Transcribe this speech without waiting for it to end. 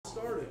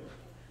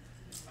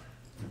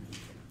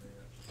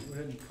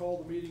ahead and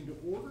call the meeting to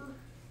order.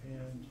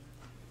 And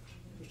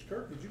Mr.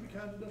 Kirk, would you be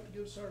kind enough to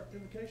give us our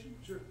invocation?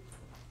 Sure.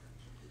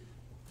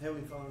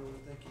 Heavenly Father,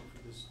 Lord, thank you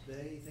for this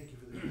day. Thank you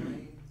for this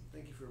rain.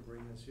 Thank you for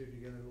bringing us here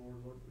together, Lord.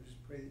 Lord, we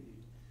just pray that you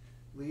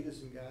lead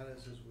us and guide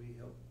us as we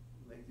help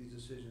make these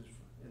decisions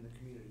in the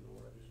community,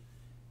 Lord. I just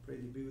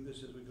pray that you be with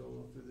us as we go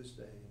through this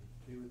day and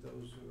be with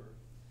those who are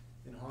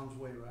in harm's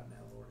way right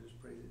now, Lord. I just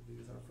pray that you be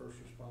with our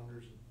first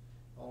responders and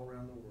all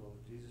around the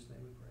world. In Jesus' name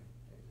we pray.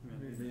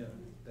 Amen. Amen.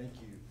 Thank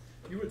you.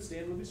 If you would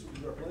stand with us,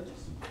 we'll do our pledges.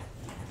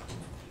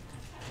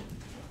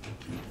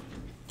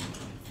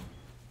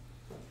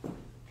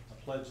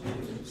 Pledge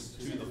allegiance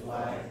to the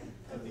flag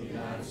of the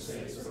United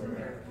States of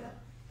America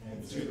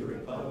and to the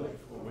republic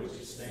for which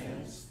it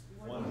stands,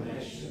 one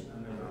nation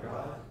under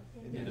God,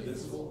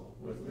 indivisible,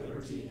 with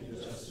liberty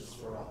and justice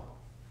for all.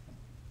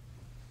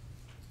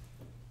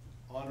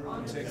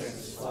 Honor the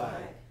Texas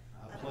flag.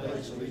 I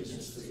pledge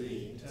allegiance to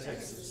thee,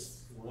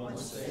 Texas, one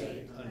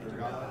state under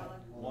God,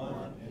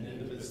 one and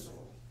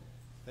indivisible.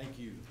 Thank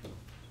you.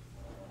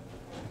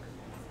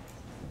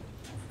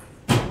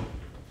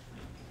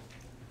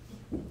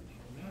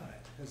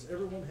 Has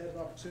everyone had an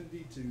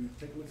opportunity to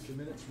take a look at the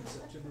minutes from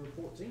September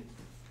 14th?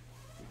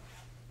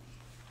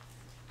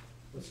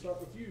 Let's start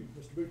with you,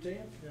 Mr.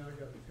 Boutin. Yeah, I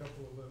got a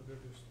couple of they're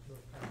just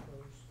little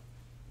typos.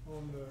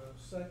 On the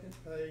second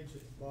page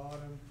at the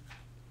bottom,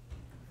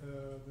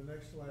 the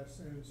next to last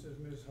sentence says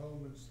Ms.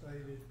 Holman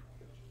stated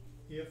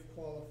if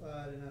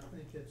qualified, and I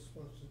think it's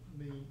supposed to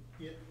mean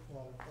it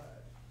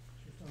qualified.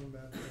 She's talking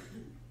about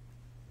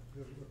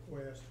the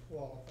request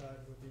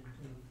qualified with the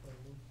intent of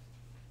payment.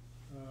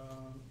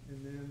 And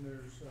then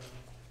there's,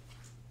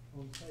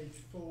 on page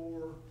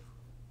 4,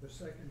 the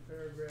second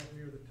paragraph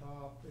near the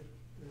top,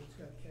 it's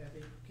got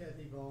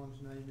Kathy Vaughn's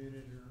name in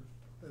it, or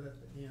they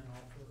left the N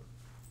off her,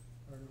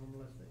 or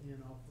normally left the N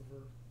off of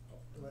her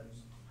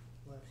last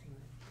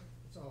name.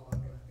 That's all I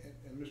got.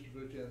 And Mr.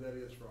 Boutin, that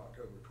is for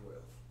October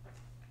 12th,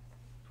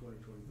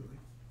 2023.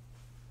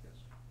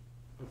 Yes.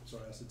 Oh,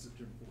 sorry, I said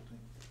September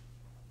 14th.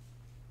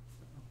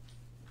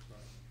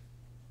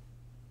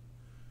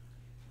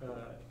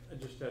 I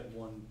just had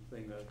one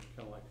thing that I'd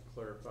kind of like to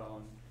clarify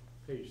on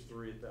page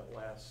 3 at that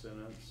last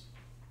sentence.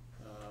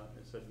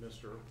 It said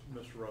Mr.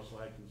 Russell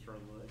had concern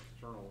with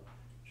external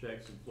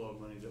checks and flow of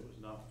money that was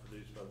not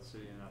produced by the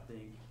city, and I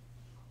think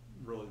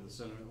really the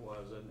sentiment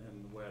was,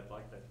 and the way I'd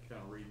like that to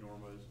kind of read,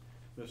 Norma, is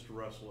Mr.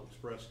 Russell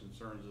expressed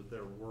concerns that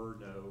there were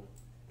no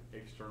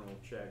external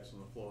checks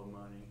on the flow of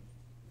money,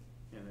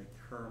 and that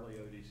currently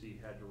ODC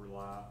had to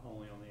rely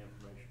only on the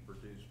information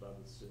produced by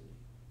the city.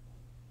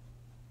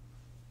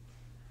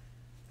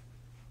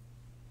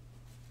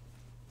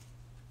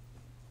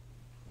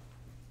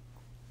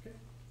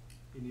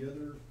 Any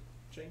other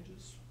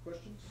changes,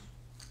 questions?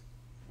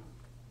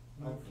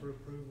 Move for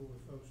approval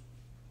with those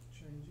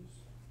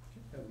changes.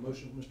 Okay. Have a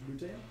motion from Mr.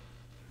 Boutin.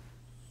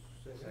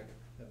 Second.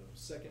 Have a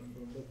second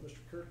from both Mr.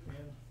 Kirk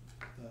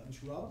and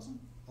Mr. Robinson.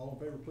 All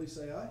in favor, please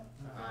say aye.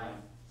 Aye.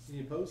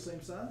 Any opposed,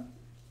 same sign.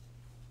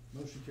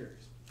 Motion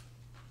carries.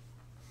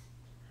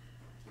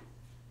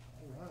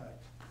 All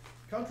right.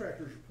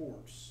 Contractors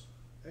reports.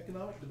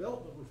 Economic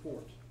development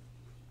report.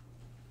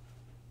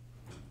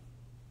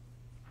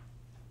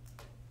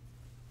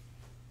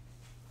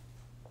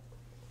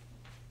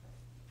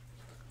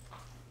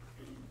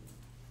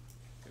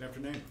 Good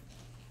afternoon.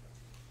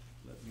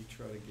 Let me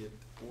try to get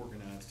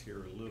organized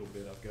here a little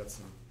bit. I've got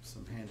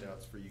some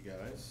handouts for you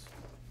guys.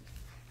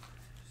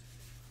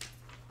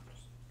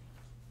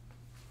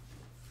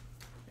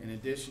 In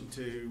addition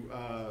to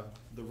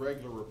the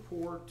regular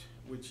report,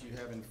 which you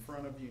have in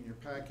front of you in your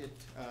packet,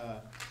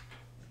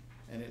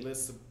 and it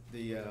lists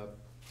the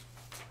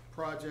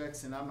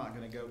projects, and I'm not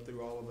going to go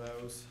through all of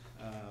those.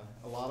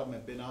 A lot of them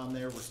have been on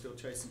there. We're still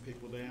chasing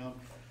people down.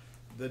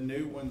 The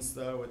new ones,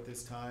 though, at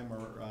this time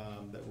are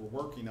that we're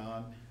working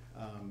on: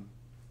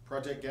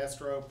 Project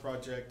Gastro,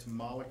 Project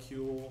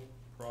Molecule,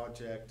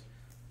 Project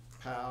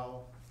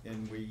POW,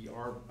 and we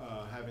are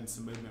having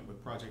some movement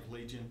with Project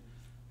Legion.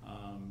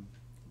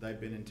 They've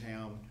been in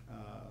town,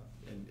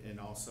 and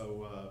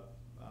also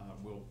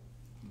will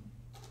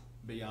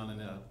be on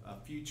a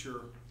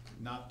future,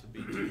 not to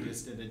be too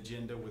distant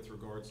agenda with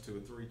regards to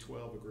a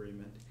 312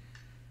 agreement.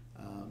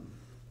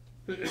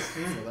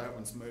 So that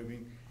one's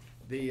moving.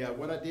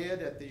 What I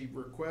did at the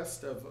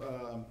request of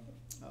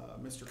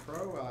Mr.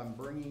 Crow, I'm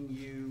bringing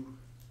you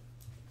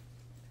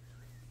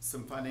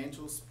some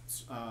financials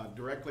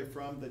directly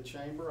from the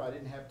chamber. I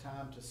didn't have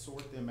time to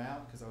sort them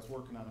out because I was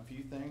working on a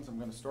few things. I'm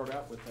going to start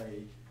out with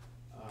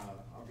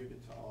I'll give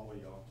it to all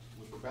of y'all.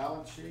 With the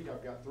balance sheet,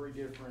 I've got 3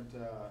 different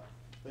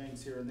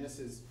things here, and this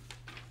is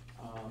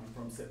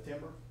from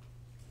September.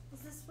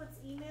 Is this what's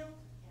emailed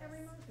every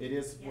month? It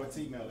is what's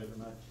emailed every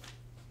month.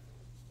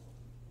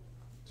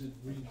 Did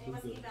we It include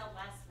was the, emailed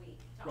last week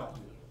to right, all of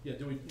you. yeah,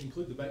 do we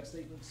include the bank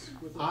statements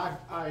with it?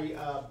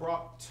 I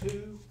brought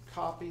 2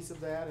 copies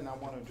of that, and I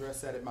want to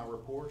address that in my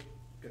report.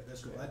 Okay,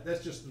 that's cool.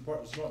 That's just the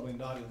part that's normally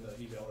not in the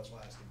email, that's why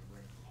I asked him to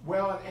bring it.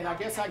 Well, and I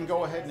guess I can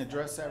go ahead and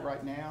address that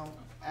right now.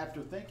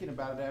 After thinking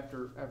about it,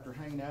 after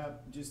hanging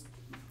out, just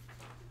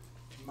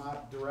my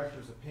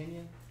director's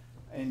opinion.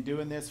 In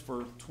doing this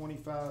for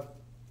 25+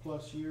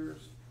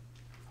 years,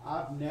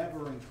 I've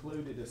never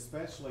included,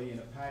 especially in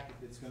a packet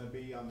that's gonna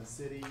be on the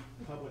city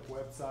public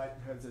website,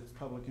 has its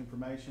public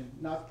information.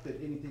 Not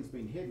that anything's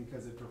being hidden,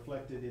 because it's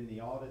reflected in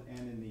the audit and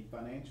in the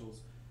financials.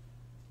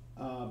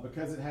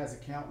 Because it has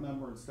account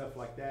number and stuff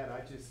like that,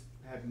 I just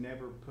have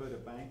never put a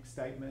bank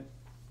statement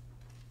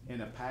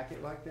in a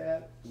packet like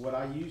that. What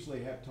I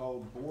usually have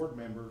told board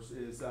members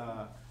is,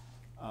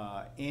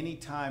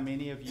 anytime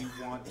any of you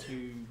want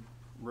to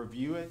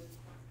review it,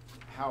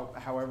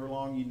 however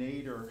long you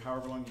need or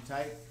however long you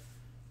take,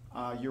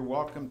 you're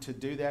welcome to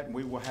do that, and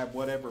we will have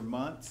whatever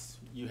months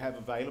you have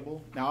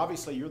available. Now,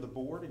 obviously, you're the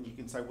board, and you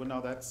can say, well, no,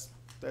 that's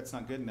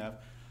not good enough.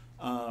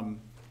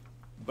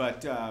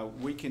 But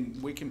we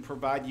can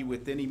provide you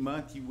with any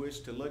month you wish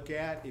to look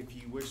at. If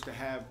you wish to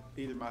have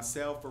either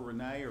myself or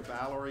Renee or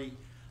Valerie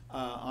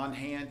on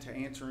hand to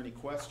answer any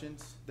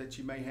questions that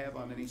you may have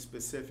on any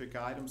specific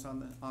items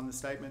on the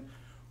statement.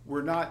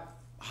 We're not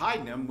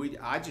hiding them.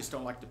 I just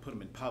don't like to put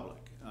them in public.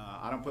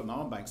 I don't put my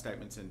own bank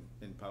statements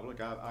in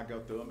public. I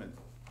go through them and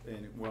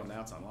well,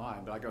 now it's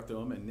online, but I go through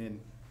them and then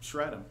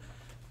shred them.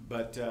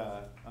 But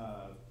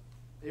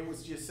it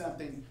was just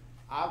something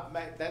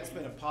that's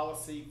been a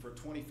policy for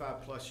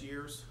 25+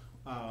 years.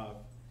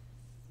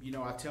 You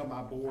know, I tell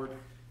my board,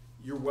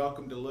 you're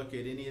welcome to look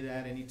at any of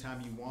that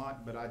anytime you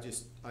want, but I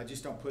just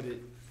don't put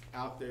it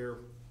out there,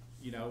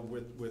 you know,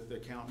 with the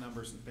account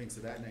numbers and things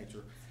of that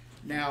nature.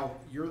 Now,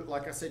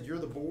 like I said, you're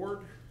the board.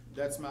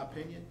 That's my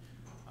opinion.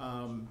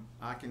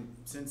 I can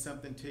send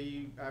something to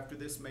you after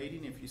this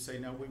meeting if you say,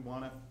 no, we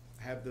want to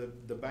have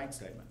the bank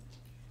statement.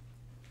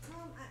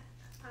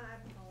 I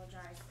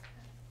apologize.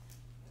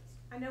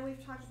 I know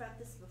we've talked about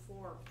this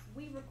before.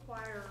 We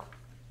require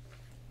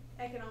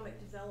economic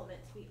development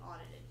to be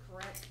audited,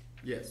 correct?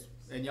 Yes,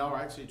 and y'all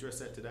actually addressed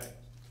that today.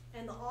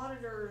 And the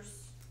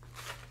auditors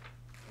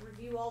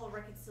review all the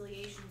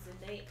reconciliations, and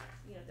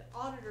the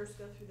auditors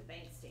go through the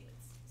bank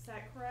statements. Is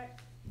that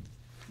correct?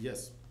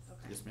 Yes.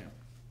 Okay. Yes, ma'am.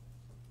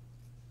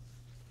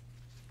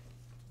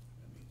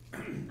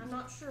 I'm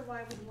not sure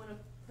why we'd wanna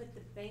put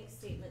the bank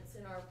statements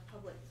in our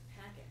public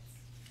packets.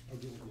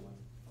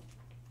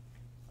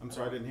 I'm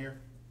sorry, I didn't hear.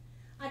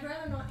 I'd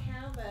rather not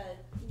have a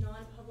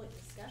non-public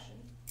discussion.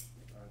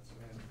 All right, so,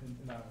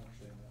 and I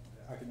understand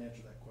that. I can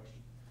answer that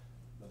question.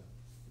 But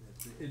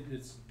it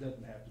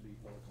doesn't have to be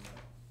public on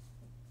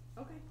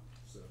that, Okay.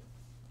 so,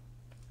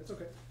 that's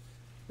okay.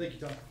 Thank you,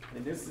 Tom.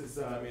 And this is,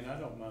 I mean, I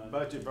don't mind.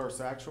 budget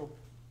versus actual.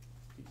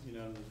 You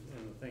know, and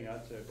the thing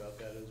I'd say about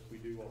that is we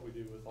do what we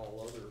do with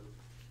all other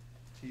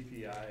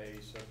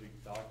TPIA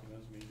subject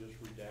documents. I mean, you just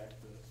redact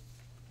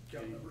the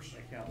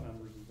account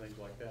numbers and things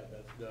like that.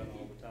 That's done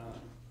all the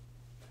time.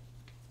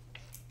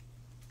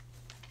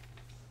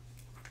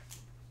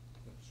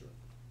 Sure.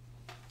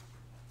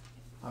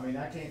 I mean,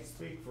 I can't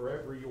speak for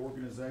every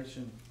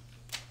organization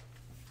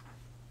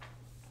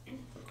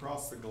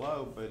across the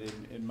globe, but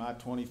in my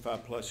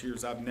 25+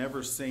 years, I've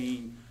never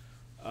seen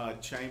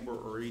chamber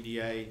or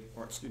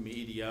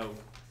EDO,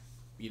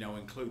 you know,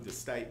 include the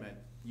statement.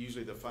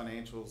 Usually the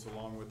financials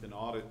along with an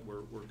audit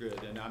were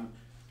good. And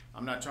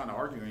I'm not trying to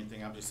argue or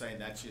anything. I'm just saying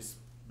that's just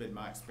been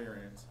my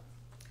experience.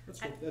 That's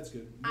good, that's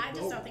good. I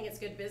just don't think it's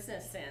good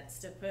business sense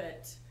to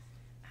put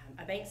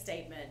a bank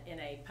statement in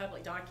a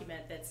public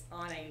document that's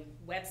on a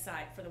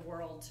website for the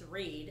world to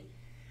read.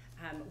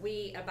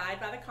 We abide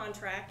by the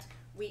contract.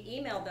 We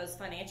emailed those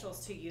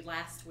financials to you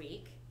last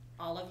week.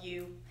 All of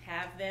you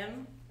have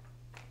them.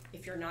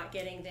 If you're not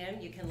getting them,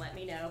 you can let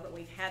me know, but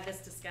we've had this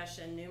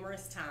discussion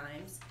numerous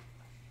times.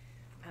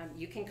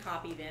 You can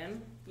copy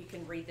them. You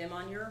can read them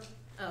on your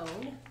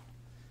own.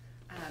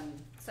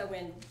 So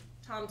when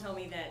Tom told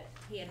me that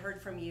he had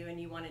heard from you and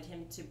you wanted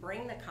him to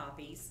bring the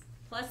copies,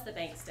 plus the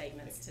bank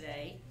statements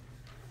today,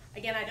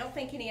 again, I don't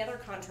think any other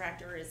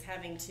contractor is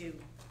having to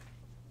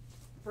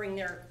bring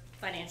their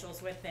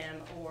financials with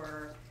them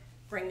or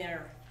bring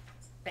their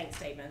bank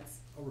statements.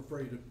 I'll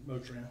refer you to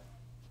Motran.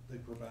 They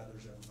provide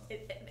theirs every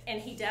month.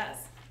 And he does.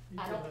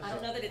 I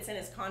don't know that it's in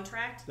his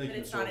contract, but Thank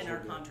you, it's not Ms. in our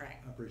Wilson.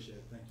 contract. I appreciate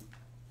it, thank you.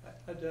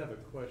 I did have a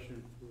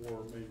question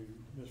for maybe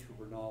Mr.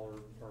 Bernal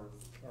or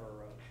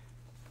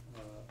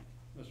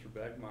Mr.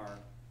 Beckmeyer,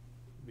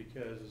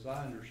 because as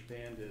I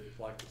understand it,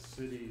 like the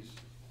cities,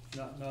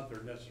 not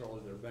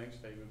necessarily their bank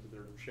statement, but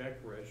their check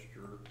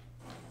register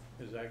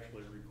is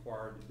actually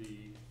required to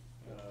be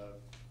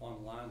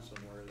online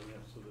somewhere, you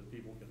know, so that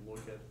people can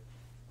look at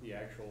the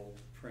actual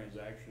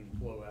transaction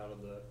flow out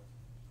of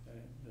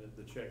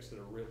the checks that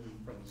are written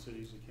from the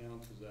city's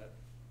accounts. Is that,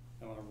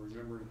 am I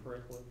remembering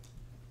correctly?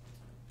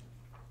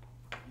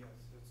 Yes,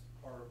 it's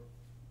part of.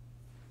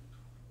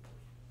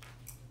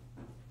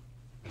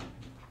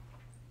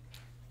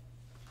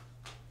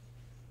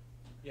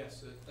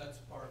 Yes, that's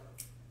part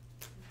of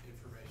the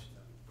information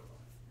that we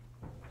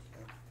provide.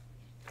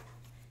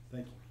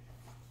 Thank you.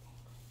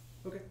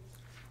 Okay.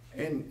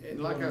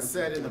 And like I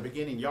said in the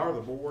beginning, y'all are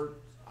the board.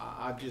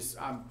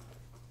 I'm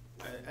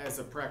as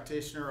a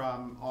practitioner,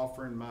 I'm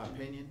offering my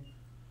opinion.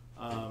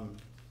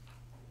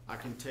 I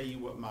can tell you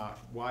what my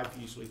wife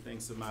usually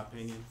thinks of my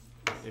opinion,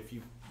 if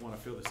you wanna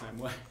feel the same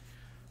way.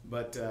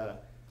 But,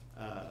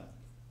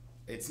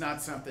 it's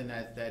not something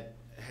that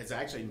has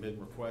actually been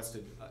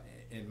requested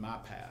in my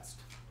past.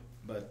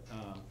 But,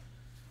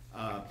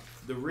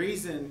 the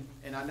reason,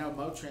 and I know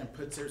Motran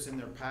puts theirs in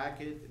their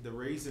packet, the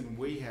reason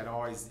we had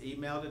always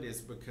emailed it is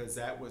because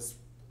that was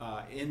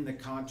in the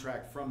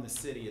contract from the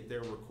city at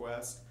their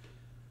request.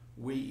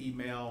 We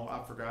email,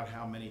 I forgot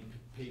how many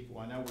people,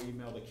 I know we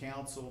email the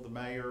council, the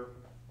mayor,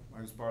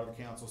 who's part of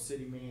the council,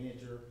 city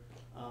manager,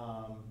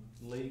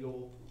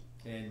 legal,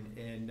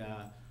 and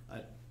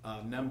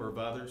a number of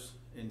others.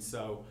 And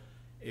so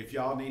if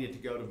y'all needed to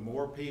go to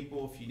more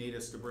people, if you need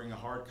us to bring a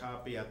hard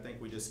copy, I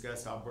think we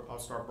discussed, I'll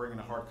start bringing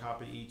a hard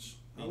copy each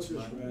I would just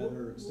month.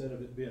 rather, instead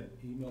of it being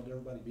emailed to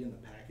everybody, be in the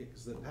packet,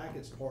 because the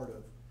packet's part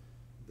of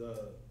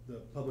the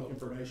public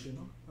information.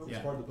 It's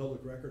Yeah. part of the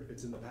public record,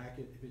 it's in the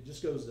packet. If it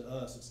just goes to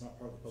us, it's not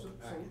part of the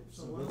public So- packet.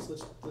 so So why- let's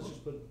just put it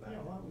in the Yeah,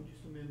 packet. why don't we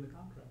just amend the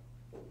contract?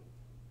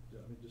 Yeah,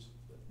 I mean, just,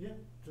 Yeah,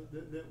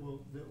 that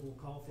will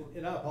call for.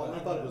 and I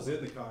apologize, I thought it was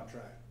in the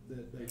contract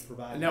that they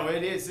provided. No,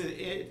 it is,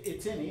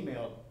 it's in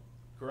email,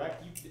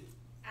 correct?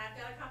 I've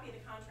got a copy of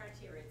the contract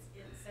here. It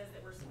says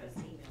that we're supposed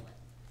to email it.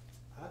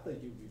 I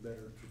think it would be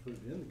better to put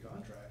it in the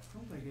contract, I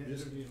don't think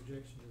Just- there's any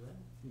objection to that.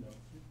 you know,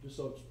 just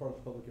so it's part of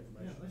the public Yeah,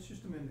 information. let's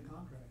just amend the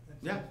contract.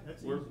 That's Yeah, easy.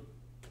 That's we're- easy.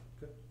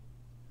 Okay.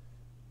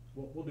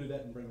 We'll do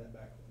that and bring that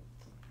back.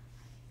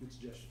 Good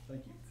suggestion,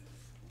 thank you.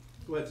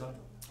 Go ahead,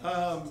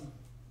 Simon.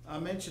 I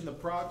mentioned the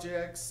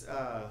projects,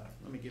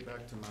 let me get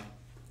back to my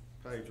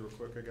page real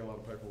quick, I got a lot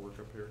of paperwork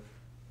up here.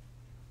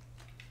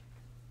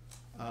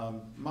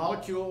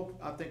 Molecule,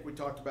 I think we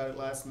talked about it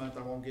last month,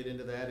 I won't get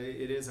into that,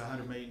 it is a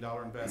 $100 million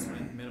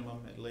investment,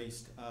 minimum at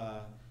least.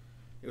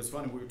 It was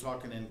funny, we were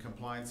talking in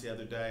compliance the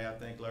other day, I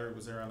think Larry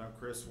was there, I know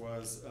Chris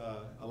was,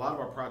 a lot of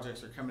our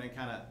projects are coming in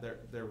kinda,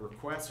 their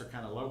requests are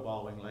kinda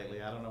lowballing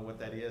lately, I don't know what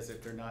that is,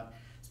 if they're not,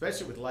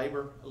 especially with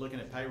labor, looking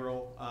at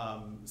payroll,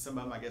 some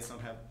of them I guess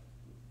don't have,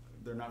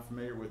 they're not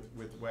familiar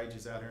with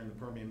wages out here in the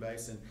Permian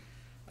Basin.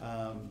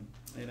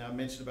 And I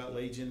mentioned about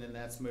Legion, and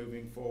that's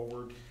moving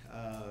forward.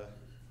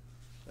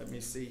 Let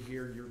me see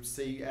here, you'll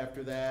see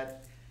after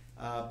that,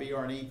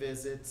 BR&E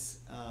visits.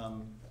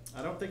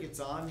 I don't think it's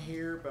on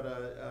here, but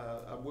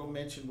I will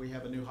mention we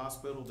have a new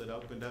hospital that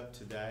opened up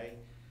today,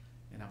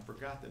 and I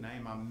forgot the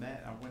name. I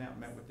went out and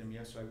met with them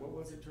yesterday. What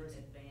was it, Tracy?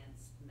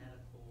 Advanced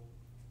medical.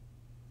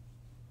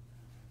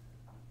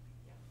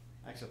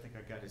 Actually, I think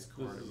I got his This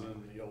card. is in my-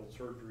 in the old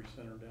surgery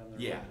center down there.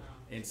 Yeah,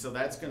 and so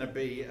that's gonna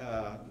be,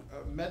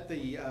 met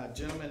the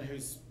gentleman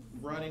who's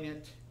running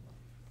it,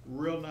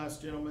 real nice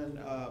gentleman,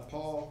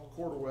 Paul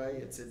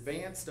Cordaway. It's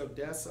Advanced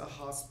Odessa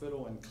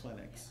Hospital and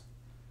Clinics.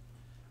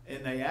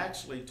 And they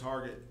actually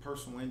target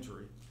personal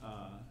injury,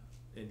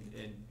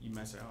 and you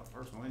may say, oh,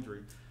 personal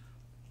injury.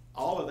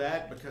 All of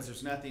that, because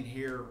there's nothing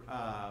here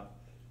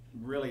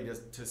really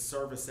to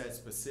service that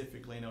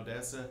specifically in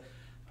Odessa.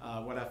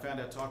 What I found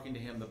out talking to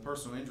him, the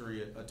personal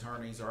injury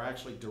attorneys are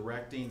actually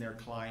directing their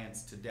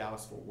clients to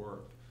Dallas-Fort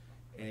Worth.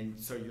 And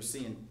so you're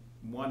seeing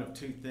one of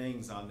two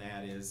things on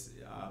that is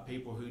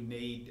people who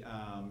need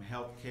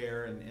health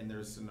care, and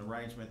there's an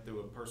arrangement through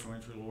a personal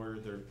injury lawyer,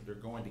 they're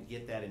going to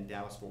get that in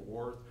Dallas-Fort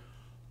Worth,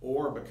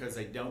 or because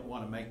they don't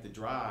want to make the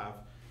drive,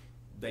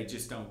 they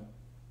just don't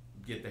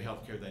get the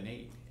health care they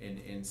need.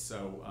 And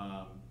so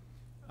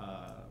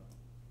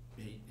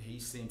he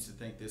seems to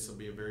think this will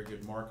be a very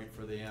good market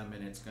for them,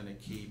 and it's going to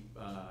keep,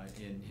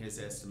 in his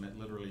estimate,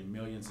 literally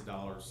millions of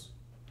dollars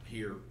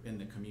here in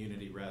the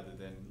community rather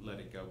than let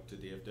it go to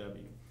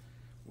DFW,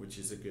 which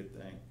is a good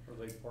thing. Are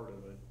they part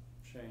of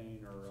a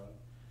chain or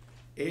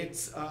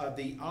It's,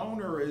 the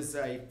owner is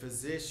a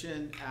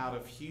physician out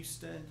of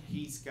Houston.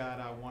 He's got,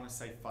 I want to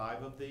say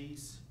 5 of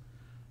these.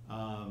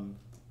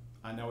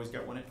 I know he's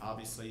got one,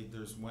 obviously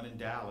there's one in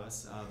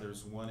Dallas,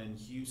 there's one in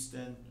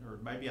Houston, or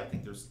maybe I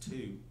think there's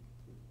two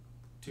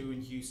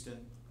in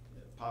Houston,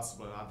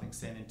 possibly I think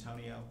San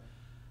Antonio.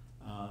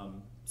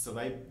 So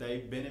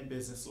they've been in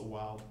business a little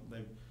while.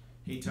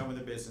 He told me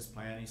the business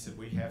plan. He said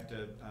we have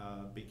to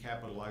be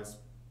capitalized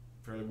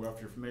fairly well. If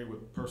you're familiar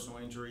with personal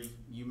injury,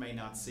 you may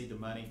not see the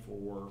money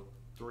for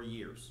 3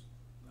 years.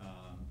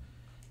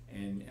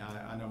 And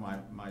I know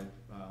I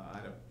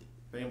had a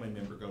family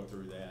member go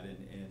through that,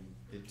 and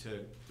it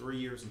took 3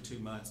 years and 2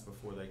 months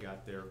before they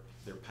got their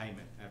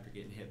payment after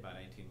getting hit by an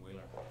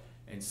 18-wheeler.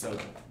 And so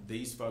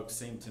these folks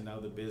seem to know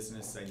the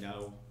business. They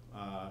know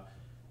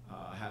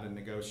how to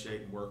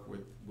negotiate and work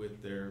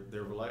with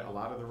a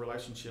lot of the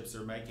relationships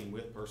they're making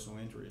with personal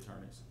injury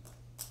attorneys.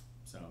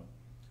 So,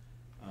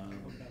 all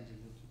kinds of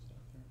niches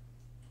out there?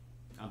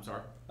 I'm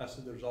sorry? I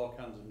said there's all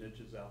kinds of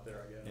niches out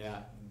there, I guess.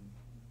 Yeah.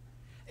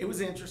 It was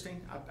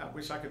interesting. I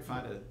wish I could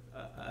find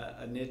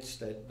a niche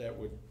that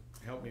would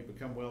help me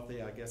become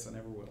wealthy. I guess I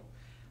never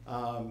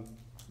will.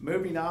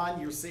 Moving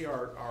on, you'll see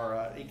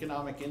our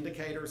economic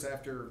indicators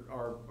after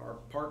our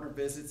partner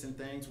visits and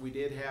things. We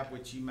did have,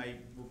 which you may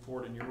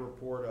report in your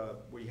report,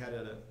 we had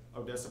an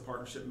Odessa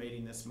partnership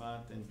meeting this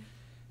month,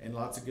 and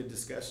lots of good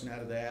discussion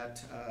out of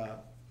that.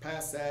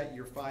 past that,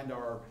 you'll find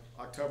our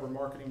October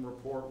marketing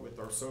report with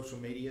our social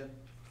media,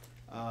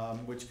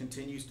 which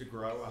continues to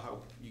grow. I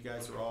hope you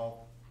guys are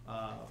all,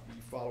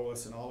 you follow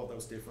us in all of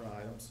those different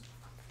items.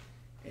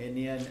 And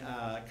then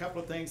a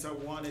couple of things I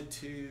wanted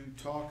to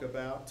talk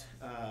about.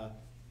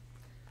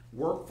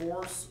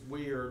 Workforce,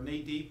 we are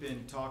knee-deep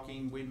in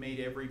talking. We meet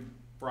every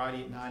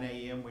Friday at 9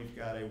 a.m. We've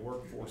got a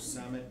workforce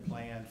summit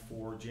planned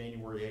for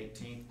January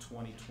 18th,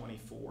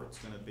 2024. It's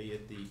going to be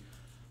at the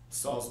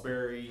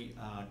Salisbury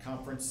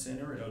Conference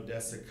Center at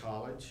Odessa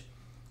College.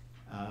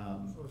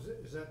 So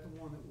is that the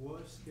one that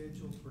was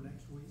scheduled for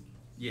next week?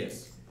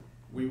 Yes,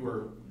 we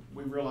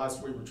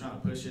realized we were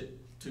trying to push it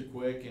too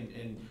quick,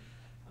 and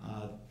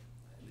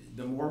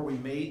the more we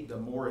meet, the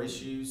more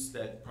issues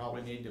that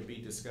probably need to be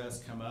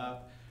discussed come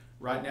up.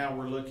 Right now,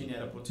 we're looking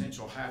at a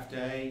potential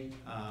half-day,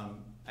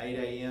 8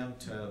 a.m.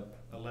 to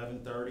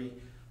 11:30.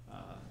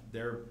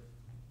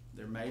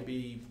 There may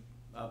be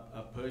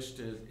a push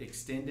to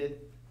extend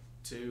it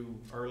to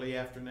early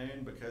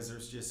afternoon because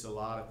there's just a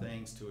lot of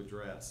things to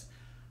address.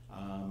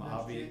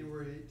 That's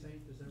January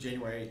 18th, is that right?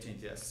 January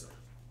 18th, yes, sir.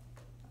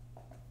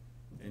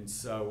 And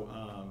so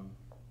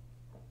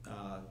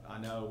I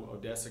know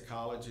Odessa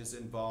College is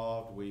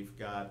involved. We've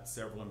got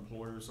several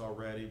employers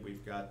already.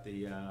 We've got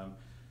the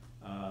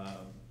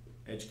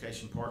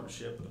Education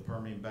Partnership with the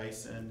Permian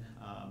Basin.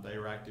 They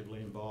are actively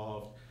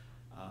involved.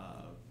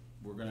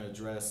 We're going to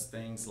address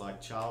things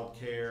like child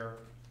care,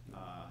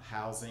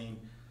 housing,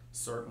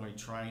 certainly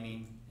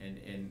training,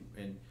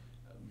 and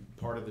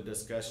part of the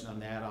discussion on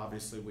that,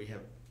 obviously, we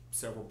have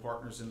several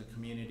partners in the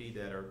community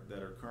that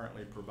are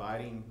currently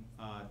providing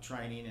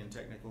training and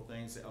technical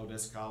things at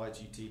Odessa College,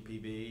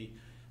 UTPB,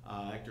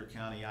 Ector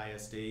County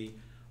ISD.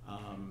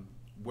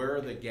 Where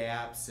are the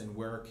gaps, and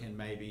where can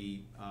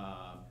maybe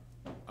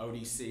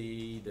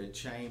ODC, the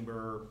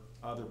chamber,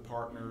 other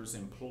partners,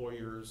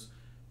 employers,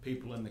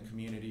 people in the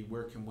community,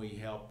 where can we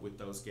help with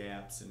those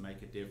gaps and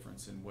make a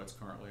difference in what's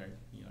currently,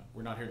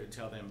 we're not here to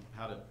tell them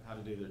how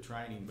to do their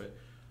training, but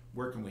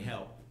where can we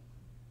help?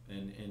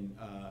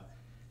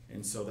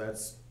 And so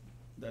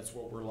that's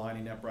what we're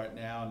lining up right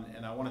now.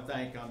 And I want to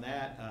thank on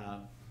that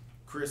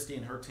Christy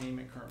and her team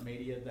at Current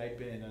Media. They've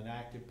been an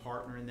active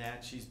partner in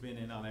that. She's been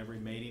in on every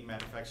meeting.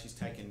 Matter of fact, she's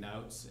taken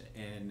notes,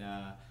 and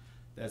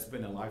that's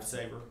been a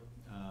lifesaver,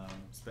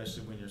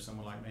 especially when you're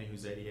someone like me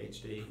who's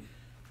ADHD.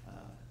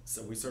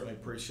 So we certainly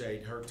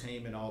appreciate her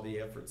team and all the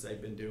efforts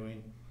they've been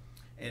doing.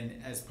 And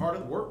as part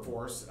of the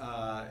workforce,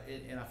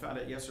 and I found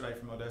out yesterday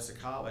from Odessa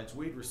College,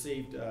 we'd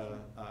received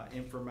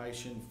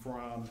information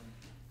from,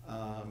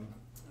 and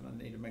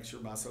I need to make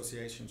sure my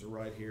associations are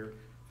right here,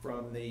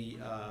 from the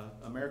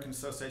American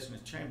Association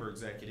of Chamber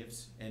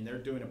Executives, and they're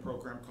doing a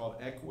program called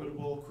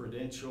Equitable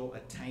Credential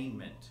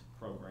Attainment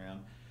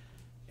Program.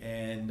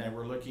 And they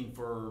were looking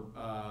for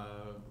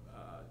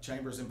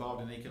chambers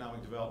involved in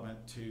economic development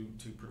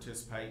to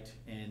participate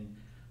and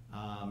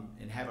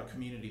have a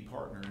community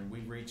partner. And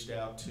we reached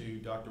out to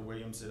Dr.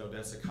 Williams at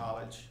Odessa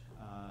College,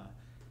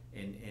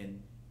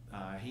 and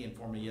he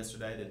informed me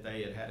yesterday that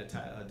they had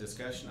a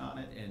discussion on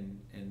it,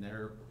 and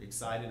they're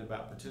excited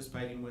about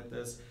participating with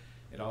us.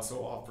 It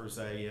also offers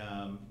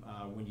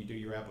when you do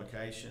your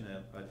application,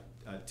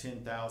 a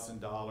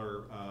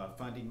 $10,000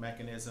 funding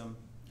mechanism.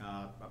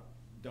 I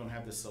don't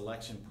have the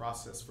selection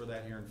process for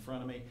that here in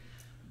front of me,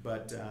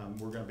 but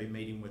we're going to be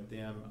meeting with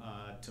them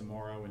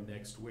tomorrow and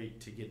next week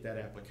to get that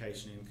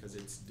application in, because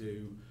it's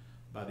due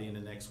by the end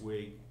of next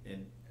week.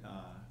 And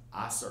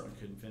I certainly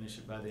couldn't finish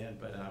it by then,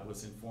 but I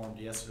was informed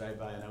yesterday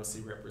by an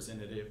OC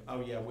representative,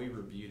 oh yeah, we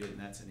reviewed it and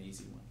that's an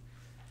easy one.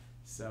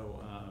 So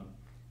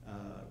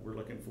we're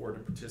looking forward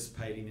to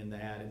participating in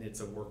that, and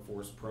it's a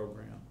workforce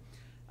program.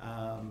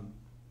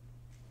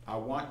 I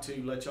want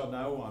to let y'all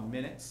know on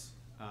minutes,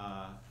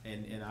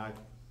 and I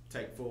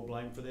take full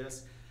blame for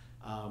this.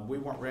 We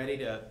weren't ready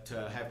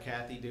to have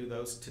Kathy do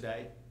those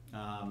today,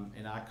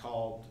 and I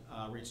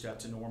reached out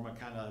to Norma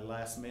kind of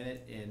last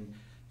minute, and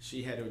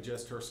she had to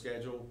adjust her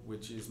schedule,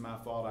 which is my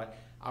fault.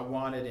 I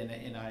wanted,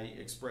 and I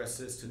expressed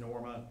this to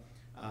Norma,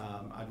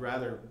 I'd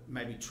rather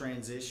maybe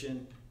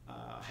transition,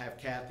 have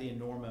Kathy and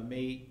Norma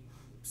meet,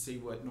 see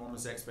what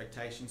Norma's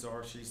expectations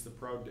are. She's the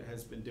pro that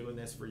has been doing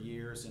this for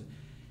years,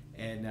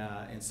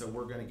 and so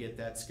we're going to get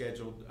that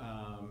scheduled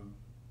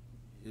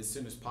as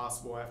soon as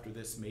possible after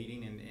this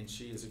meeting, and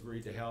she has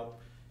agreed to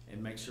help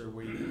and make sure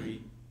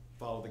we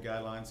follow the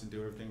guidelines and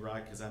do everything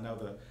right, because I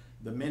know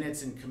the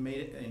minutes in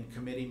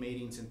committee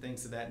meetings and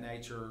things of that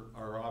nature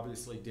are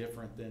obviously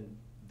different than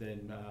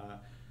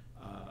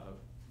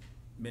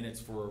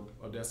minutes for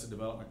Odessa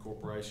Development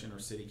Corporation or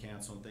City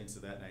Council and things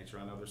of that nature.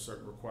 I know there's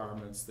certain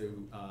requirements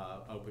through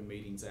Open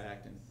Meetings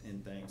Act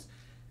and things,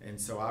 and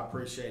so I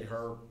appreciate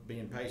her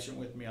being patient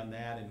with me on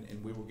that,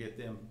 and we will get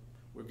them.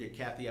 We'll get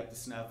Kathy up to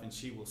snuff, and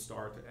she will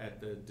start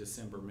at the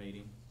December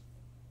meeting.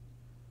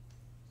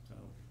 So,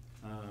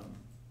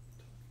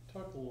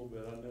 talk a little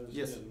bit. I noticed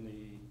yes. in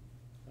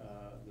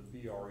the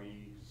BRE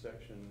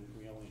section,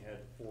 we only had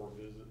 4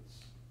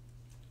 visits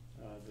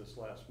this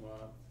last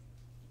month.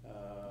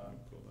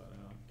 Pull that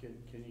out.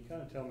 Can you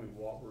kind of tell me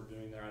what we're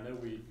doing there? I know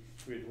we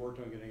had worked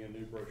on getting a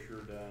new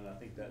brochure done. I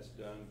think that's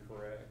done,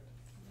 correct?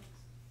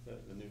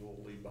 The new will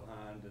leave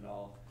behind and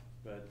all,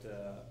 but,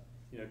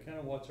 you know, kind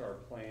of what's our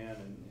plan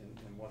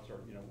and what's our,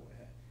 you know,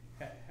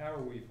 how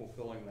are we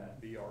fulfilling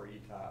that BRE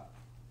type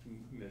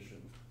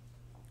mission?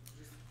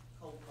 Just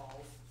cold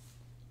calls,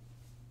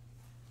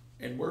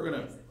 And we're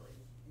gonna, basically.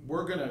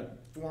 we're gonna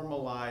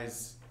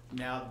formalize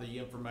now the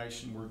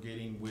information we're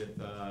getting with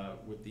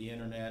the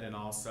internet and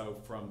also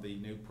from the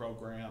new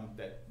program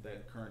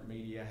that Current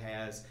Media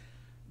has.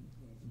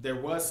 There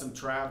was some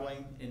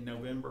traveling in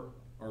November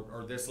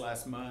or this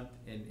last month,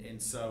 and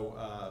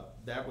so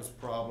that was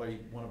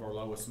probably one of our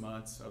lowest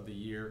months of the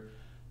year.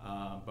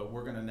 But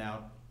we're gonna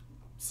now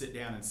sit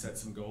down and set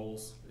some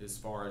goals as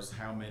far as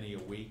how many a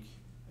week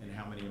and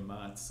how many a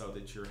month, so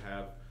that you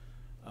have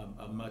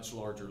a much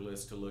larger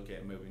list to look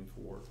at moving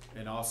forward.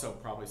 And also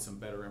probably some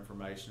better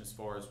information as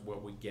far as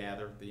what we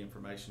gather, the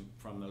information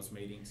from those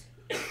meetings.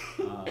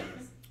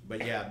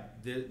 But yeah,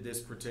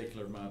 this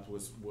particular month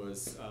was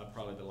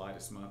probably the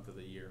lightest month of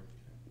the year.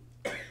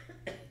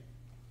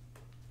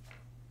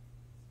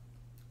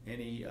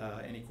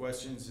 Any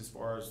questions as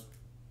far as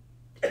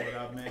what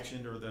I've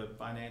mentioned or the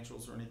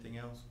financials or anything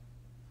else?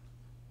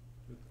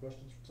 Good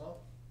questions for Tom?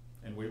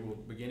 And we will,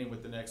 beginning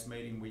with the next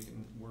meeting,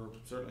 we'll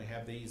certainly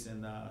have these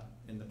in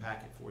the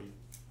packet for you.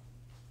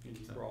 And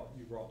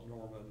you brought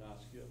Norma a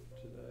nice gift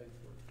today.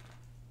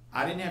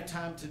 I didn't have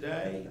time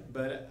today,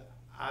 but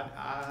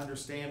I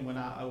understand when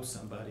I owe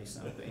somebody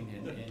something,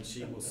 and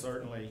she will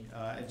certainly,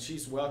 and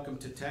she's welcome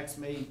to text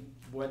me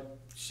what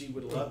she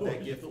would love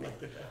that gift for.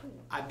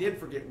 I did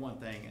forget one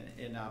thing,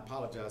 and I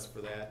apologize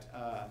for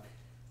that.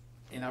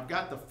 And I've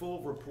got the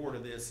full report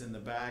of this in the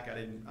back. I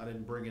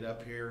didn't bring it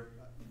up here,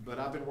 but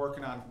I've been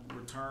working on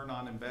return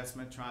on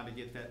investment, trying to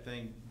get that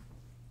thing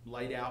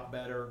laid out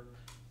better,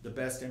 the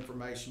best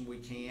information we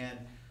can.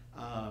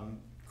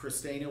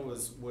 Christina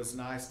was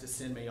nice to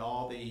send me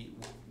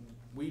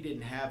we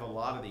didn't have a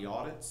lot of the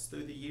audits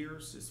through the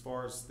years as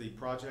far as the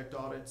project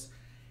audits.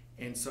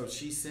 And so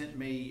she sent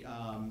me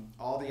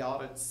all the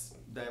audits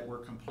that were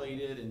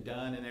completed and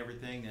done and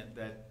everything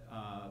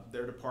that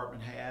their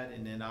department had.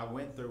 And then I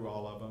went through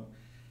all of them.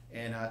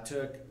 And I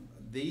took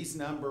these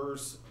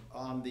numbers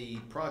on the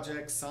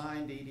projects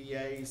signed,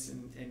 EDAs,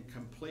 and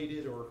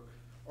completed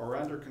or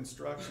under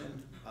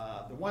construction.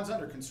 The ones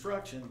under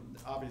construction,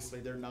 obviously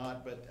they're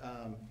not, but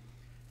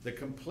the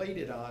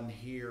completed on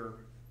here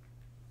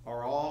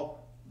are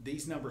all,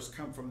 these numbers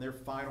come from their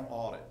final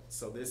audit.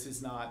 So this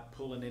is not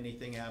pulling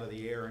anything out of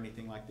the air or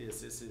anything like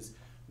this. This is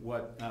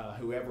what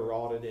whoever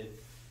audited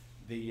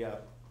the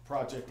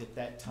project at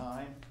that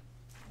time,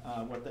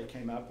 what they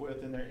came up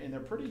with, and they're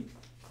pretty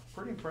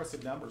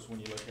impressive numbers when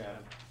you look at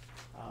them.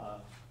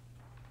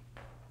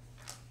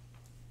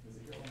 Does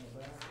it go on the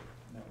back?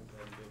 No, it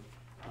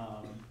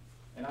doesn't.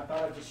 And I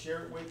thought I'd just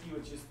share it with you.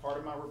 It's just part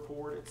of my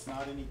report. It's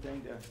not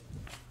anything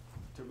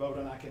to vote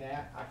on. I can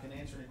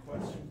answer any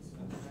questions.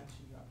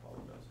 Actually, I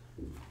apologize.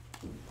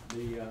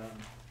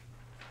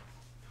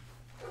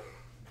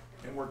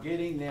 And we're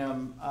getting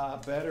them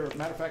better.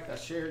 Matter of fact, I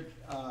shared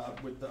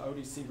with the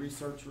ODC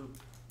researcher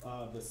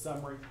the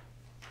summary,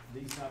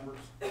 these numbers.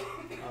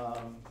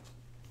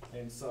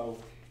 And so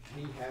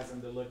he has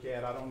them to look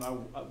at. I don't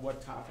know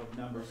what type of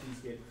numbers he's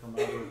getting from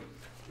other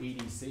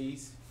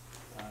EDCs.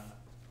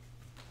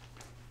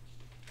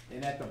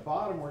 And at the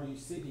bottom where you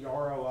see the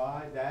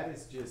ROI, that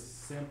is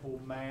just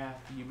simple math.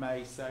 You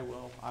may say,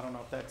 well, I don't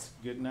know if that's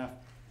good enough.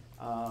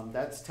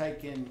 That's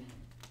taken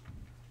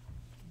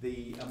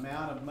the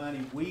amount of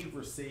money we've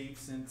received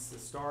since the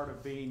start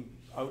of being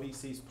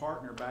ODC's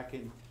partner back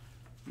in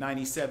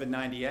 97,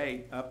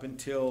 98 up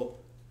until,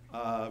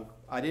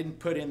 I didn't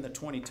put in the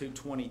 22,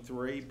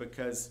 23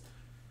 because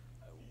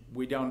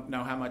we don't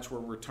know how much we're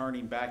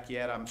returning back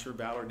yet. I'm sure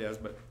Valor does,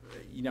 but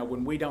you know,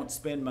 when we don't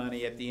spend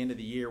money at the end of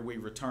the year, we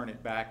return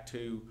it back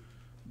to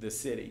the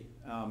city.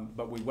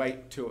 But we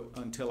wait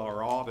until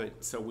our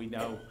audit so we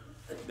know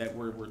that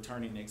we're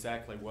returning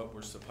exactly what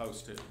we're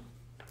supposed to.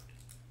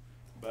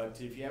 But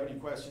if you have any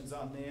questions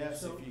on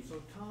this, So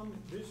Tom,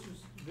 this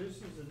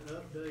is an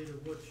update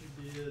of what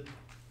you did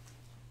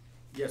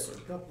yes, sir.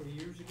 a couple of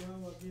years ago,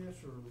 I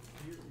guess, or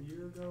a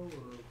year ago,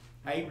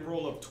 or?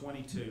 April of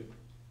 22.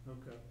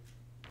 Okay.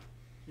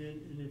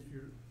 And if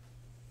you're,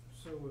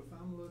 so if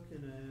I'm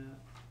looking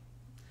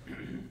at.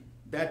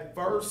 That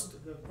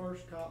first, The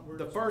first column.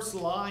 the first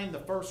line, the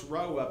first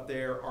row up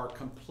there are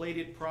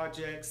completed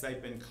projects.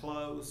 They've been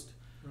closed.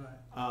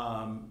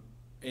 Right.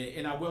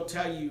 And I will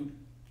tell you,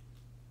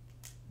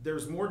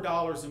 there's more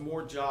dollars and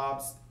more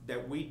jobs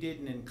that we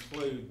didn't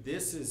include.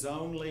 This is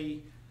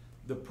only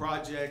the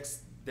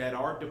projects that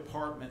our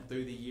department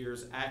through the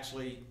years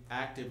actually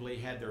actively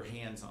had their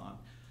hands on.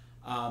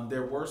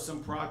 There were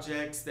some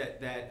projects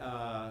that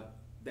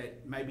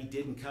maybe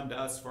didn't come to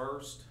us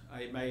first.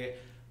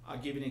 I'll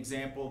give you an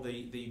example.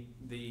 The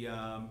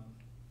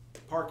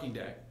parking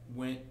deck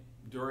went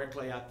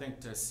directly, I think,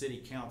 to city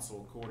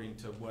council, according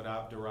to what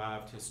I've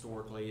derived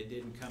historically. It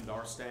didn't come to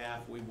our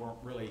staff. We weren't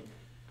really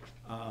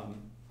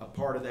a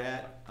part of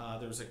that.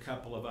 There's a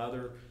couple of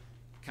other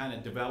kind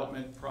of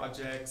development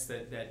projects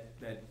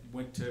that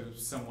went to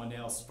someone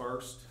else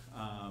first,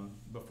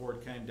 before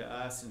it came to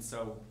us, and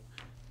so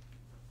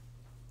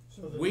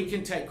So the- we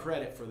can take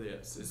credit for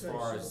this as Okay,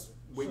 far so- as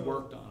we so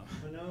worked on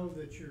I it. know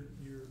that your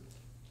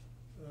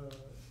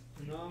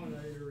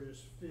denominator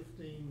is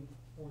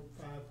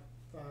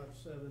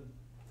 15.557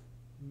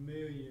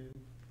 million.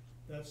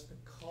 That's the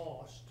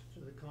cost to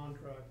the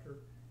contractor.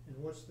 And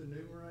what's the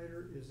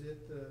numerator? Is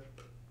it the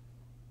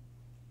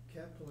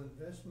capital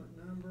investment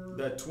number?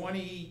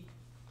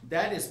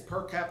 That is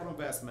per capital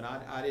investment.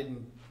 I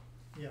didn't,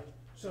 Yeah,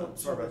 so. I'm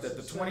sorry about that.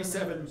 The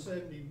 27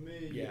 70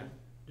 million Yeah.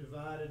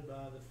 divided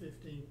by the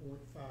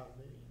 15.5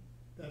 million.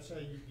 That's how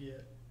you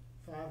get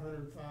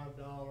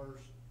 $505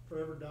 for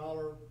every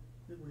dollar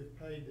that we've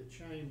paid the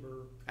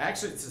chamber.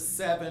 actually, it's a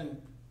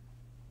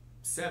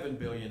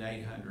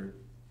 7,800,000,000,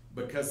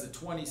 because the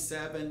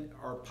 27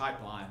 are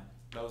pipeline.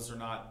 Those are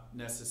not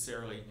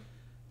necessarily,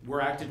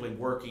 we're actively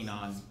working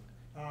on,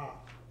 Got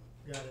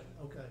it,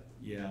 okay.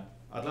 yeah.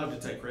 I'd love to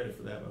take credit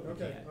for that, but we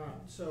Okay, can't. all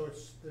right, so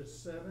it's the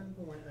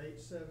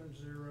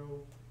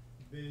 7.870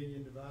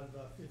 billion divided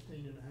by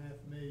 15.5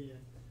 million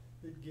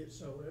that gets,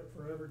 so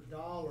for every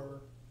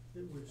dollar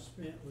that we've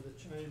spent with the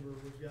chamber,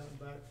 we've gotten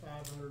back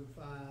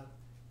 505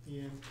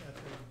 in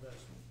capital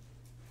investment.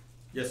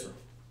 Yes, sir.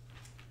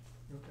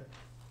 Okay.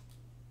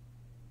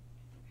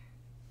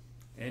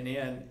 And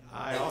then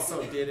I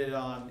also did it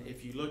on,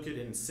 if you look at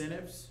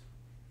incentives,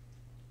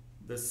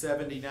 the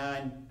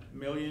 79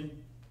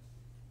 million,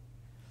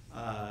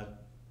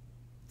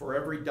 for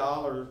every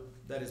dollar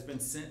that has been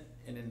sent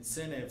in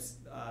incentives,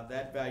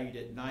 that valued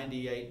at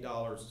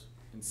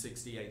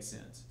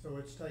 $98.68. So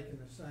it's taking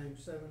the same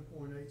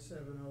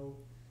 7.870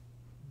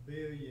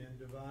 billion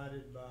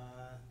divided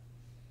by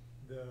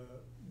the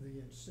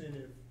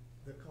incentive,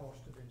 the cost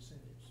of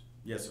incentives.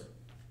 Yes, sir.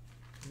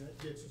 And that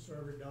gets us for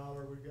every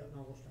dollar, we've gotten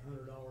almost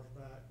 $100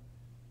 back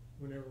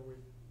whenever we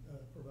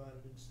provided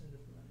incentive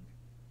money.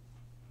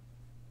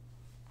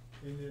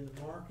 And then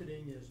the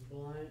marketing is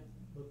blank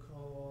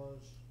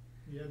because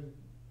you haven't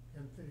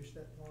finished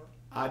that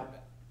part?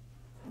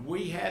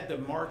 We had the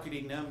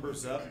marketing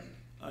numbers up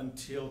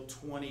until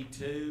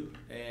 22,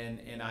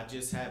 and I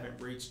just haven't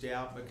reached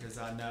out because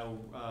I know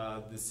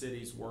the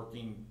city's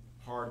working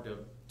hard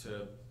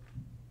to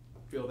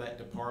fill that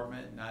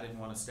department, and I didn't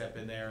want to step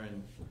in there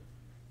and,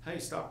 hey,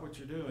 stop what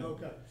you're doing.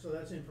 Okay, so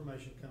that's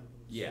information coming from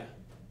the Yeah.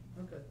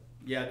 city. Okay,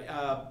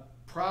 Yeah,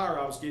 prior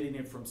I was getting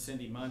it from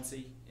Cindy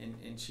Muncie,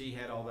 and she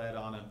had all that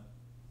on a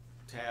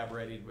tab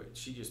ready, but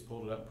she just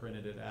pulled it up,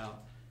 printed it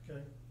out.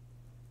 okay.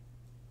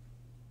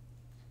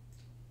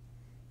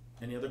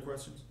 Any other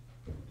questions?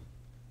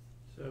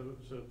 So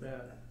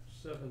that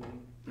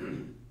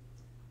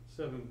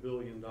 $7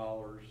 billion,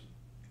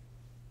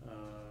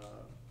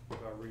 if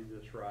I read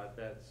this right,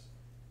 that's,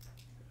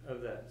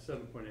 of that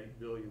 $7.8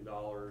 billion,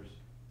 $5.2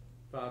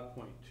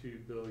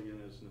 billion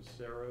is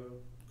Nacero,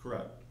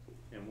 Correct.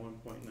 and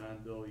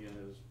 $1.9 billion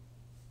is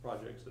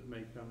projects that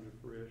may come to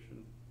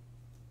fruition.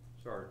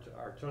 So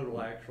our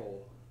total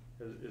actual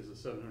is the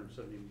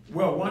 770.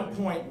 Well,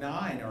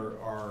 1.9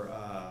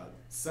 are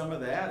some of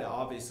that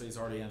obviously is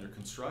already under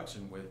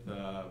construction with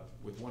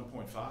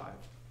 1.5.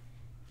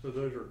 So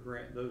those are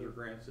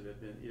grants that have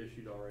been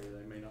issued already,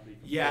 they may not be.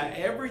 Yeah,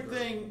 completed.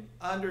 everything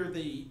under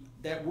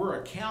that we're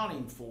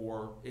accounting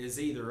for is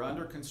either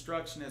under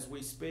construction as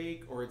we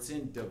speak, or it's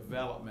in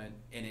development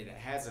and it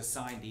has a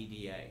signed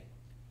EDA.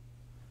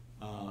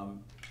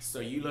 So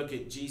you look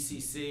at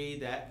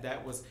GCC,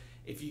 that was,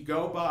 if you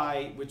go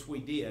by, which we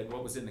did,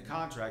 what was in the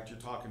contract, you're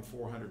talking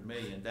 400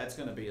 million. That's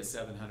gonna be a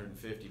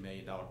 $750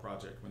 million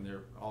project when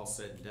they're all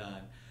said and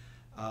done.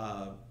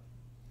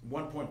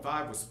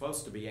 1.5 was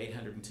supposed to be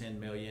 810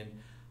 million,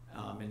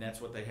 and that's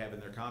what they have in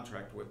their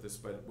contract with us,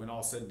 but when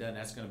all said and done,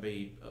 that's gonna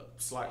be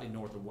slightly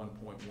north of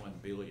 1.1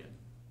 billion.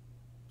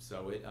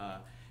 So it,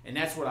 and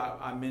that's what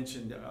I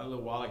mentioned a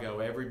little while ago.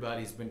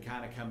 Everybody's been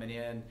kind of coming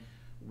in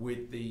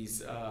with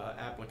these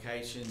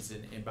applications,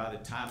 and by the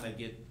time they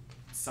get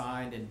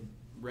signed and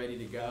ready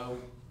to go,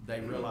 they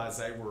realize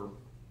they were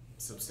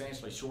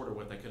substantially short of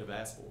what they could have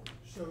asked for.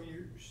 So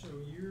you're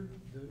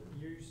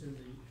using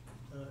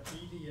the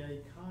EDA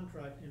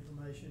contract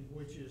information,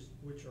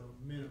 which are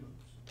minimums.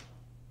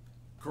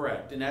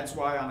 Correct, and that's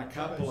why on a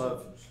couple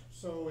Okay, of,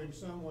 so in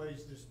some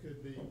ways, this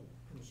could be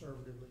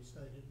conservatively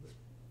stated, but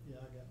yeah,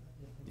 I got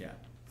that, yeah.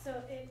 yeah,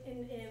 So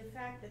in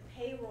fact, the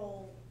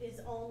payroll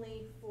is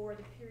only for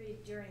the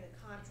period during the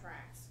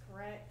contracts,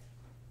 correct?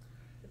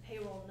 The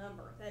payroll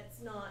number,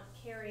 that's not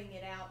carrying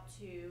it out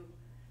to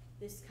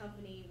this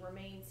company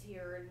remains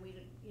here and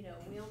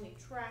we only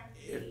track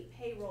the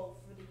payroll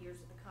for the years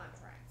of the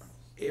contracts.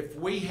 if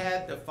we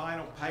had the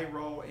final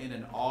payroll in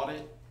an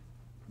audit,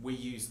 we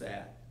use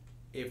that.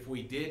 If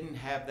we didn't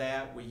have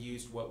that, we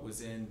used what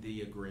was in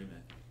the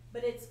agreement.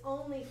 But it's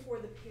only for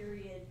the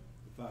period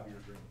The 5-year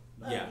agreement.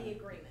 Yeah. of the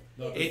agreement.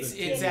 No, It's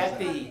If at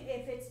the,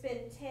 if it's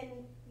been 10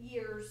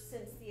 years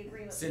since the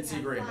agreement, Since the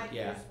we have agreement, 5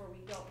 yeah. years where we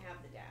don't have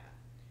the data.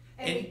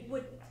 And we And-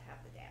 wouldn't have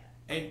the data.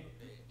 and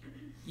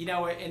You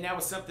know, and that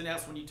was something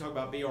else when you talk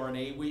about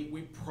BR&E,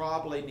 we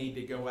probably need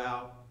to go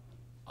out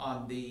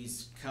on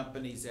these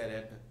companies that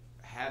have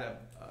had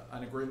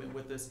an agreement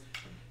with us,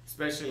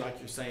 especially like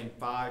you're saying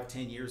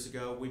 5-10 years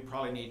ago. We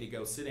probably need to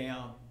go sit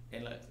down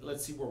and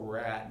let's see where we're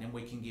at, and then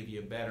we can give you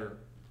a better,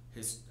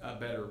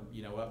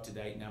 you know,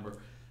 up-to-date number.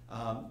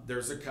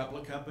 There's a couple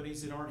of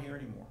companies that aren't here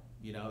anymore.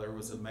 You know, there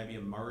was maybe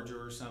a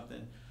merger or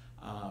something.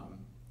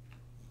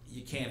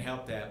 You can't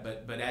help that,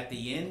 but at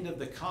the end of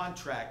the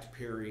contract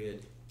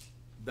period,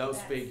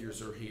 those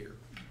figures are here.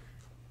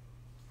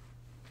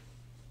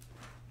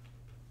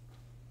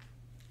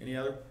 Any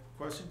other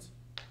questions?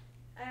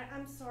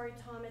 I'm sorry,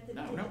 Tom, at the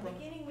No problem.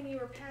 beginning, when you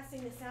were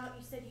passing this out,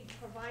 you said you'd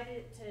provided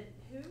it to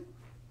who?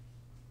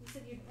 You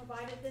said you'd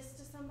provided this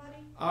to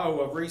somebody?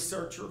 Oh, a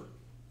researcher.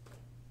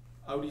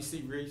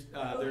 ODC,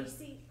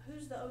 ODC,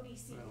 who's the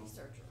ODC Well,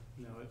 researcher?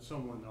 No, it's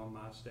someone on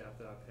my staff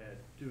that I've had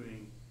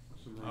doing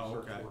some Oh,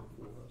 research okay. work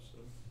for us, so.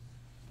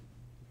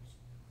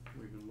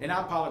 we've been and I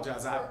looking-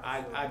 apologize,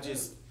 I For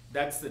just,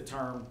 that's the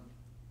term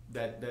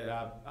that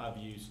I've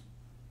used.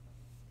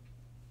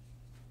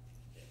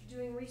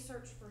 Doing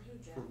research for who,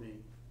 Jeff? For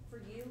me, For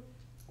you?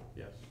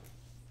 yes.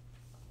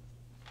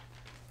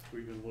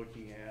 We've been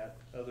looking at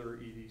other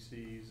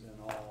EDCs and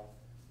all,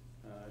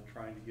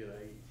 trying to get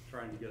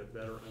a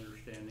better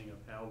understanding of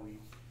how we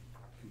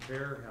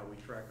compare, how we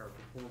track our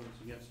performance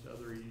against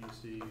other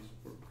EDCs,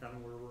 kind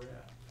of where we're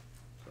at.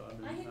 So I've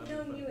been. I had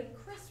known you and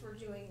Chris were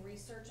doing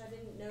research, I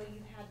didn't know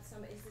you had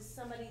is this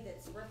somebody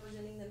that's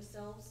representing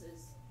themselves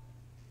as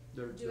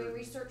They're- doing they're-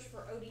 research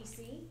for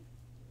ODC?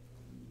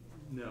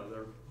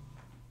 No,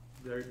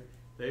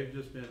 they've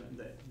just been,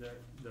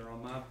 they're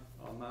on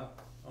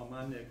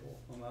my nickel,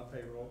 on my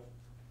payroll,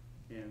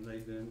 and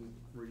they've been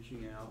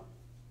reaching out,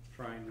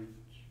 trying to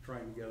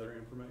gather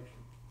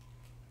information.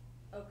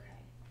 Okay.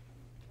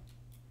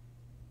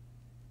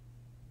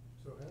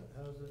 So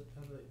how do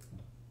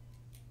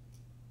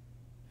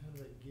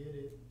they get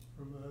it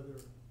from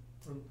other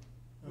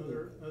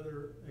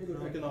Other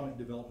economic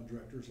development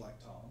directors like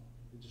Tom,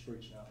 they just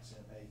reached out and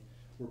said, hey,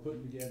 we're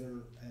putting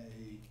together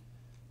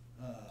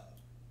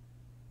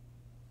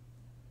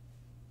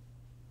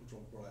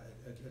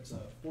it's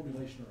a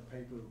formulation or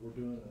a paper. We're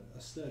doing a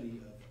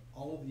study of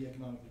all of the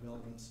economic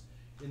developments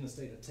in the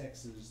state of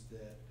Texas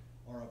that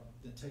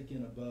take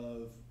in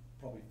above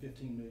probably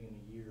 15 million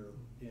a year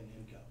in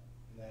income.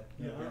 And that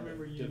Yeah, I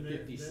remember you to narrowed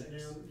 56. that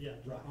down, yeah,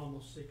 to Right.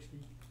 almost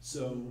 60.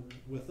 So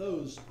with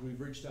those, we've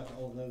reached out to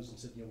all of those and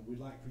said, you know, we'd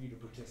like for you to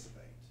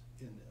participate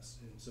in this.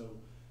 And so,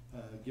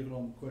 giving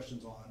them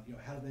questions on, you know,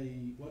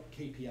 what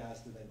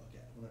KPIs do they look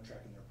at when they're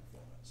tracking their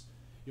performance?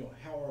 You know,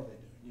 how are they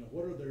doing? You know,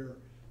 what are their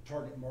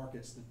target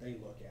markets that they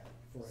look at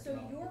for So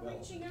economic you're development?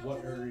 reaching out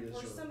What to them, areas or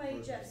are somebody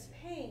they Jeff's in?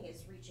 paying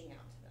is reaching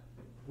out to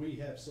them? We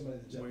have somebody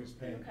that Jeff is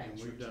paying. Okay.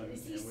 that's We've done- reaching out.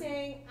 Is he and we-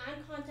 saying,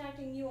 I'm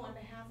contacting you on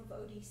behalf of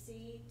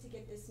ODC to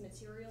get this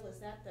material, is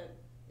that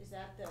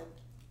the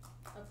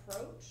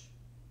approach?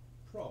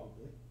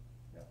 Probably,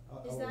 yeah.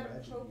 I Is would that imagine he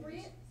is.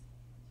 appropriate?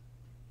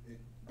 It-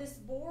 This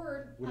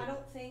board, Would I it-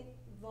 don't think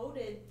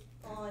voted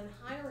on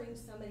hiring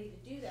somebody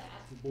to do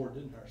that. The board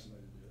didn't hire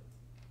somebody to do it.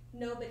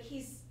 No, but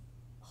he's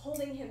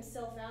holding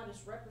himself out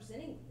as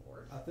representing the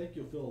board, I think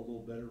you'll feel a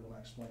little better when I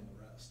explain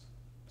the rest.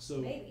 So.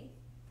 maybe.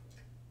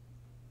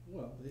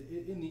 Well,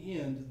 in the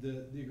end, the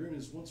agreement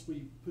is once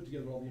we put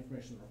together all the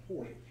information in the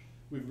report,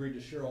 we've agreed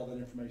to share all that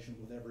information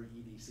with every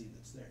EDC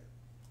that's there.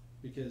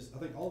 Because I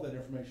think all that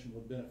information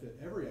would benefit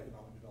every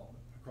economic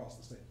development across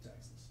the state of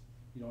Texas.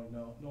 You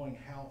know, knowing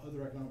how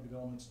other economic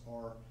developments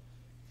are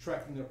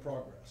tracking their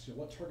progress. You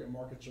know, what target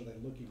markets are they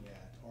looking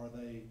at? Are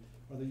they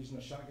using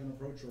a shotgun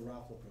approach or a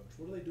rifle approach?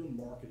 What are they doing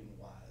marketing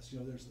wise? You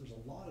know, there's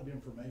a lot of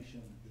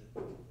information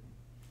that would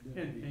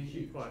be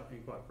huge.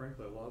 And quite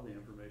frankly, a lot of the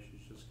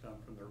information's just come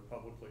from their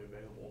publicly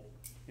available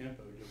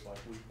info, just like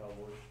we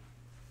publish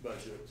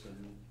budgets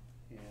and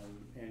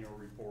annual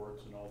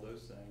reports and all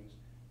those things.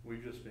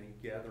 We've just been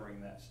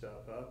gathering that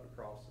stuff up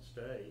across the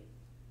state,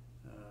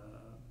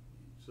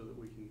 so that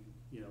we can,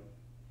 you know,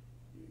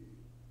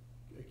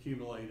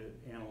 accumulate it,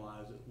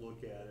 analyze it,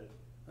 look at it,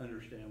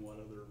 understand what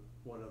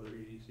other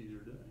EDCs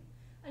are doing.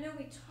 I know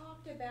we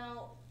talked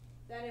about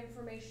that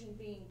information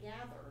being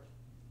gathered,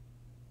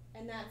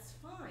 and that's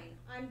fine.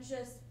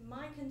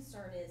 My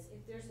concern is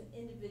if there's an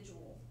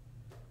individual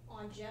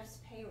on Jeff's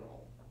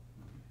payroll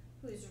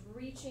who's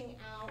reaching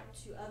out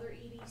to other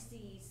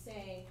EDCs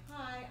saying,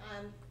 hi,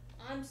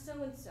 I'm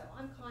so-and-so,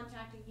 I'm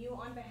contacting you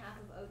on behalf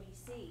of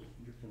ODC.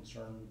 Your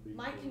concern would be.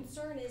 My for-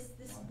 concern is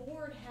this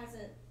board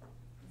hasn't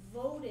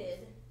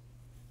voted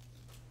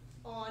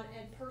on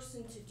a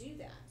person to do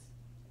that.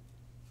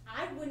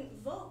 I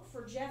wouldn't vote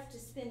for Jeff to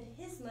spend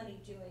his money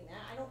doing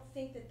that. I don't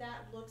think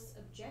that looks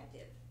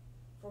objective,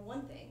 for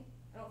one thing.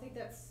 I don't think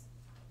that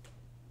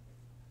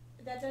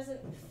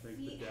doesn't think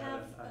the data-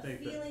 have I a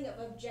think that- feeling of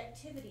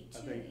objectivity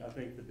to me. I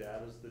think the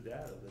data's the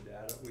data.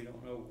 We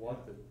don't know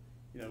what the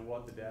data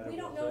will say. We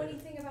don't know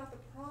anything about the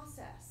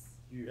process.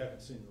 You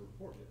haven't seen the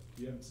report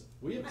yet.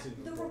 We haven't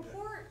seen the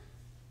report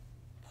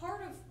yet.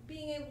 part of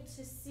being able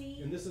to see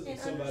And this and isn't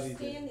somebody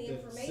understand the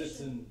that sits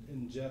information.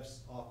 in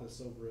Jeff's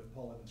office over at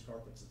Paul Evans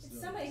Carpets that's It's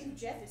doing somebody this. who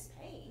Jeff is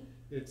paying.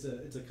 It's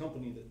a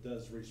company that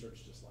does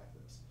research just like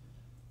this.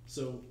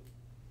 So,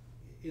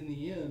 in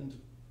the end,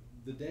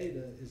 the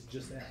data is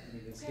just that, I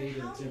mean, it's Okay,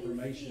 data, how it's do you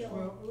information. feel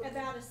Well,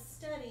 about a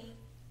study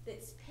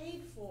that's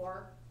paid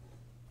for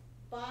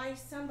by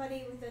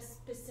somebody with a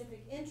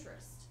specific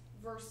interest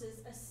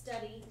versus a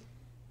study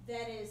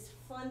that is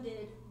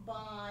funded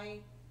by,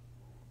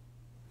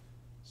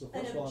 So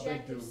an first of all, I think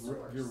objective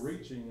source? you're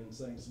reaching and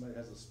saying somebody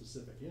has a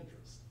specific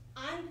interest.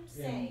 I'm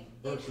saying,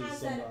 it versus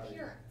has that somebody-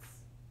 appearance.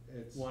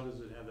 It's, Why does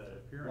it have that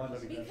appearance? Why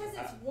does I it mean, Because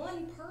it's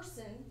one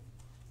person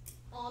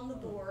on the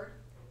board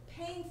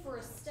paying for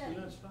a study,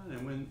 Well, that's fine,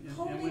 and when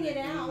holding when it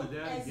when out the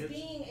data as gets-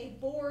 being a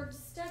board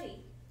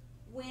study,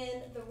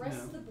 when the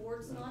rest of No, the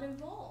board's no. not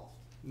involved.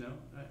 No,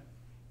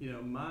 you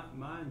know,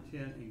 my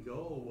intent and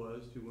goal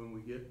was to, when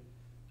we get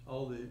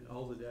all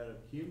the data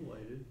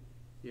accumulated,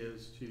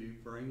 is to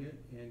bring it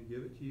and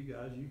give it to you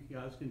guys. You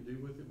guys can do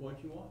with it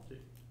what you want to.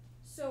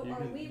 So You are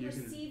can- we you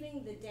can-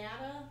 receiving the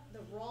data,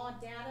 the raw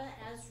data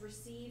as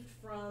received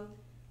from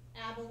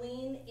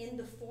Abilene in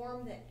the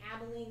form that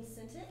Abilene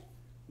sent it?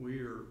 We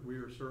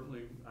are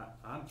certainly,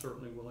 I'm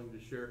certainly willing to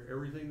share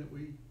everything that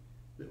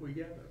we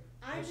gather.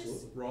 I just,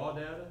 Absolutely. Raw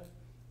data,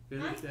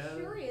 finished I'm data,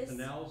 curious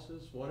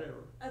analysis,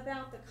 whatever.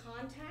 about the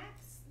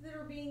contacts that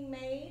are being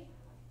made.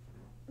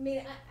 I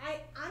mean,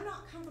 I'm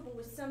not comfortable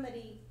with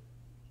somebody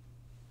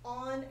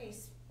on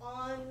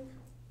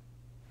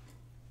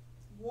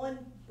one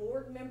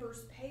board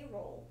member's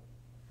payroll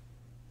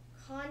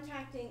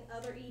contacting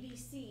other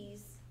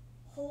EDCs,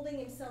 holding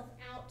himself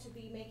out to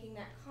be making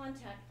that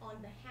contact on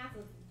behalf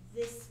of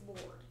this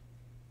board.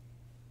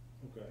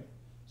 okay,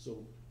 so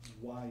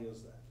why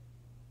is that?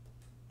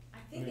 I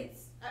think mean-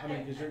 it's, I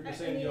mean, cause you're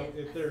saying, you know,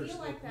 if I there's, feel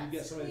like if you get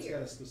that's somebody that's got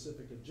clear. a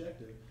specific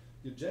objective,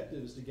 the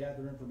objective is to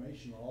gather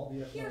information on all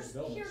the economic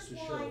developments to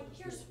share with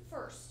the Here's school.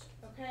 first,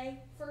 okay,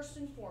 first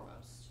and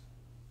foremost.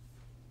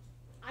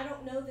 I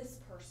don't know this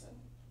person.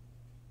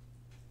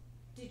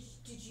 Did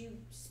you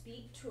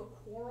speak to a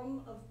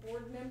quorum of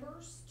board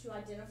members to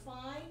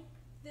identify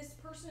this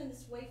person and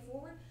this way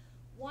forward?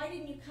 Why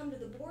didn't you come to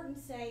the board and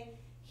say,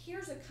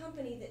 here's a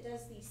company that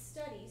does these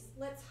studies,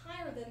 let's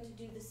hire them to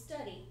do the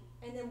study,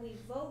 and then we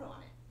vote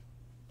on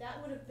it?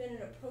 That would have been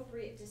an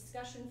appropriate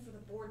discussion for the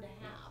board to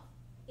have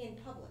in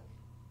public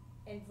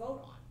and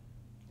vote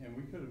on. And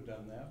we could have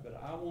done that,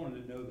 but I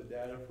wanted to know the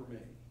data for me.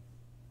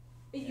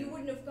 But you Yeah.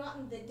 wouldn't have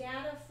gotten the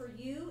data for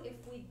you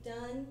if we'd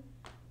done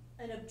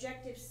an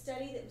objective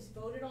study that was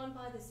voted on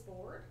by this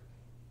board?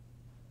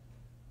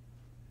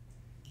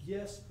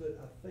 Yes, but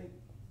I think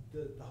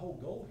the whole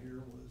goal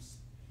here was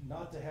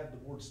not to have the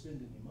board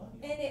spend any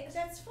money. And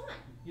that's fine,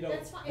 You know,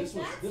 that's fine, if this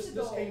was, that's this, the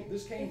this goal. came,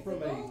 this came from If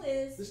the goal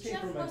this is came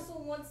Jeff from a-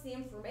 Russell wants the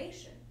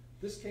information,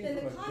 this came then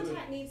from the a good.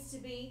 contact needs to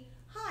be,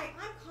 hi,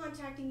 I'm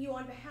contacting you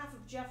on behalf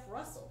of Jeff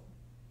Russell.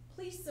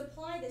 Please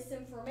supply this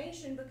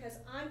information because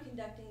I'm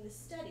conducting this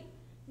study,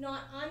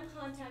 not I'm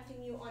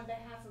contacting you on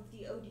behalf of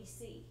the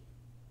ODC.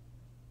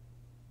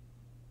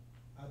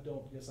 I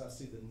don't guess I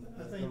see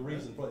I the think-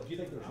 reason for it. Do you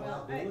think there's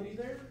Well, liability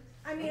there?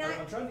 I mean,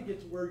 I'm trying to get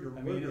to where your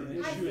I mean,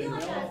 issue I I and feel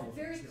like conflict I've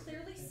very is.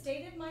 clearly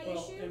stated my Well,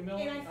 issue, and and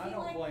Melanie, I I feel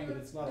don't like blame you're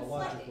But it's not a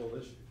deflecting. logical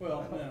issue.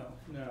 Well,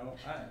 no,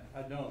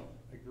 I don't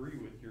agree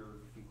with your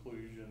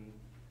conclusion,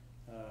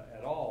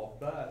 at all,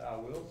 but I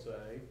will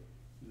say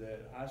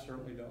that I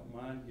certainly don't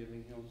mind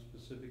giving him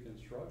specific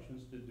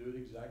instructions to do it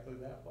exactly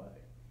that way.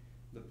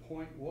 The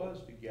point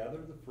was to gather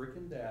the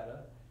frickin'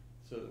 data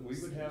so that we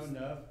would have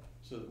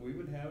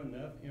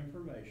enough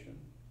information,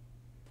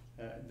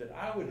 that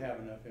I would have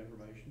enough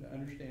information to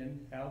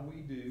understand how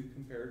we do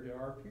compared to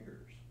our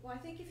peers. Well, I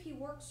think if he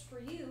works for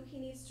you, he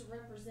needs to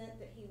represent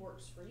that he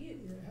works for you.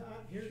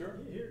 Sure.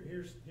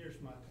 Here's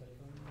my take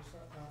on this.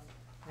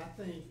 I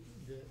think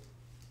that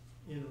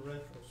in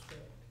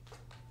retrospect,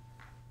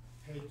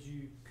 had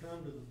you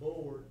come to the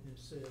board and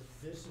said,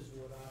 this is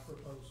what I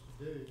propose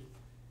to do,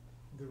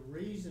 the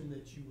reason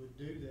that you would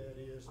do that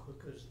is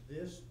because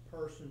this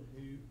person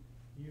who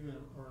you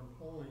are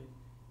employing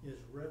is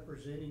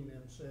representing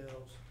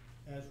themselves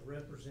as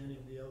representing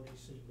the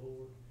ODC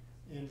board,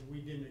 and we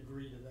didn't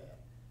agree to that.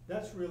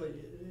 That's really,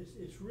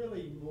 it's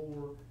really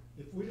more,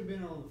 if we'd have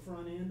been on the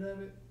front end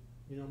of it,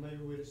 you know, maybe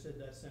we'd have said,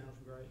 that sounds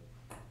great.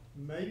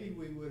 Maybe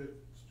we would have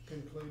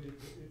concluded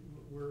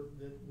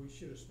that we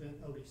should have spent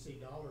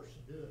ODC dollars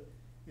to do it,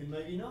 and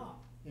maybe not.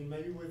 And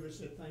maybe we would have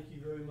said, thank you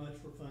very much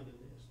for funding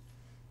this.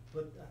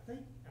 But I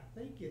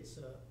think it's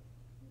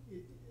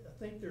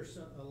I think there's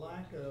a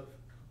lack of,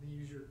 to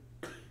use your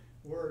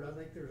word, I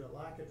think there's a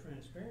lack of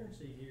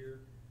transparency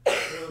here,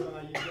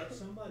 whereby you've got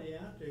somebody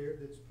out there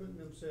that's putting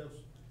themselves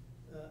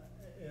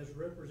as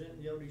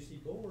representing the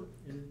ODC board,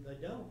 and they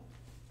don't.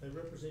 They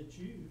represent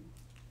you,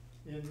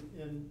 and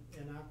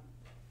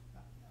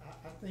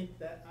I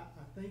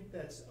think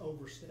that's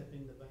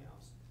overstepping the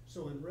bounds.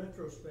 So in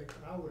retrospect,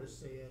 I would have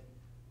said,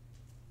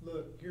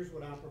 look, here's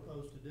what I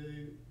propose to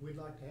do. We'd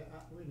like to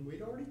have, and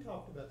we'd already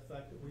talked about the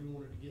fact that we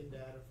wanted to get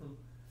data from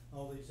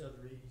all these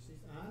other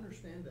EDCs. I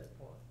understand that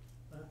part,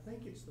 but I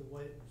think it's the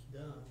way it was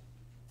done,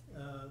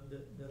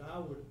 that I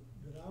would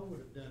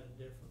have done it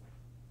differently.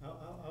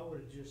 I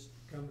would have just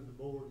come to the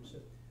board and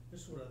said,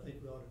 this is what I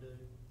think we ought to do.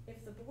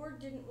 If the board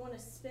didn't wanna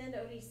spend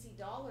ODC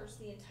dollars,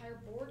 the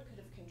entire board could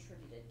have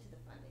contributed to the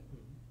funding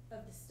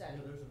of the study.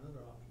 Yeah, there's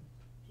another option.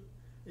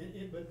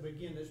 But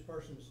again, this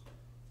person's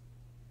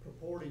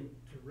purporting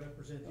to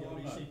represent the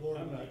ODC board.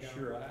 I'm when not they don't.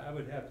 sure, I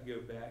would have to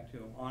go back to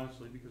them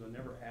honestly, because I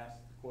never asked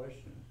the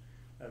question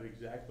of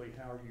exactly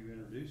how are you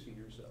introducing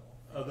yourself,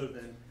 other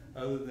than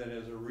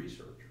as a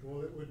researcher.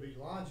 Well, it would be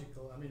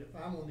logical. I mean, if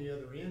I'm on the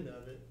other end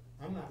of it,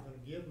 I'm not gonna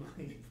give my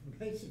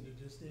information to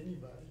just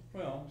anybody.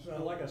 Well,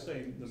 So- like I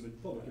say,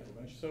 Public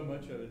information. so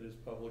much of it is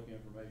public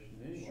information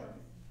anyway. Sure.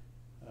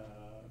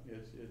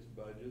 It's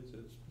budgets,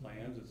 it's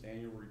plans, it's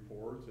annual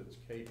reports, it's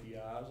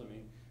KPIs. I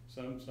mean,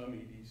 some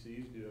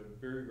EDCs do a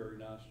very, very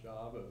nice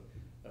job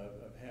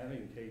of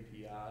having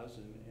KPIs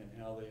and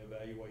how they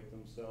evaluate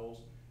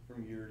themselves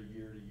from year to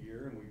year to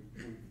year, and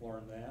we've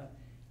learned that.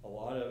 A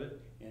lot of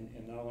it,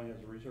 and not only has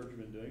the researcher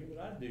been doing it,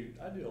 but I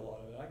do a lot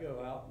of it. I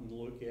go out and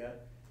look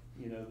at,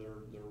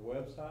 their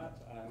websites.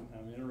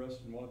 I'm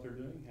interested in what they're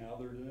doing, how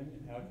they're doing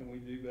it, how can we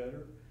do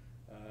better.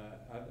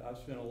 I've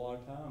spent a lot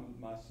of time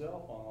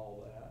myself on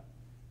all that,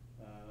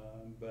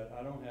 but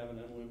I don't have an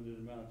unlimited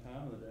amount of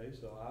time in the day,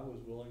 so I was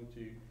willing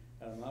to,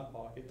 out of my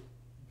pocket,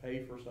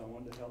 pay for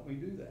someone to help me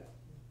do that.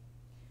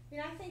 I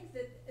mean, I think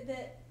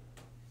that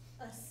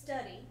a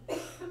study,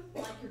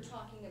 like you're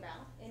talking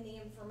about, and the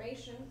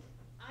information,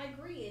 I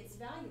agree, it's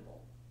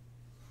valuable.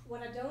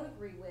 What I don't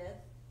agree with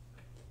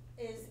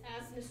is,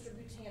 as Mr.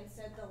 Boutin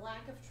said, the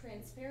lack of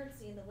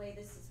transparency in the way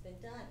this has been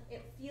done.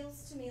 It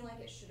feels to me like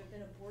it should have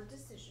been a board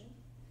decision.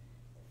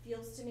 It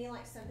feels to me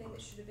like something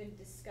that should have been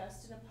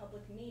discussed in a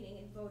public meeting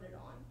and voted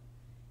on,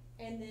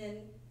 and then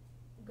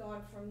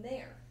gone from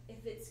there,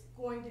 if it's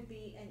going to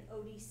be an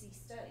ODC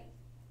study.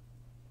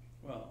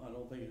 Well, I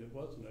don't think it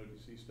was an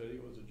ODC study,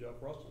 it was a Jeff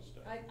Russell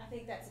study. I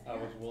think that's I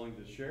was apparent. willing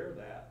to share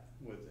that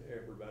with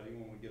everybody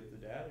when we get the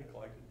data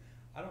collected.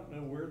 I don't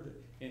know where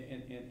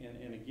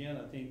and again,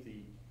 I think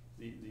the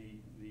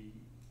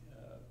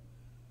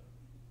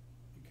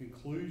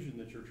conclusion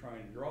that you're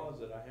trying to draw is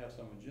that I have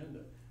some agenda.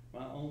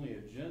 My only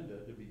agenda,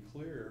 to be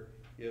clear,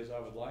 is I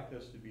would like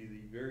us to be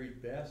the very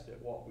best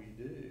at what we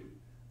do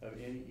of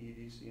any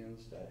EDC in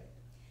the state.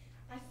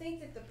 I think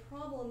that the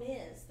problem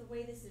is, the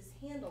way this is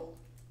handled,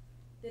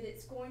 that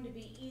it's going to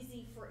be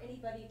easy for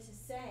anybody to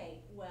say,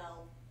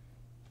 well,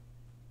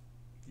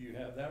 You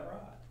have that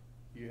right.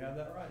 You have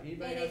that right.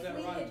 Anybody and has if that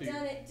we right had to.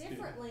 done it to-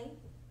 differently,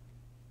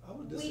 I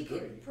would we disagree.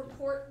 could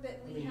purport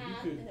that I we mean, you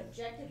have could- an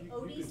objective you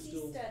could ODC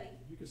still- study.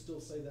 You could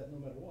still say that no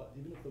matter what,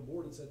 even if the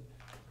board had said,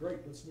 great,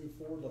 let's move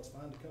forward, let's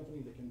find a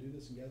company that can do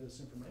this and gather this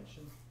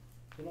information.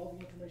 When all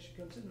the information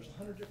comes in, there's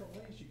 100 different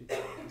ways you could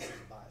say this is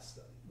a bias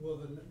study. Well,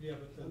 then, yeah,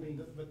 but I mean-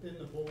 but then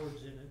the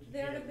board's in it.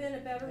 There'd have been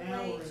a better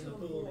Now way we're in to the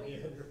pool avoid,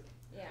 together.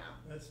 yeah.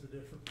 That's the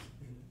difference.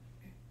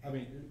 I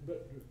mean,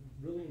 but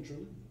really and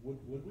truly, would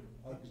we?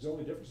 The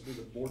only difference would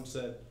be the board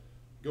said,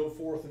 go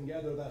forth and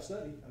gather that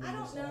study. I mean,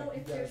 don't it's not know like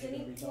you if guys there's are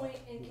gonna any be point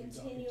talking- in we'll be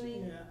talking to.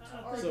 continuing Yeah, to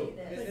I argue So,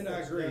 this. and I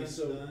What's agree, done's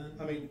so, done.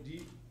 I mean,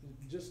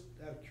 just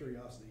out of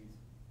curiosity,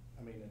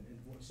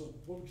 so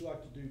what would you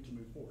like to do to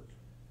move forward?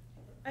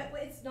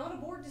 It's not a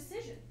board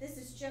decision. This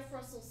is Jeff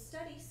Russell's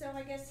study, so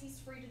I guess he's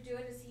free to do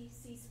it as he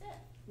sees fit.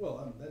 Well,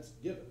 I mean, that's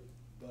given,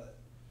 but,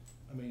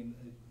 I mean,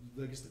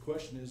 I guess the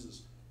question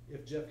is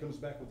if Jeff comes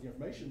back with the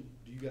information,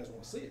 do you guys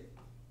wanna see it?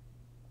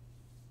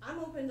 I'm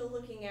open to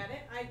looking at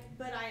it,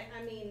 but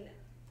I mean,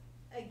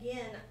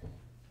 again,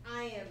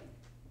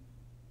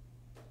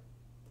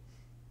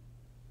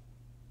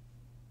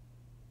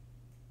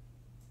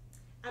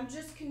 I'm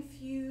just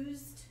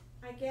confused,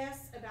 I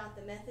guess, about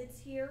the methods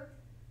here.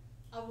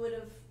 I would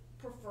have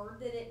preferred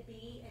that it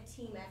be a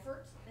team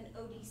effort, an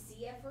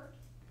ODC effort.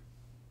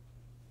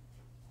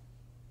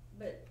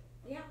 But,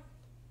 yeah,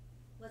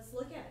 let's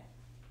look at it.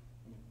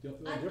 The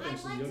only I'd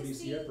difference in like the to ODC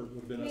see, effort would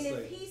have been I us mean,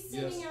 saying, if he's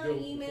yes, sending out go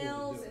before we do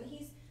emails it.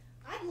 and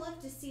I'd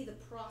love to see the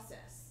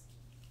process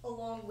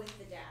along with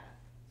the data.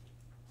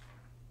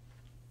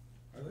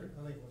 I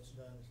think what's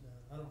done is done.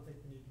 I don't think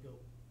we need to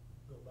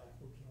go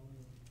backwards on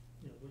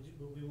it.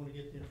 But we wanna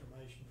get the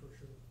information for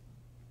sure.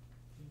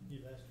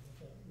 You've asked about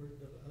that.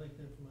 I think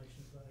the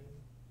information's valuable.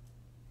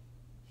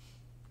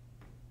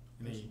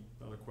 Any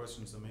other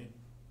questions of me?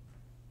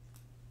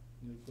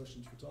 Any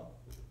questions for Tom?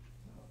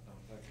 No,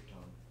 thank you,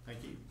 Tom.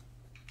 Thank you.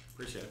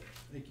 Appreciate it.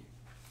 Thank you.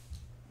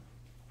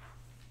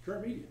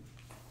 Current media.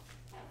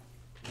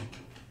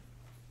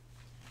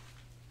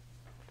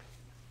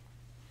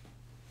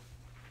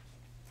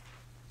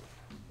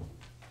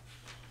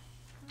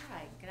 All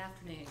right, good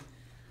afternoon.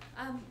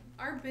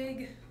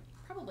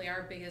 Probably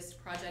our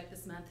biggest project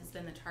this month has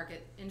been the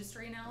target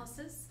industry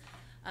analysis.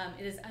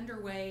 It is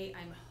underway.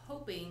 I'm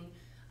hoping,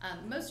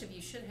 most of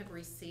you should have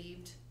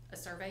received a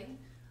survey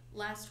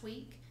last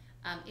week.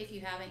 If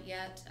you haven't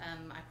yet,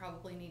 I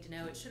probably need to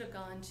know, it should have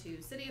gone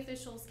to city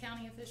officials,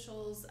 county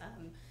officials,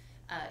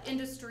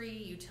 industry,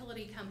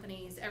 utility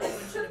companies,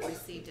 everyone should have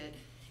received it.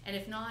 And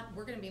if not,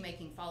 we're gonna be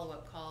making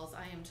follow-up calls.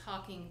 I am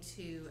talking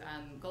to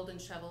Golden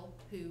Shovel,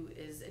 who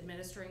is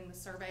administering the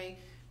survey.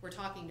 We're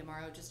talking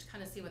tomorrow just to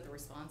kind of see what the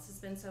response has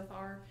been so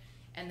far.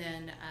 And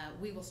then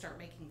we will start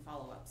making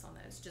follow-ups on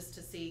those, just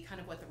to see kind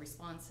of what the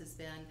response has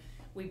been.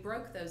 We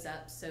broke those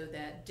up so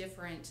that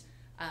different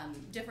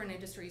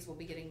industries will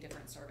be getting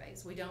different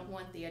surveys. We don't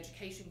want the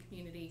education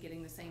community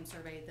getting the same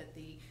survey that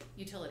the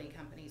utility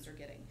companies are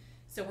getting.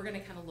 So we're gonna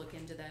kind of look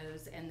into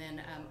those, and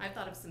then I've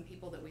thought of some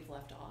people that we've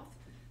left off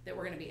that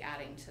we're gonna be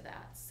adding to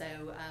that. So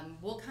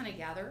we'll kind of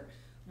gather.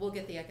 We'll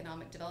get the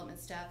economic development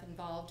staff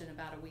involved in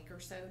about a week or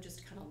so, just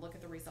to kind of look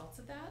at the results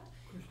of that.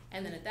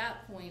 And then at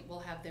that point,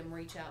 we'll have them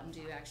reach out and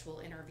do actual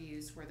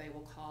interviews where they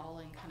will call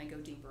and kind of go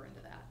deeper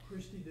into that.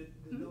 Christie,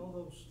 did all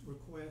those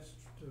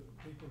requests to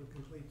people to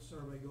complete the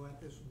survey go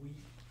out this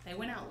week? They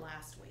went out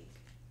last week.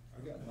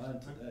 I got mine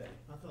today.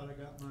 I thought I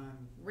got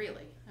mine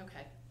Really?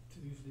 Okay.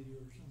 Tuesday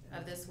or something.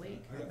 Of this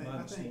week? I got I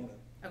mine this think- morning.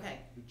 Okay.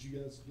 Did you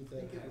guys get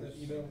I think it that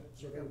was- email,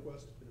 survey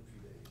request? It's been a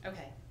few days.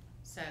 Okay.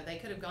 So they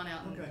could have gone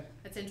out and, Okay.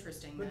 that's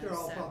interesting. But though, they're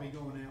all so- probably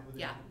going out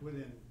Yeah.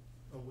 within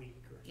a week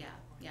or something.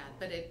 Yeah,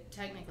 but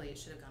technically it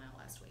should have gone out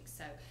last week.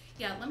 So,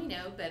 yeah, let me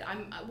know, but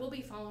we'll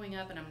be following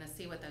up and I'm gonna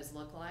see what those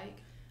look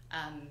like.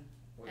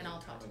 And I'll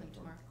talk to them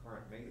tomorrow.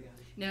 Current media?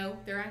 No,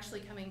 they're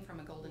actually coming from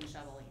a Golden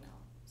Shovel email,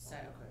 so,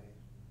 Okay,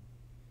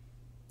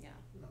 yeah.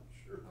 I'm not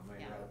sure. I may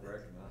Yeah. not have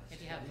recognized.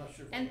 If you have, I'm not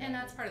sure if and I have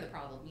that's it. part of the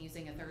problem,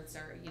 using a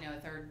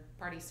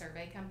third-party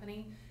survey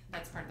company,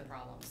 that's part of the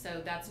problem.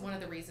 So that's one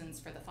of the reasons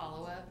for the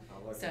follow-up.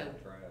 I looked So- in the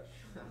trash.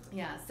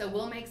 Yeah, so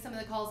we'll make some of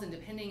the calls, and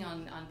depending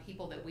on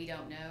people that we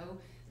don't know,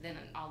 then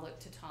I'll look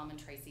to Tom and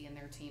Tracy and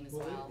their team as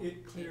well. Well,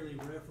 it clearly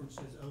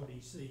references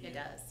ODC. It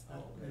does.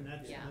 Uh, And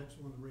that's, Yeah. that's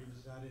one of the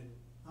reasons I didn't,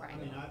 I Right.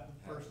 mean, first I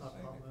Haven't thought,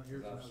 seen well, it,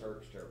 here's 'cause another.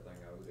 I've searched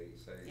everything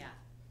ODC. Yeah.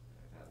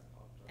 It hasn't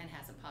popped up. And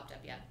hasn't popped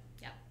up yet.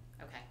 Yep.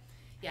 Okay.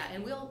 Yeah,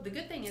 and the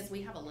good thing is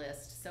we have a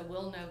list, so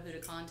we'll know who to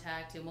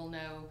contact, and we'll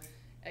know,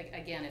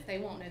 again, if they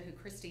won't know who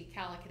Christy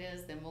Calicut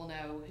is, then we'll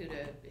know who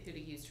to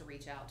use to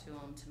reach out to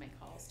them to make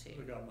calls to.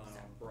 We got mine So-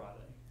 on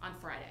Friday. On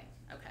Friday,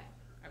 okay.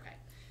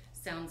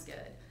 Sounds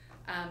good.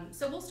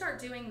 So we'll start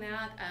doing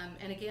that,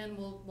 and again,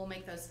 we'll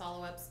make those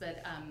follow-ups,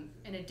 but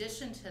in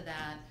addition to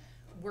that,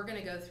 we're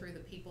gonna go through the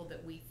people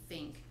that we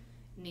think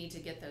need to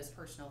get those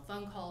personal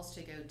phone calls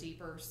to go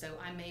deeper. So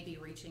I may be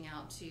reaching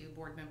out to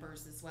board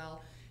members as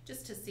well,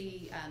 just to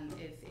see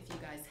if you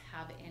guys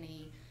have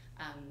any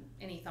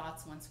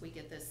thoughts once we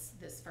get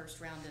this first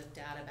round of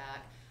data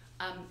back.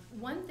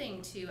 One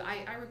thing too,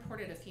 I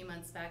reported a few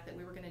months back that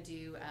we were gonna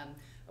do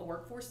a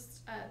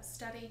workforce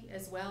study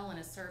as well, and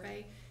a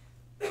survey.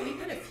 We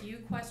put a few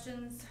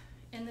questions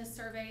in this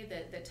survey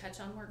that touch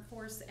on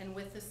workforce, and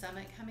with the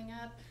summit coming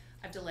up,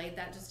 I've delayed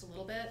that just a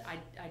little bit.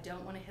 I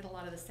don't wanna hit a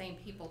lot of the same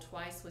people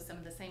twice with some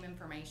of the same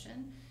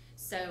information.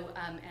 So,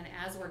 and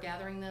as we're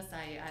gathering this,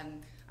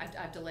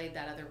 I've delayed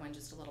that other one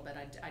just a little bit.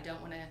 I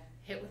don't wanna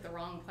hit with the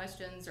wrong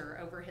questions or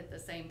overhit the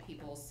same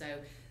people,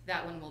 so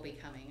that one will be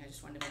coming. I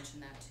just wanted to mention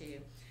that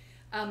too.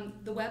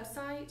 The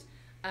website,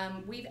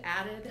 we've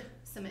added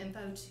some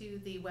info to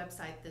the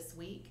website this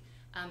week.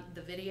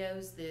 The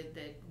videos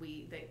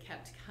that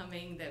kept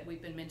coming, that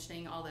we've been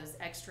mentioning, all those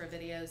extra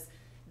videos,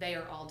 they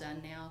are all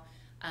done now.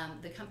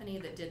 The company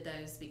that did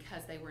those,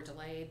 because they were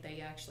delayed,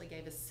 they actually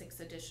gave us 6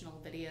 additional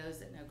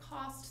videos at no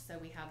cost, so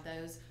we have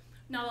those.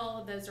 Not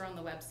all of those are on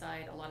the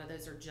website. A lot of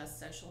those are just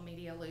social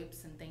media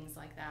loops and things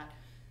like that.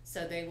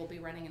 So they will be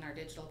running in our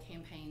digital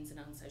campaigns and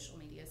on social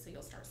media, so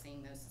you'll start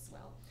seeing those as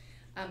well.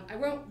 I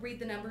won't read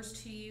the numbers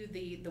to you.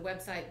 The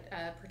website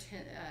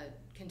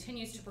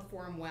continues to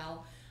perform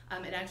well.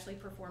 It actually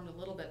performed a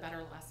little bit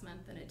better last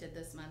month than it did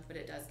this month, but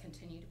it does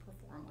continue to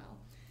perform well.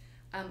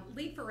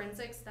 Lead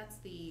Forensics, that's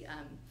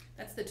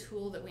the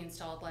tool that we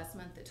installed last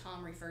month that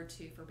Tom referred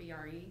to for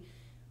BRE.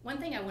 One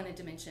thing I wanted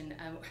to mention,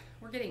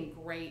 we're getting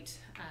great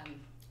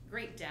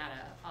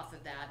data off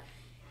of that.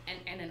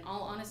 And in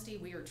all honesty,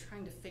 we are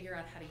trying to figure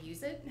out how to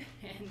use it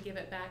and give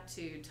it back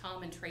to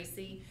Tom and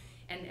Tracy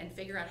and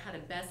figure out how to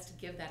best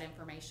give that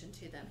information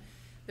to them.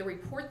 The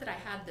report that I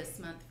had this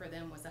month for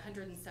them was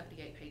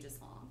 178 pages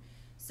long.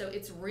 So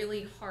it's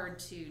really hard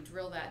to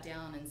drill that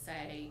down and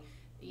say,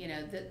 you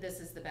know, this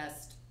is the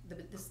best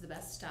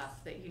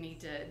stuff that you need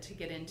to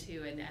get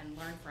into and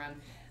learn from.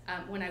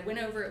 When I went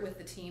over it with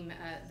the team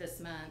this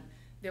month,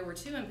 there were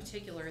 2 in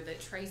particular that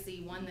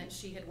Tracy, one that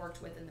she had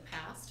worked with in the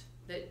past,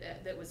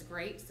 that was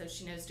great, so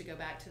she knows to go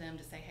back to them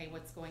to say, hey,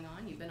 what's going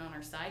on? You've been on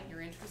our site and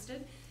you're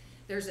interested.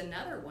 There's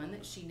another one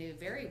that she knew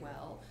very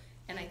well,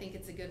 and I think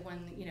it's a good one,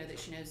 you know, that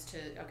she knows to,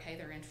 okay,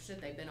 they're interested,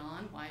 they've been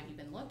on, why have you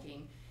been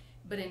looking?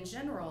 But in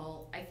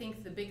general, I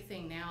think the big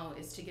thing now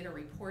is to get a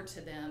report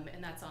to them,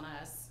 and that's on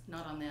us,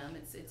 not on them.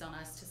 It's on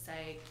us to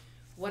say,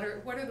 what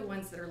are the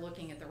ones that are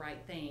looking at the right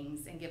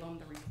things, and give them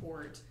the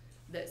report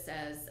that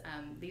says,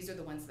 these are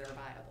the ones that are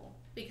viable.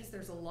 Because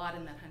there's a lot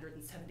in that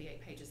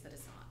 178 pages that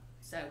is not.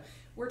 So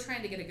we're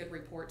trying to get a good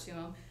report to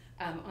them.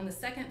 On the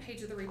second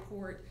page of the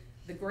report,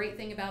 the great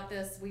thing about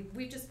this,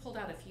 we just pulled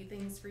out a few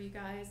things for you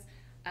guys.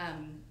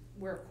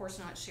 We're of course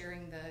not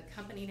sharing the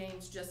company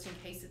names just in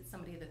case it's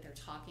somebody that they're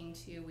talking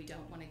to. We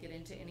don't want to get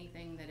into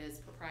anything that is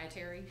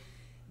proprietary.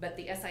 But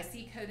the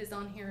SIC code is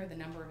on here, the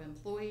number of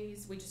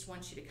employees. We just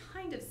want you to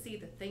kind of see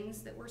the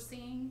things that we're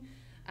seeing.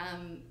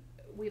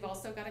 We've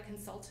also got a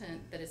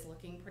consultant that is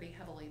looking pretty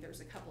heavily. There's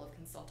a couple of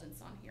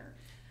consultants on here.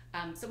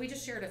 So we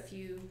just shared a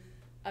few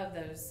of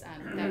those,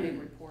 that big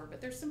report, but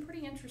there's some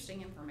pretty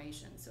interesting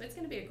information. So it's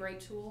gonna be a great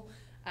tool.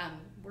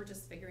 We're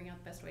just figuring out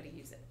the best way to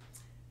use it.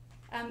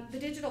 The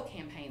digital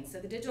campaigns.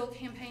 So the digital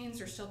campaigns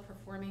are still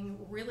performing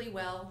really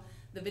well.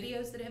 The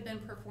videos that have been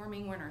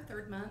performing, we're in our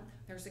 3rd month.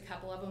 There's a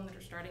couple of them that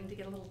are starting to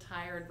get a little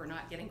tired. We're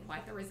not getting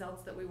quite the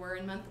results that we were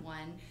in month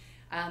 1,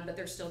 but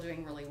they're still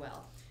doing really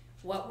well.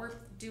 What we're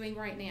doing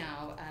right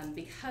now,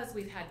 because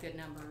we've had good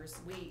numbers,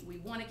 we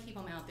want to keep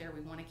them out there.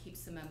 We want to keep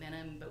some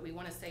momentum, but we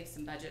want to save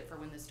some budget for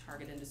when this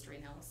target industry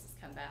analysis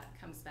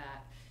comes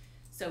back.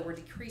 So we're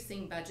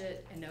decreasing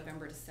budget in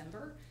November,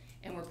 December,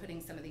 and we're putting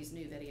some of these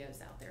new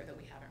videos out there that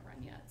we haven't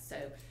run yet.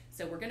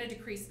 So we're going to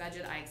decrease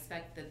budget. I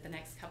expect that the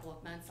next couple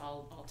of months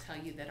I'll tell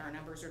you that our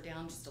numbers are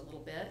down just a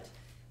little bit,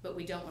 but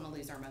we don't want to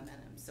lose our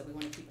momentum. So we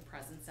want to keep a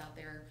presence out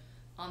there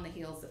on the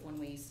heels of when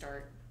we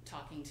start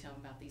talking to them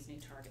about these new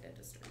target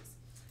industries.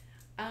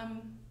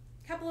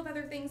 Couple of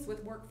other things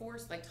with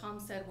workforce, like Tom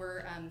said,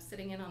 we're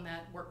sitting in on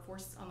that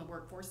workforce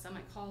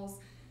summit calls.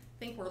 I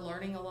think we're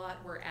learning a lot.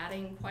 We're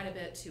adding quite a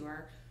bit to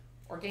our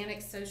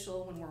organic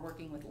social when we're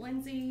working with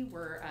Lindsay.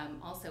 We're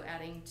also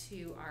adding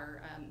to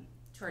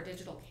our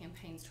digital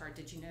campaigns, to our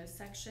Did You Know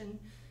section,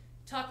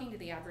 talking to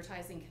the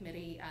advertising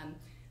committee.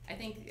 I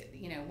think,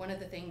 you know, one of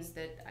the things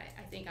that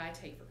I think I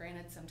take for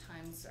granted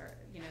sometimes are,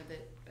 you know,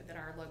 that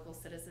our local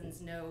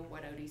citizens know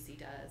what ODC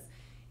does,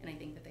 and I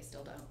think that they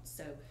still don't.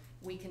 So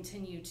we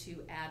continue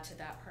to add to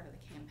that part of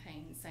the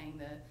campaign, saying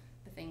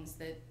the things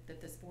that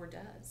this board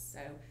does. So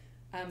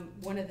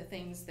one of the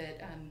things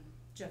that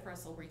Jeff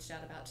Russell reached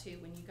out about too,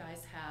 when you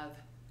guys have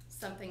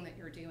something that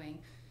you're doing,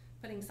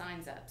 putting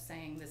signs up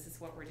saying this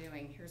is what we're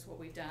doing, here's what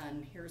we've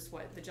done, here's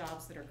what the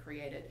jobs that are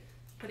created,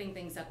 putting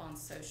things up on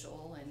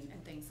social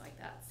and things like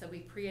that. So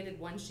we've created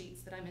one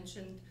sheets that I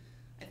mentioned,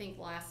 I think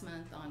last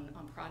month, on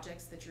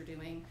projects that you're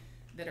doing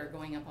that are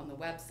going up on the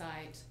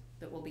website,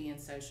 that will be in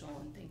social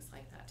and things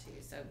like that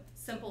too. So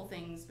simple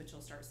things, but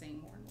you'll start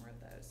seeing more and more of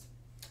those.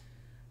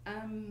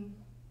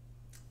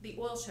 The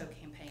oil show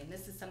campaign.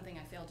 This is something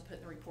I failed to put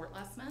in the report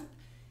last month,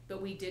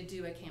 but we did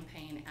do a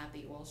campaign at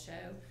the oil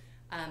show.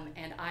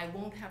 And I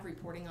won't have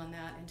reporting on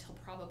that until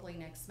probably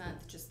next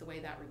month, just the way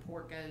that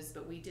report goes,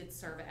 but we did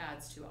serve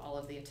ads to all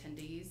of the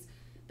attendees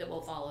that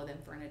will follow them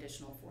for an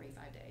additional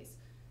 45 days.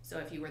 So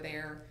if you were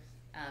there,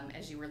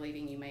 as you were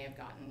leaving, you may have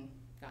gotten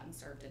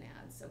served an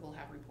ad, so we'll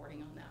have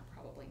reporting on that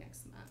probably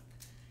next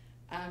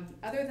month.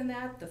 Other than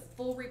that, the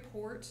full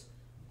report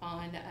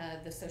on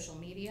the social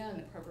media and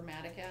the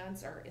programmatic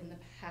ads are in the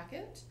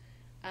packet.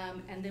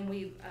 And then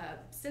we've,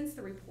 since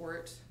the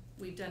report,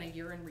 we've done a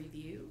year in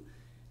review.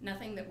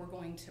 Nothing that we're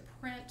going to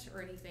print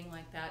or anything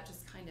like that,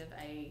 just kind of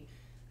a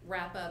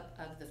wrap up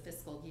of the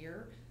fiscal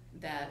year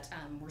that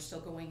we're still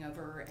going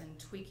over and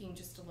tweaking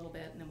just a little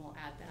bit, and then we'll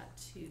add that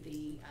to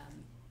the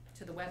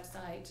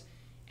website,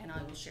 and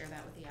I will share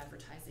that with the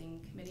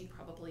advertising committee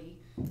probably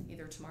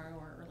either tomorrow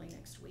or early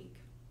next week.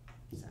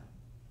 So,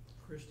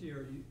 Christy,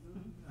 are you,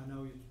 I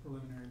know it's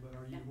preliminary, but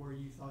are you where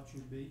you thought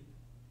you'd be?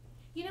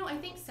 you know, I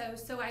think so.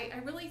 So I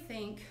really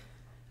think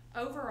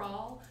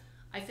overall,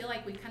 I feel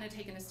like we've kind of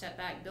taken a step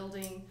back,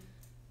 building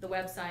the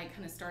website,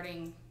 kind of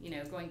starting, you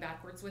know, going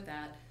backwards with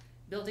that.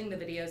 Building the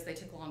videos, they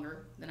took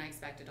longer than I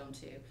expected them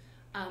to.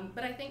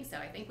 But I think so.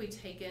 I think we've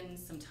taken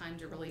some time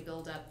to really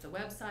build up the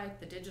website,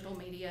 the digital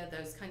media,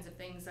 those kinds of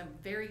things. I'm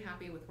very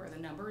happy with where the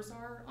numbers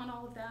are on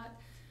all of that.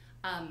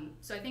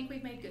 So I think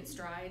we've made good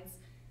strides.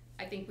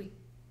 I think we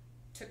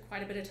took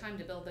quite a bit of time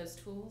to build those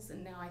tools,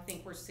 and now I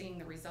think we're seeing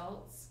the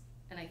results,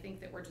 and I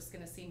think that we're just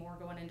going to see more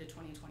going into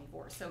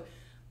 2024. So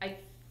I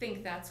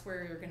think that's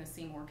where you're going to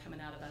see more coming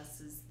out of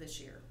us is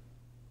this year.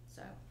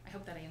 So I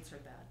hope that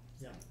answered that.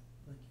 Yeah,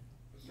 thank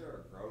you. Is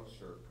there a gross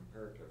or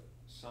comparative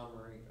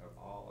summary of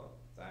all of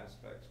the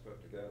aspects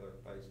put together,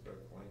 Facebook,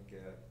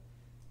 LinkedIn,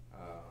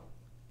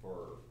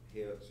 for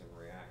hits and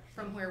reactions?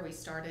 From where we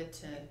started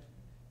to,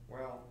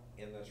 Well,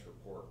 in this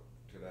report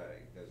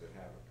today, does it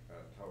have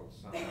a total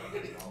summary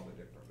of all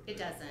the different it divisions?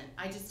 doesn't.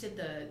 I just did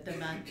the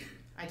month.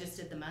 I just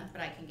did the month,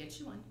 but I can get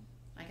you one.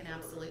 I can Sure,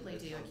 absolutely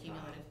it's do a sometime.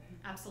 cumulative.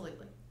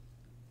 Absolutely.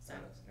 So.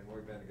 And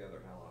we've been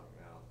together how long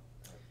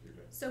now? You've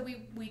been- So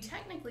we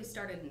technically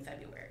started in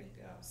February.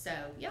 Yeah.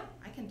 So yeah,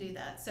 I can do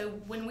that. So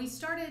when we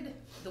started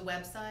the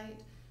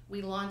website,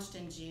 we launched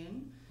in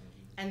June,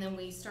 and then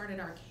we started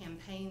our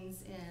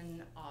campaigns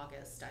in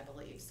August, I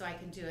believe. So I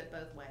can do it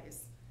both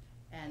ways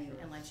and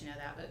let you know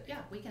that. But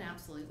yeah, we can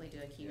absolutely do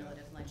a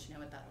cumulative and let you know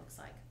what that looks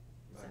like.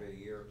 So, Maybe a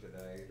year to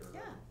date or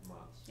Yeah.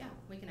 months? yeah,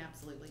 we can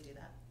absolutely do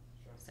that.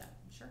 Sure. So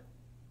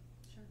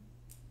sure.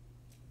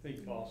 I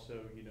think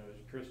also, you know,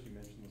 as Christy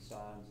mentioned, the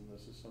signs, and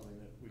this is something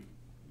that we,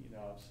 you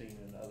know, I've seen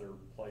in other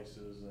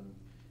places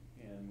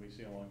and we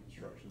see them on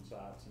construction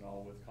sites and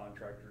all with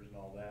contractors and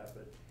all that,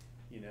 but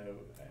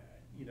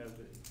the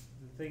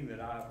thing that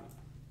I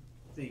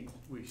think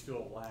we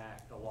still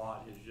lack a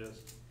lot is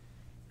just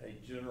a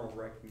general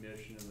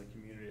recognition in the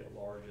community at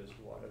large as to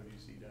what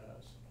ODC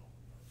does.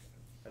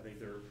 I think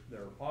there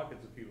are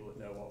pockets of people that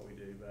know what we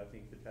do, but I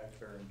think the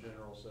taxpayer in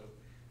general, so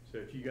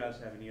if you guys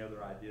have any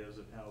other ideas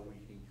of how we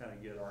can kind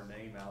of get our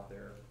name out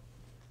there,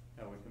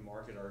 how we can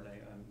market our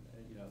name,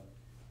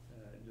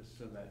 just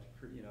send that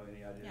to,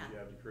 any ideas Yeah. you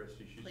have to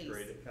Christy. She's Please.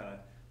 great at kind of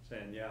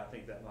saying, yeah, I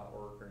think that might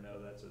work, or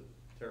no, that's a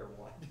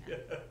terrible idea.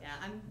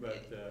 Yeah,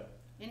 But,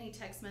 any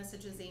text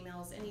messages,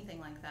 emails, anything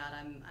like that,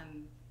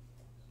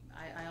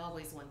 I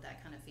always want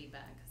that kind of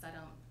feedback, cause I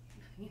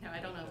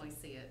don't always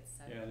see it,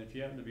 so. yeah, and if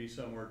you happen to be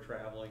somewhere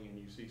traveling and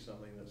you see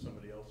something that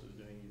somebody else is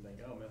doing, you think,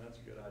 oh man, that's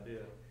a good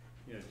idea.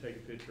 Take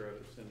a picture of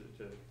it, send it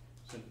to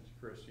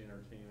Christy and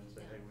her team and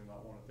say, Yeah. hey, we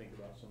might wanna think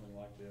about something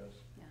like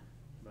this. Yeah.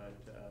 But,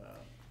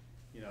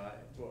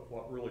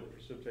 what really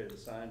precipitated the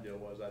sign deal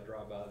was I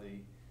drive by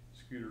the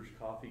Scooter's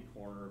Coffee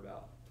Corner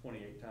about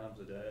 28 times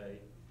a day.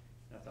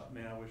 And I thought,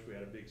 man, I wish we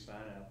had a big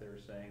sign out there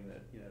saying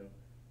that,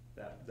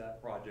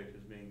 that project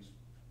is being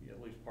at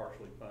least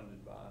partially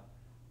funded by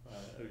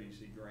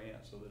ODC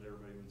grant, so that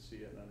everybody would see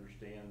it and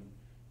understand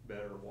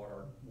better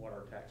what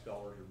our tax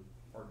dollars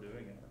are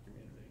doing in our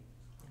community.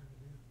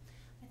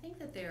 I think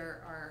that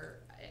there are,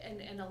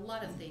 and a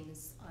lot of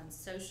things on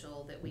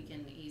social that we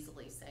can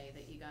easily say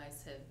that you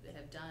guys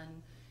have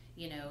done,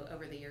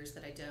 over the years,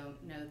 that I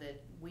don't know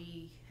that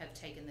we have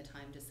taken the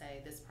time to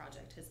say this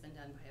project has been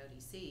done by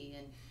ODC,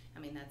 and I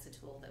mean, that's a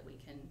tool that we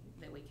can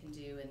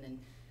do, and then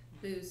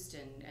boost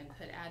and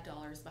put ad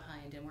dollars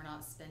behind, and we're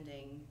not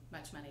spending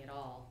much money at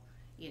all,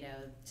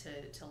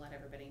 to let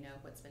everybody know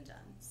what's been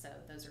done. So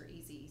those are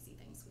easy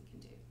things we can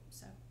do.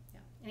 So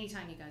yeah,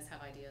 anytime you guys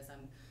have ideas, I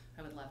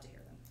would love to hear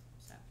them.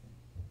 So.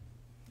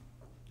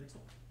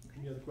 Excellent.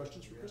 Any other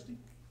questions for Christy?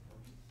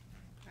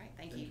 All right,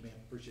 thank you. Ma'am.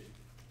 Appreciate it.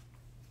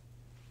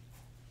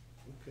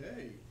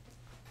 Okay,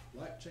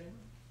 Black Chamber,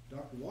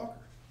 Dr. Walker.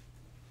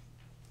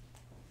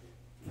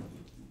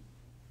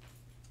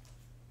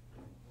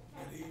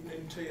 Good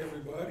evening to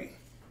everybody.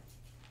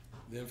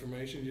 The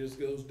information just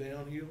goes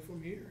downhill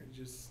from here.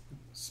 It's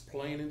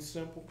plain and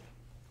simple,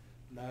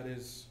 not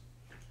as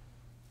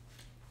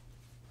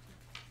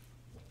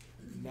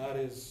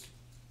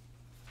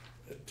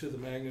to the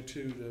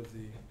magnitude of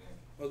the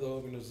other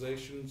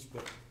organizations,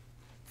 but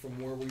from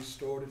where we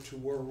started to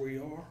where we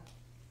are,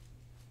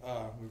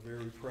 we're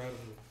very proud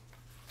of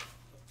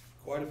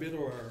quite a bit of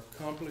our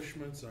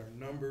accomplishments. Our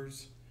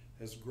numbers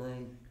has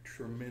grown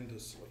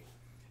tremendously.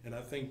 And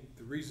I think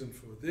the reason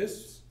for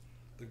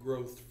the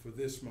growth for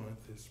this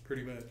month is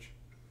pretty much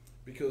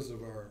because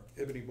of our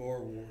Ebony Bar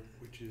Award,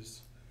 which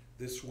is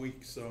this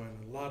week. So,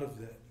 and a lot of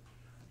that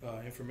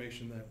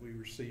information that we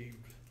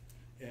received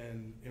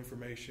and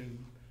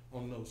information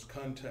on those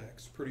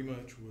contacts pretty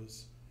much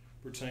was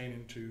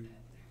pertaining to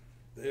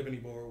the Ebony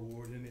Bar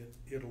Award, and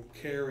it'll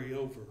carry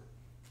over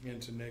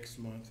into next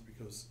month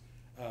because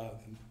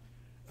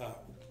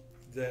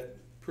that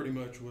pretty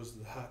much was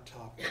the hot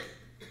topic.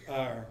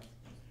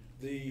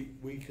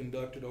 We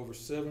conducted over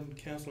 7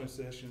 counseling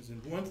sessions,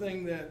 and one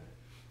thing that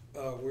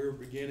we're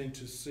beginning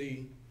to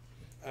see,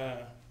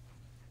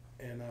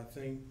 and I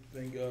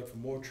thank God for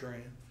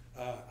Mortran,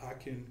 I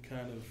can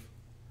kind of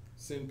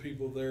send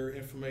people their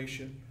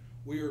information.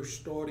 We are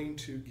starting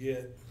to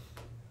get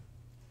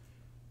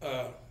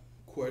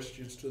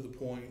questions to the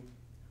point,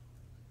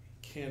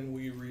 can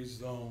we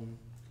rezone?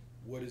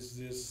 What is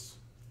this?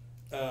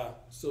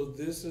 So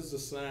this is a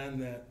sign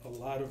that a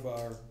lot of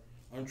our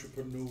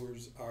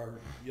entrepreneurs, our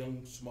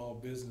young small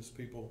business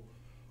people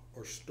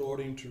are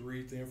starting to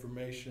read the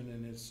information,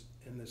 and it's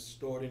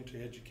starting to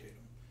educate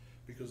them,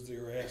 because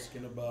they're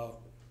asking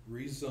about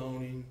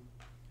rezoning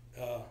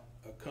a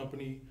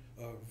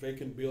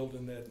vacant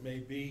building that may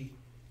be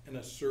in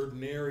a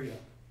certain area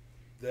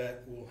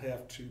that will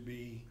have to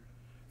be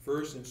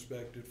first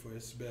inspected for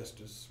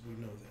asbestos. We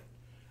know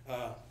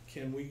that.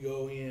 Can we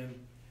go in,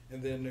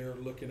 and then they're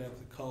looking at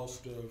the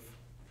cost of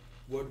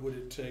what would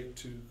it take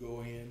to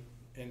go in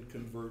and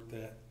convert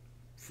that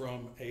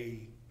from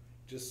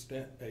just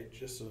a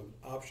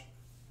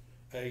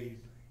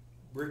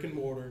brick and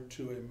mortar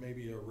to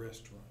maybe a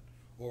restaurant,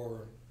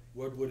 or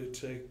what would it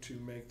take to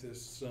make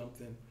this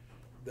something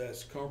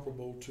that's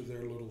comparable to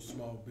their little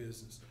small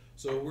business.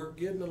 So we're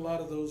getting a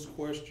lot of those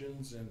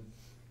questions, and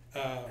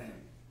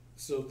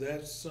so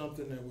that's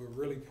something that we're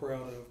really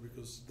proud of,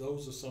 because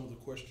those are some of the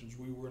questions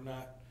we were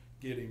not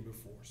getting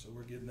before. So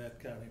we're getting that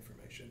kind of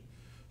information.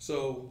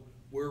 So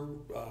we're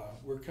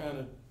kind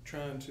of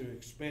trying to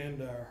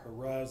expand our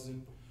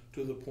horizon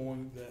to the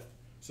point that,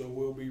 so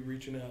we'll be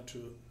reaching out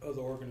to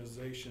other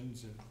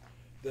organizations, and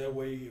that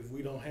way, if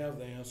we don't have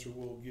the answer,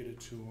 we'll get it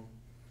to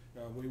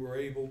them. We were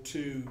able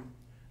to,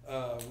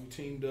 we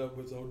teamed up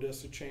with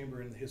ODC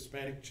Chamber and the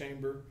Hispanic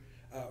Chamber.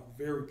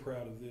 Very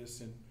proud of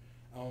this. And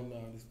on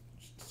the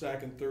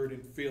 2nd, 3rd,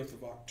 and 5th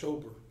of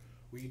October,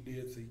 we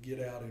did the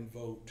Get Out and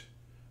Vote.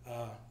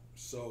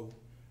 So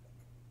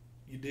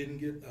you didn't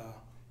get,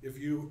 if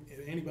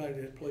anybody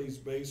that plays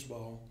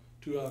baseball,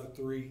 2 out of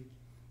 3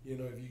 you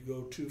know, if you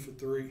go 2 for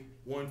 3,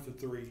 1 for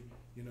 3,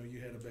 you know, you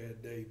had a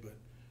bad day. But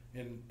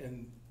in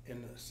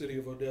the city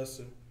of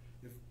Odessa,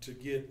 to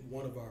get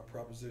one of our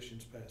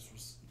propositions passed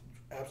was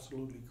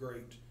absolutely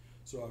great.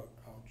 So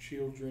our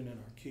children and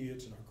our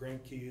kids and our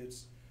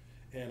grandkids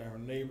and our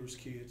neighbors'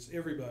 kids,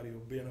 everybody will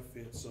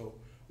benefit. So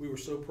we were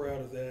so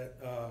proud of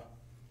that.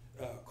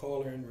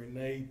 Carla and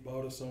Renee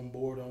brought us on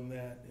board on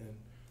that, and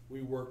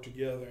we worked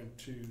together and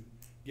to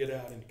get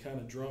out and kind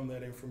of drum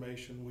that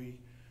information.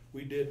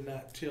 We did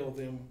not tell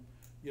them,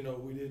 you know,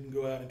 we didn't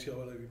go out and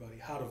tell everybody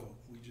how to vote.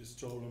 We just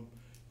told them,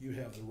 you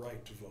have the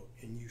right to vote,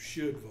 and you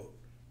should vote.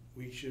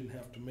 We shouldn't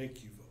have to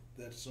make you vote.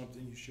 That's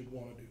something you should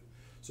want to do.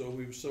 So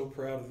we were so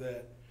proud of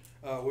that.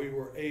 We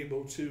were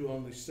able to,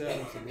 on the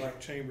 7th, the Black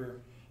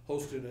Chamber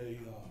hosted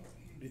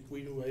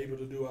we were able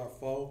to do our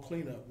fall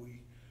cleanup.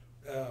 We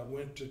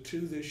went to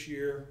 2 this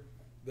year,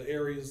 the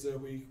areas that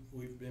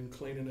we've been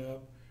cleaning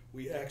up.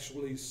 We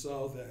actually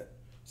saw that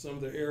some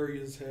of the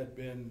areas had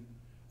been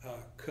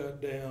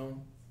cut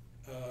down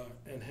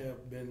and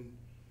have been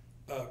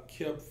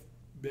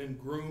been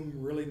groomed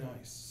really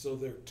nice. So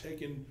they're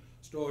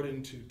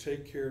starting to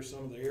take care of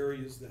some of the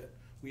areas that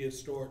we had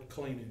started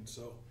cleaning.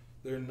 So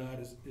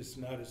it's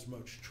not as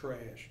much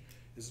trash.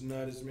 It's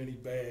not as many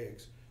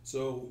bags.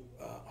 So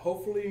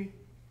hopefully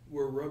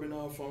we're rubbing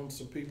off on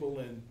some people,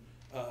 and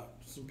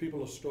some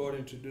people are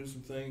starting to do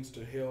some things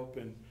to help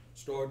and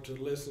start to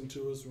listen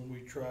to us when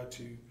we try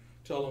to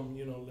tell them,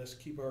 you know, let's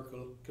keep our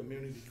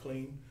community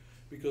clean.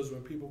 Because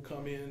when people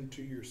come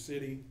into your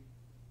city,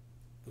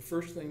 the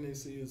first thing they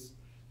see is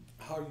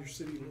how your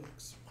city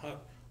looks.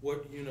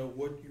 What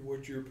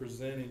you're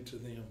presenting to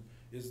them.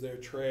 Is there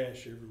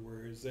trash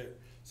everywhere?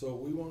 So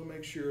we want to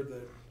make sure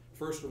that,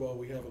 first of all,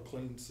 we have a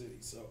clean city.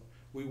 So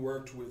we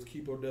worked with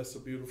Keep Odessa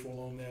Beautiful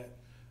on that,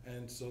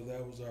 and so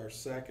that was our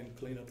second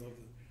cleanup of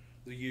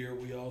the year.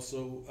 We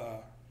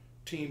also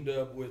teamed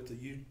up with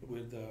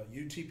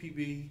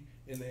UTPB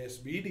and the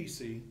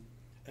SBDC,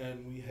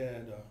 and we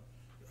had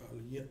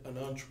an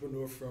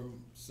entrepreneur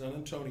from San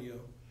Antonio.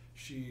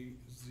 She's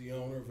the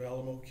owner of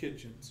Alamo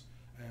Kitchens,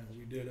 and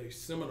we did a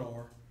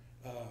seminar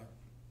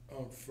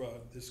for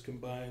this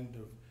combined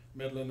of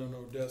Medlin and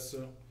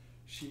Odessa.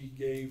 She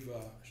gave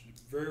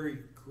very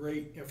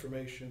great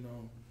information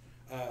on,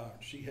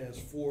 she has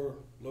 4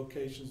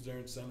 locations there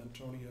in San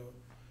Antonio,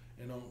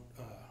 and on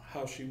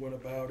how she went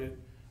about it,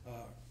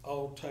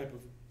 all type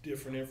of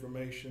different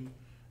information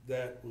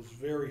that was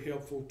very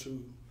helpful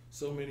to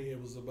so many.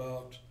 It was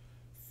about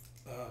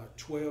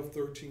 12,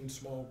 13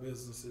 small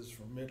businesses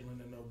from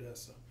Midland and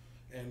Odessa,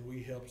 and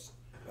we helped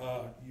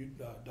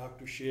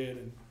Dr. Shedd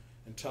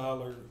and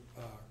Tyler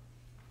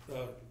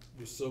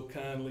was so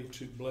kindly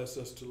to bless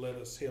us to let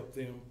us help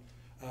them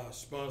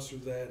sponsor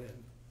that,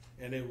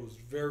 and it was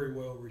very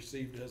well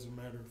received. As a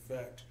matter of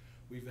fact,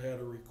 we've had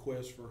a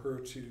request for her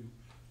to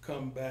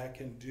come back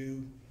and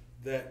do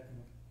that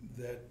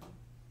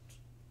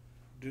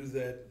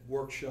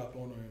workshop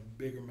on a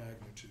bigger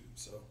magnitude.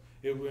 So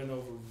it went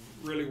over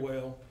really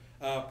well.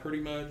 Pretty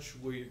much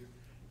we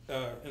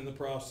in the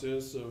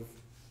process of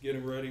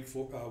getting ready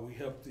for, we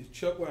helped the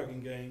Chuck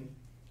Wagon Gang,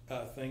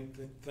 thank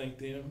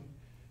them,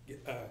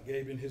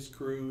 Gabe and his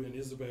crew and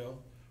Isabel.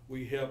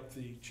 We helped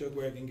the Chuck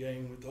Wagon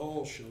Gang with the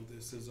oil show.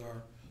 This is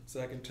our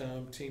second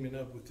time teaming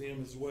up with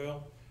them as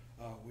well.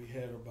 We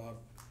had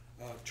about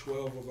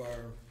 12 of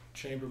our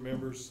chamber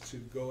members to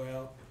go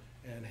out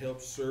and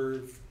help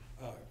serve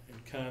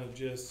and kind of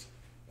just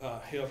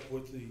help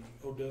with the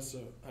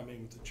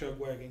with the Chuck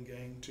Wagon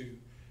Gang to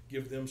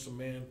give them some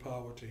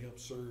manpower to help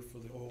serve for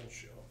the oil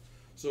show.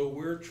 So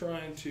we're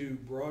trying to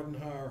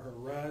broaden our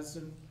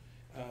horizon.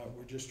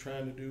 We're just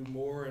trying to do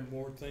more and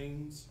more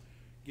things,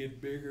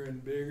 get bigger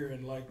and bigger,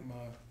 and like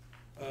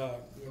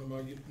one of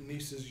my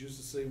nieces used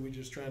to say, we're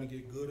just trying to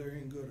get gooder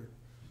and gooder.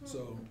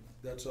 So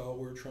that's all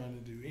we're trying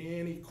to do.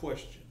 Any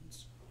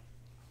questions?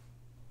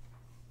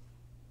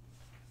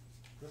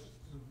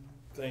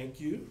 Thank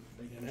you,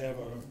 and have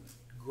a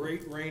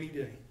great rainy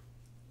day.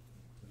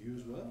 You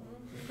as well.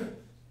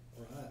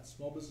 All right,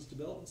 Small Business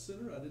Development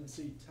Center, I didn't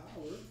see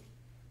Tyler.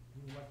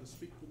 You would like to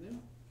speak for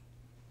them?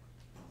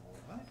 All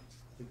right,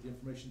 I think the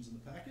information's in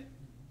the packet.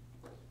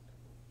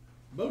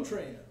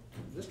 Motran,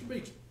 Mr.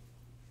 Beecham.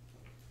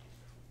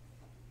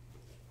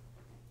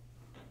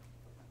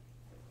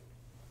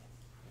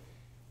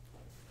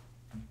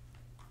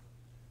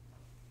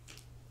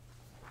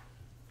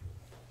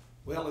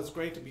 Well, it's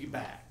great to be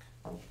back.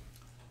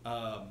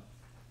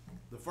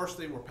 The first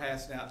thing we're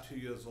passing out to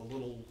you is a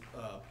little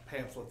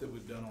pamphlet that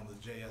we've done on the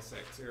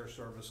JSX Air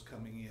Service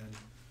coming in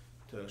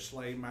to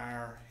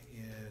Schleiermeyer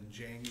in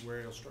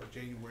January. It'll start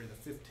January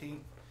the 15th.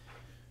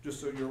 Just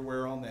so you're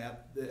aware on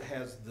that, it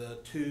has the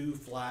 2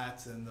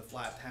 flights and the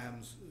flight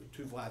times,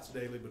 2 flights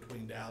daily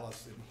between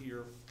Dallas and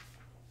here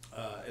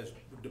as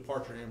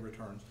departure and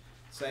returns.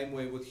 Same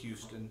way with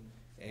Houston.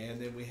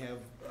 And then we have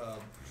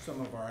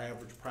some of our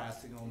average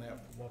pricing on that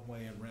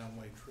one-way and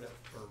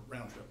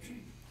round trips.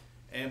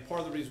 And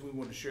part of the reason we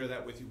want to share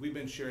that with you, we've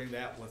been sharing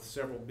that with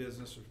several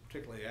businesses,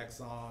 particularly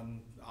Exxon,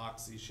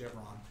 Oxy,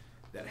 Chevron.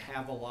 that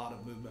have a lot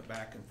of movement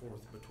back and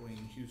forth between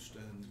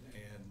Houston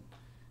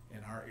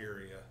and our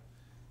area.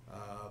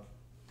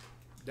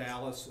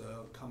 Dallas,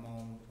 come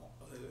on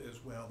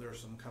as well. There are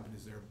some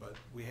companies there, but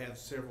we have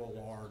several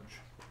large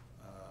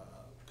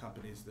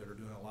companies that are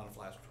doing a lot of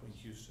flights between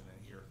Houston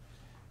and here.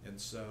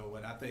 And so,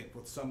 and I think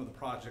with some of the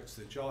projects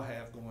that y'all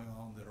have going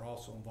on that are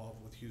also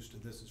involved with Houston,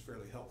 this is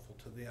fairly helpful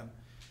to them.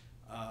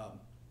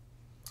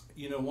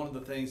 You know, one of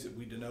the things that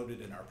we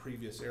denoted in our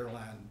previous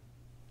airline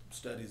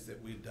studies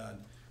that we've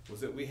done was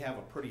that we have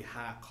a pretty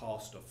high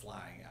cost of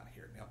flying out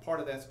here. Now, part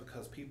of that's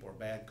because people are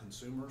bad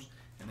consumers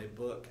and they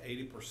book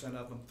 80%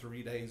 of them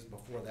 3 days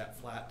before that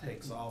flight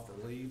takes off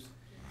or leaves.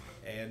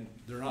 And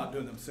they're not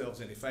doing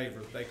themselves any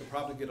favors. They could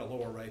probably get a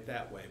lower rate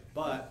that way.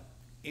 But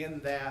in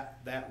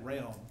that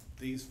realm,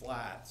 these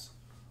flights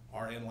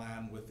are in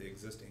line with the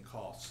existing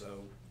costs. So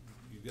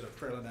you get a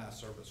fairly nice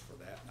service for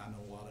that. And I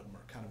know a lot of them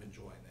are kind of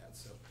enjoying that.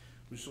 So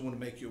we just want to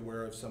make you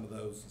aware of some of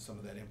those and some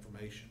of that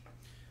information.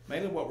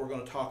 Mainly what we're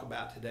going to talk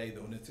about today,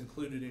 though, and it's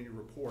included in your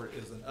report,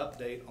 is an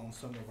update on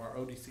some of our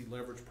ODC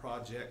leverage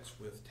projects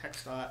with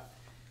TxDOT.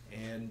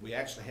 And we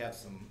actually have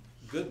some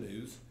good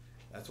news.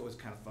 That's always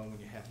kind of fun when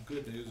you have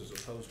good news as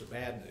opposed to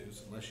bad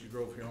news, unless you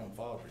drove here on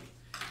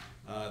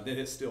Faudree. Then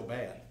it's still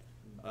bad.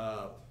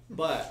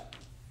 But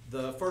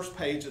the first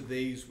page of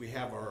these, we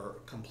have our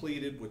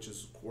completed, which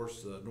is, of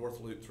course, the North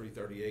Loop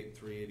 338 and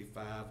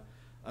 385.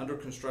 Under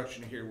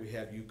construction here, we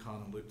have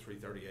Yukon and Loop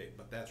 338,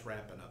 but that's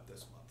wrapping up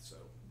this month, so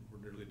we're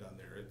nearly done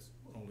there. It's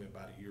only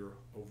about a year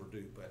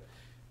overdue, but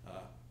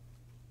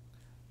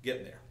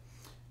getting there.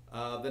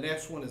 The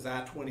next one is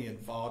I-20 in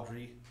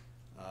Faudree.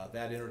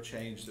 That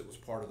interchange that was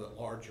part of the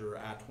larger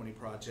I-20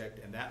 project,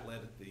 and that led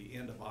at the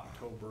end of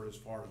October as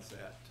far as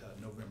that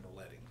November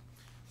letting.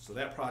 So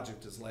that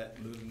project is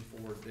moving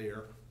forward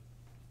there.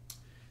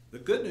 The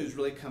good news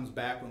really comes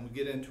back when we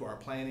get into our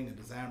planning and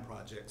design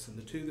projects, and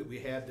the two that we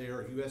had there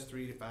are US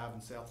 385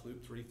 and South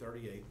Loop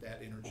 338,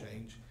 that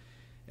interchange,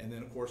 and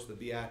then of course the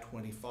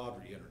BI-20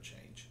 Faudree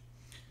interchange.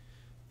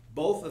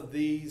 Both of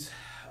these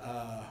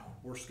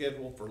were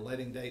scheduled for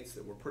letting dates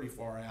that were pretty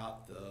far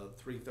out. The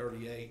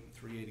 338 and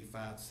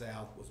 385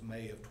 South was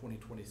May of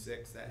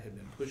 2026. That had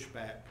been pushed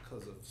back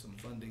because of some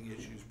funding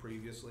issues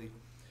previously.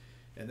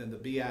 And then the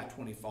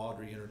BI-20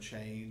 Faudree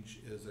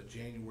interchange is a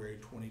January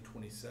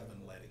 2027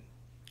 letting.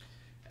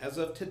 As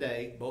of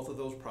today, both of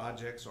those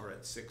projects are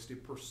at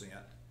 60%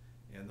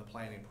 in the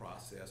planning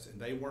process,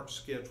 and they weren't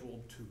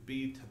scheduled to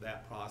be to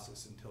that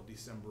process until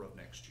December of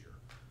next year.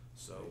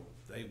 So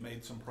they've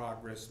made some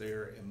progress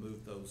there and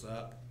moved those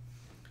up.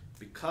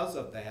 Because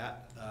of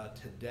that,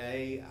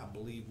 today I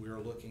believe we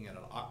are looking at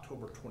an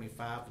October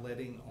 25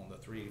 letting on the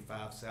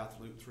 385 South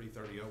Loop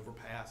 330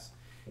 overpass,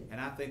 and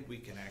I think we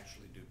can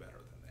actually do better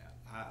than that.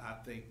 I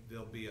think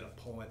they'll be at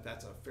a point,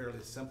 that's a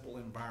fairly simple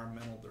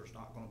environmental, there's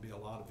not going to be a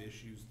lot of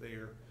issues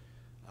there.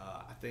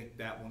 I think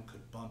that one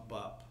could bump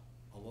up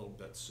a little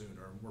bit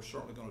sooner, and we're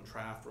certainly going to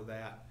try for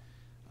that.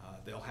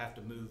 They'll have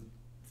to move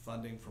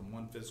funding from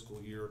one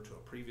fiscal year to a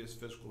previous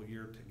fiscal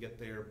year to get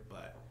there,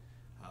 but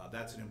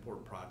that's an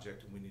important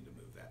project and we need to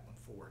move that one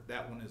forward.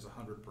 That one is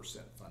 100%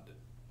 funded.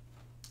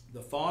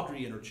 The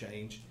Faudree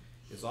interchange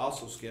is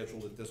also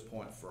scheduled at this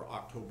point for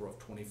October of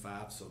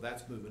 25, so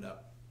that's moving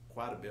up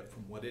quite a bit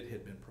from what it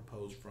had been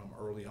proposed from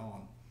early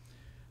on.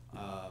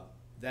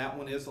 That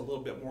one is a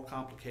little bit more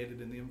complicated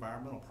in the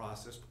environmental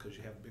process because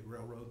you have a big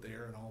railroad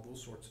there and all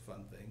those sorts of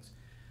fun things.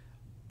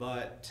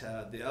 But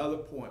the other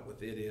point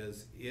with it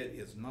is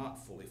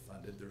not fully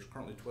funded. There's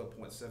currently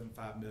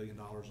 $12.75 million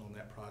on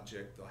that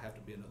project. There'll have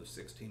to be another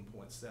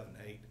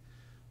 16.78.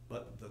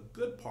 But the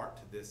good part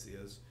to this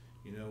is,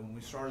 you know, when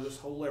we started this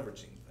whole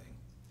leveraging thing,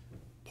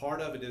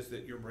 part of it is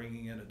that you're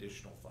bringing in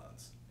additional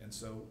funds. And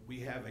so we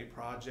have a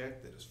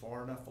project that is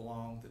far enough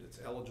along that it's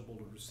eligible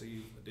to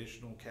receive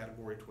additional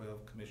Category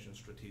 12 Commission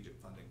strategic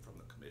funding from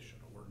the Commission,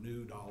 or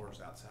new dollars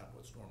outside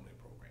what's normally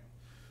a program.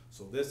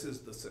 So this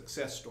is the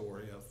success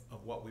story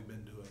of what we've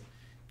been doing,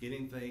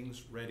 getting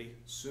things ready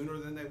sooner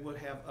than they would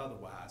have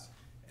otherwise,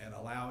 and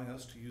allowing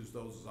us to use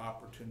those as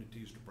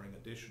opportunities to bring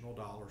additional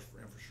dollars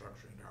for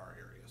infrastructure into our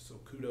area. So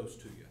kudos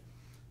to you.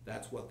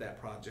 That's what that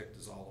project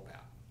is all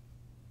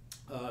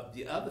about.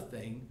 The other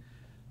thing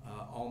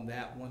on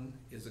that one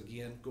is,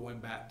 again, going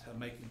back to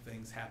making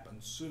things happen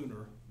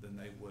sooner than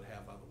they would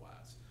have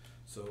otherwise.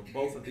 So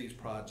both of these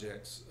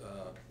projects,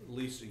 at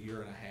least a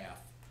year and a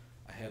half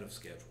ahead of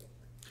schedule.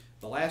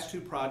 The last two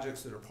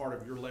projects that are part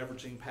of your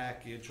leveraging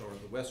package are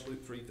the West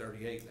Loop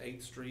 338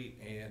 8th Street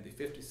and the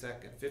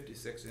 52nd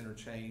 56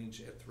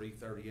 interchange at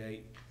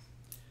 338.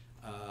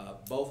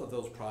 Both of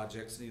those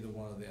projects, neither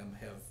one of them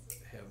have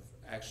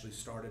actually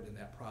started in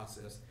that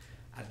process.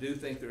 I do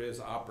think there is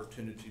an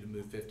opportunity to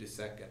move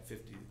 52nd,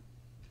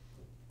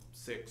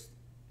 56th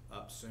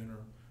up sooner,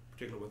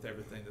 particularly with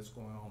everything that's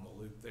going on the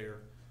loop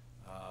there.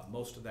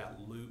 Most of that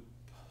loop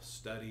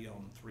study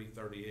on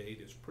 338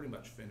 is pretty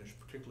much finished,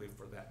 particularly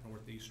for that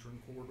northeastern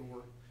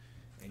corridor,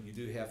 and you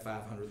do have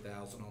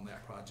 $500,000 on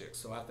that project.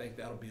 So I think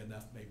that'll be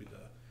enough maybe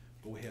to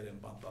go ahead and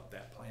bump up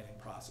that planning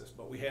process.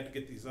 But we had to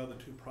get these other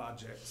two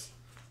projects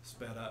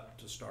sped up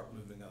to start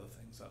moving other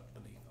things up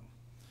beneath them.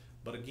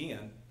 But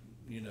again,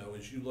 you know,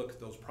 as you look at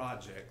those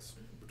projects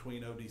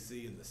between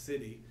ODC and the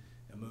city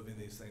and moving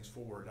these things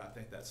forward, I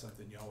think that's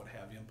something y'all would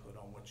have input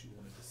on what you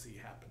wanted to see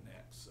happen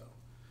next. So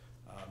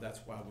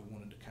that's why we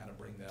wanted to kind of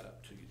bring that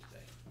up to you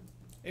today.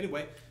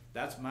 Anyway,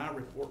 that's my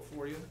report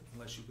for you,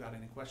 unless you've got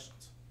any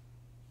questions.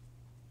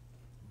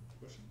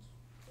 Questions?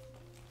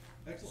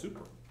 Excellent.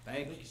 Super,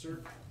 thank you.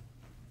 Sir.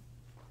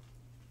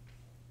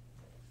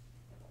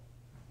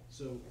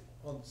 So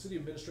on city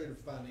administrative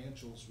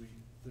financials, we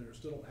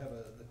still don't have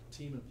a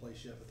team in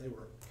place yet, but they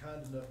were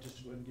kind enough just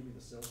to go ahead and give me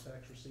the sales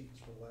tax receipts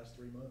for the last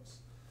 3 months,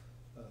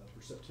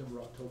 for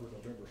September, October,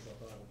 November, so I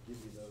thought I would give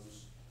you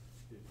those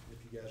if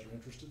you guys are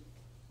interested.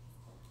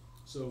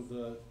 So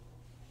the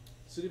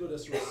City of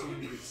Odessa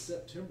received its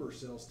September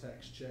sales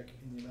tax check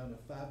in the amount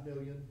of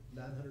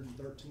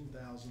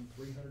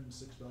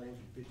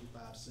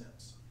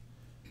 $5,913,306.55.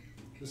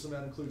 This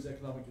amount includes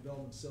economic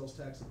development sales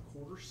tax of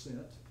 $0.25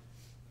 cent,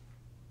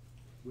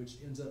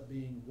 which ends up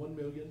being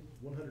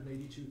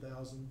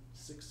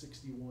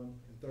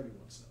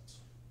 $1,182,661.31.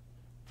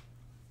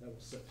 That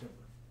was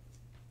September.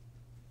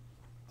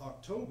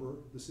 October,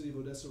 the City of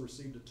Odessa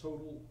received a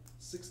total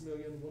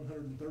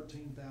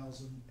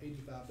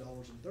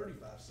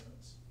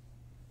 $6,113,085.35.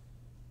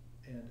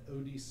 And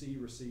ODC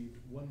received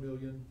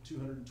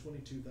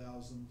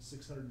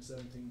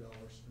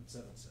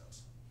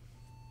 $1,222,617.07.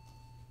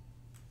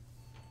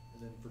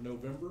 And then for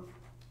November,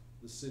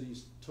 the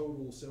city's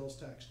total sales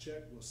tax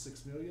check was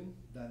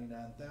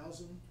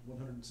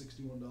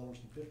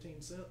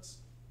 $6,099,161.15.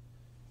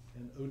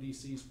 And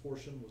ODC's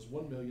portion was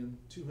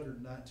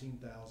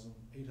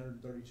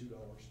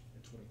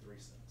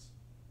 $1,219,832.23.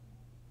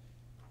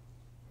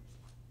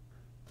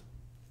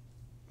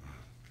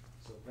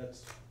 So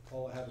that's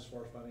all I have as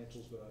far as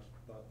financials, but I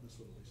thought this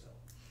would at least help.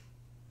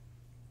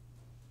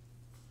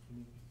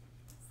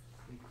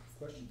 Any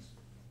questions?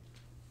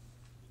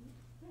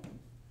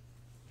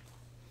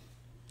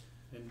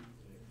 And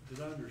did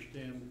I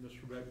understand,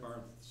 Mr.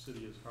 Beckmeyer, that the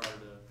city has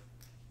hired a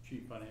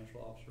chief financial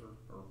officer,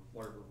 or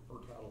whatever her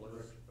title is?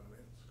 Director of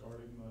Finance.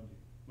 Starting Monday.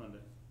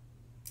 Monday.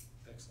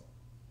 Excellent.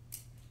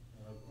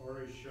 I've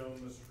already shown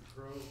Mr.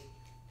 Crowe,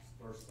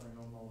 first thing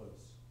on the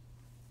list.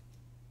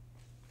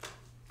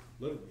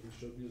 Literally, he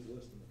showed me his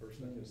list, and the first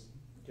thing is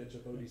catch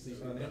up ODC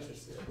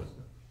financials.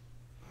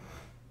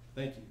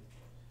 Thank you.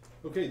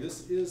 Okay,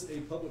 this is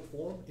a public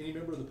forum. Any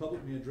member of the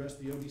public may address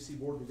the ODC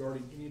board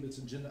regarding any of its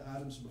agenda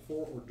items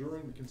before or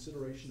during the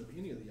consideration of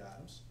any of the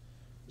items.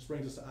 This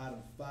brings us to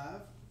item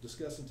 5,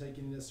 discuss and take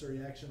any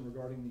necessary action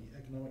regarding the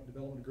economic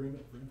development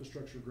agreement for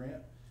infrastructure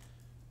grant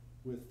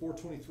with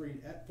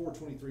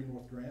 423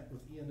 North Grant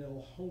with E&L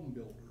Home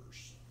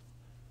Builders.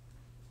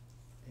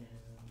 And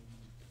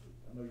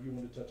I know you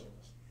want to touch on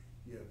this.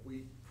 Yeah,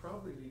 we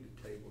probably need to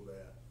table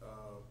that. I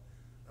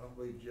don't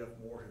believe Jeff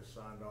Moore has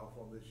signed off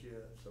on this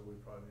yet, so we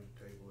probably need to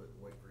table it and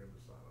wait for him to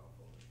sign off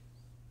on it.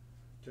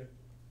 Okay.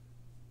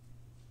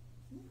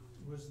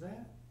 Was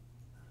that,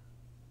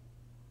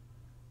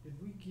 did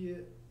we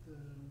get,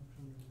 I'm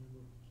trying to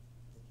remember,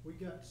 we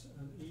got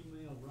an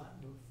email right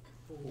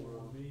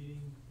before our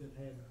meeting that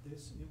had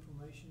this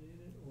information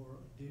in it, or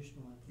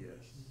additional Yes,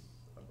 information?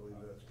 I believe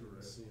that's I didn't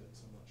correct. see it,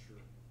 so I'm not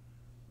sure.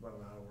 About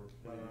an hour.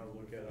 I didn't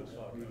look at it, I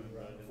saw it coming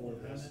right in. Before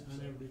I this.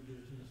 never did get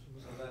a chance to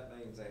look. So that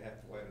means they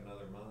have to wait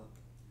another month?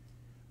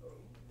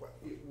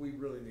 We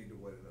really need to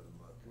wait another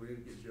month. We need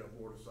to get Jeff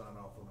Moore to sign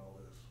off on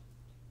all this.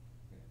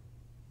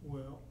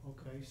 Well,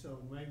 okay, so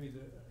maybe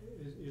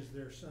is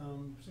there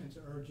some sense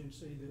of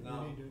urgency that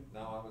No, we need to?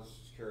 no, I was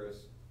just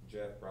curious,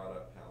 Jeff brought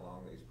up how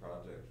long these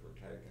projects were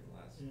taking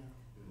last Yeah.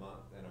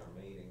 month in our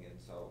meeting, and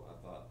so I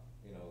thought,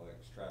 you know, like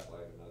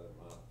extrapolate another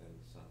month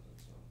into something,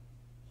 so.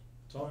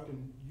 Tom,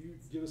 can you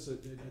give us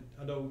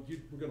I know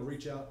you were gonna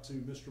reach out to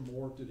Mr.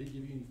 Moore. Did he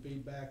give you any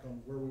feedback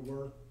on where we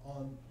were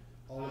on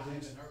all of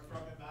these? I haven't heard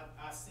from him.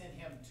 I sent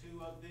him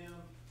 2 of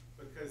them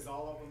because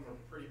all of them are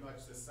pretty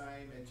much the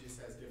same. It just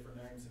has different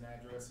names and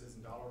addresses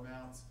and dollar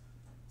amounts.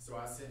 So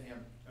I sent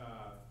him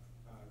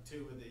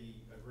 2 of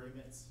the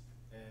agreements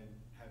and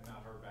have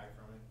not heard back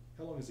from him.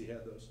 How long has he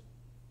had those?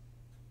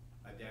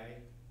 A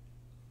day.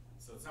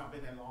 So it's not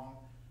been that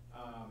long.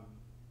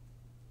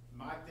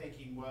 My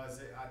thinking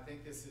was, I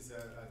think this is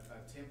a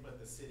template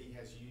the city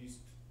has used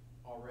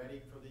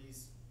already for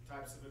these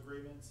types of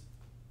agreements.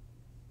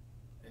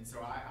 And so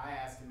I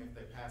asked him if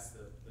they passed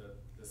the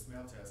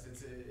smell test.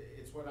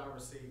 It's what I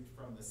received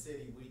from the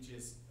city. We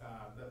just,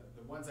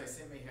 the ones they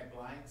sent me had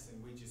blanks,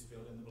 and we just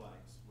filled in the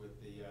blanks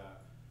with the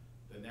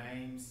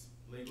names,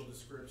 legal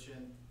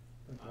description.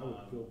 I think I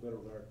would feel better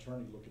with our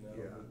attorney looking at it.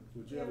 Yeah,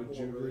 Would Jeff you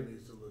Moore really agree?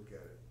 needs to look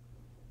at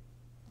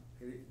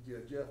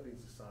it. Jeff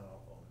needs to sign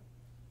off on it.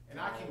 And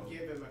I can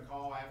give him a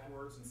call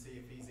afterwards and see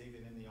if he's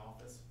even in the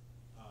office,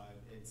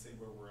 and see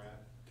where we're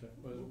at. Okay.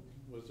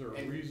 Was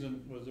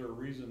there a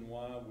reason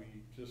why we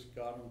just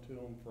got them to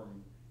them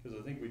from, because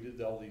I think we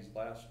did all these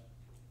last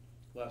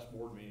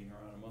board meeting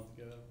around a month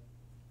ago.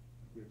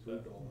 We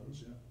approved all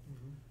those, yeah.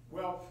 Mhm.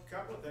 Well, a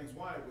couple of things.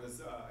 One, it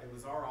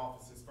was our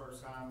office's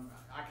first time.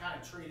 I kind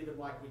of treated him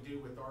like we do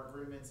with our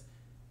agreements.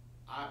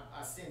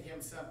 I sent him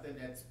something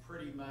that's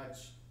pretty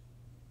much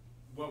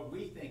what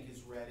we think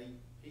is ready.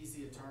 He's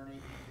the attorney,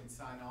 he can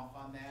sign off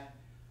on that.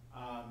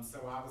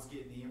 So I was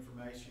getting the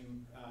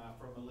information,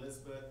 from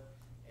Elizabeth,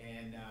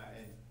 and,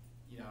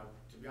 you know,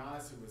 to be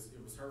honest, it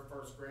was her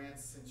first grant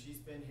since she's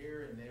been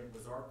here, and it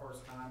was our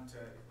first time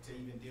to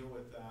even deal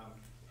with,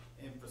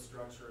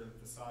 infrastructure and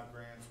facade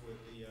grants with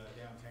the,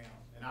 downtown.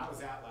 And I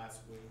was out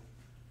last week,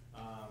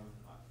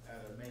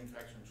 at a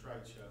manufacturing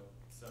trade show,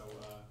 so,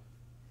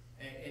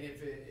 and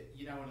if it,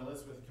 you know, and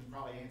Elizabeth can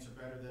probably answer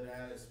better than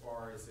that as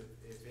far as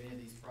if any of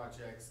these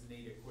projects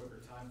need a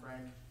quicker time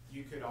frame,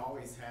 you could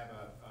always have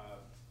a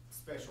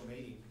special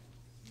meeting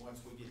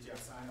once we get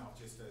Jeff sign off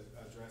just to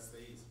address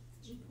these.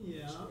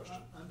 Yeah,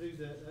 I do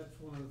that, that's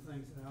one of the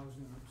things that I was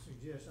gonna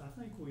suggest. I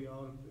think we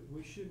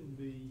shouldn't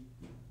be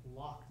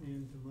locked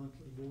into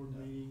monthly board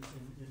meetings,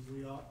 and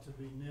we ought to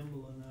be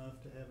nimble enough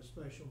to have a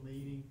special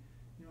meeting.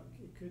 You know,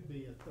 it could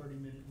be a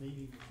 30-minute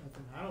meeting or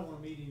something. I don't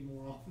wanna meet any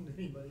more often than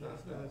anybody else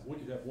does. We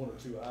could have one or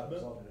two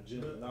items But- on an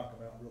agenda and but- knock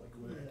them out really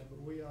quick. Yeah,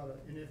 but we oughta,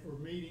 and if we're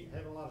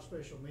having a lot of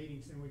special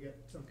meetings, then we got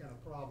some kind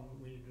of problem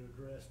that we need to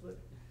address. But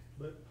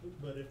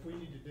if we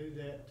need to do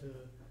that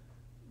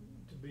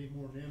to be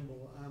more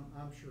nimble,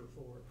 I'm sure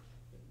for it.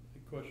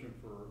 A question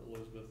for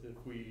Elizabeth, if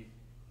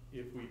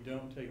we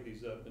don't take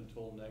these up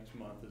until next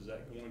month, is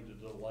that going to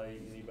delay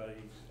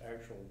anybody's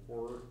actual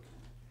work?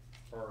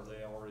 Or are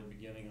they already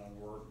beginning on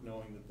work,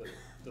 knowing that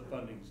the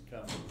funding's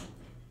coming?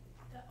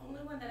 The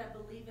only one that I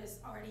believe is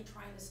already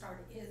trying to start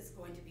is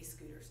going to be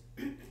scooters.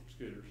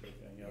 Scooters, okay,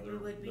 yeah, We they're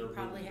would be they're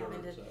probably moving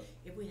having to, dirt, so.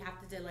 if we have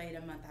to delay it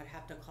a month, I'd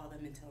have to call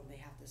them and tell them they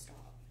have to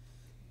stop,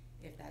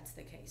 if that's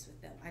the case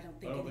with them. I don't I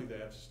think. don't think they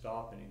have to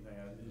stop anything,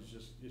 it's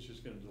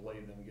just gonna delay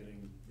them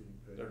getting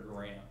their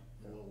grant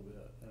a little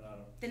bit, and I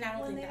don't. Then I don't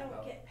Well, think they that.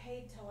 don't get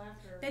paid till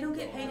after. They don't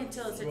get paid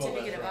until a Well,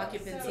 certificate of that's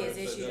right. occupancy So is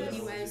it issued shouldn't-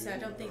 anyway, so I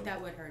don't think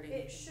that would hurt It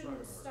anything.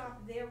 shouldn't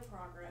stop their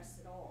progress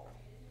at all.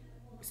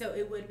 So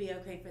it would be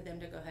okay for them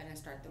to go ahead and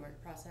start the work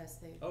process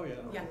too? Oh, yeah.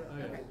 Yeah,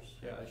 Yeah, okay.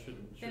 yeah, I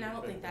shouldn't. Then I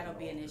don't think affect that'll them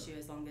be at an all. issue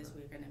as long as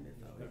we're gonna move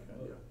forward. Okay.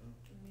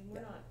 I mean,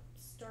 we're not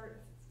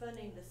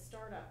funding the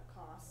startup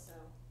costs, so.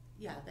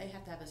 Yeah, they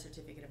have to have a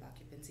certificate of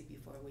occupancy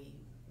before we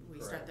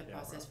start the Correct, yeah,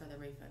 process right. for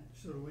the refund.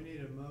 So do we need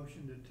a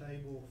motion to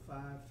table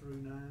 5 through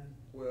 9?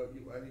 Well,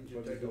 I need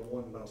you to take it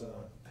one by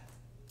one.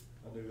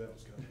 I knew that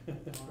was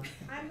coming. All right.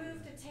 I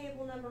move to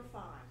table number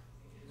 5.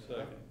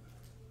 Second.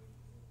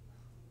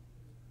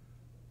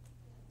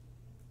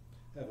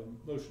 Have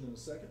a motion and a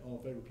second. All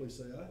in favor, please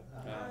say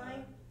aye.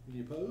 Aye.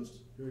 Any opposed?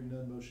 Hearing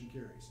none, motion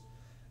carries.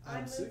 I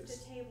Item move 6.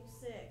 to table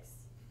 6.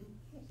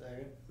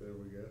 Second. There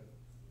we go.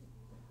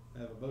 I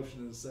have a motion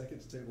and a second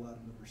to table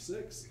item number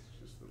 6. It's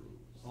just the rules.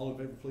 All in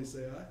favor, please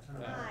say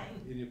aye. Aye.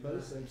 Any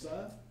opposed, same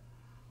sign.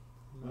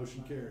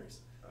 Motion carries.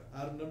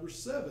 Item number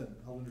 7,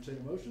 I'll entertain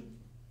a motion.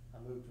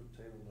 I move to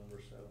table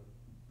number 7.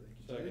 Thank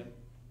you, Second. Jay.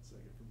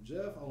 Second from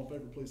Jeff. All in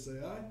favor, please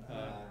say aye.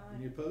 Aye.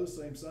 Any opposed,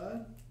 same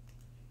sign.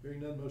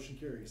 Hearing none, motion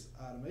carries.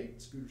 Item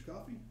 8, Scooter's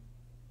Coffee.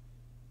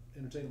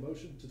 Entertain a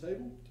motion to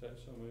table.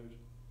 So moved.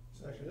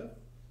 Second. Jeff.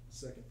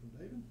 Second from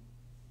David.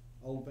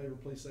 All in favor,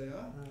 please say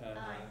aye.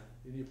 Aye.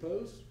 Any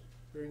opposed?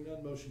 Hearing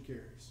none, motion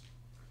carries.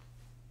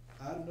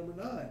 Item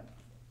number 9,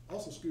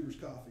 also Scooter's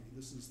Coffee.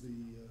 This is the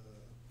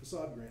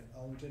facade grant.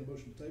 I'll entertain a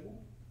motion to table.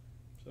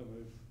 So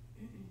moved.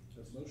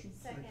 That's a motion.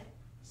 Second.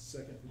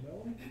 Second from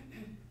Melanie.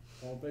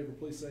 All in favor,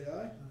 please say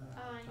aye.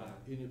 Aye.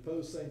 Any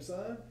opposed, same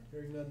sign.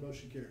 Hearing none,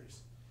 motion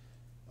carries.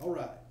 All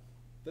right,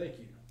 thank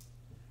you.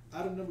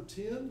 Item number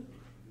 10,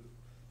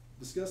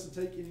 discuss and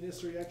take any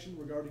necessary action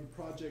regarding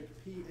project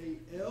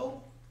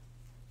PAL.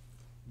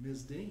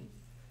 Ms. Dean.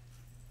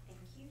 Thank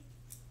you.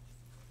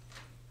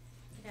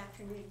 Good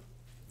afternoon.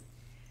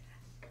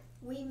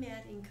 We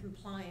met in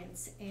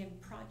compliance and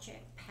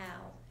Project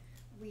PAL,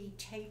 we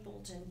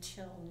tabled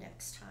until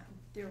next time.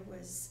 There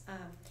was,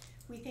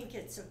 we think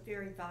it's a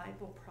very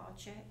viable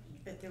project,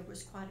 but there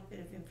was quite a bit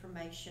of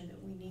information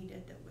that we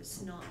needed that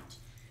was not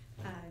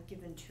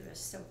given to us,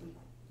 so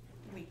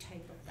we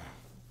tabled that.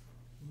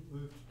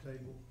 Move to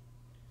table.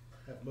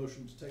 Have a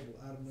motion to table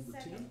item number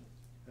 10. Second.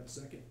 Have a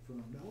second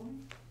from Melanie.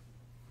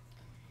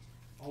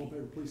 All in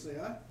favor, please say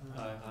aye.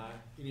 Aye.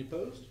 Any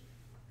opposed?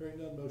 Hearing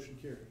none, motion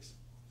carries.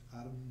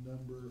 Item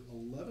number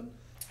 11,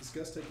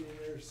 discuss taking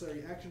any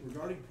necessary action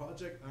regarding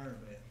Project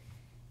Ironman.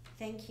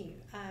 Thank you.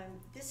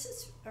 This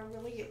is a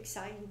really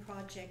exciting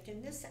project,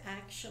 and this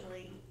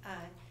actually,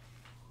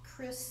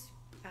 Chris,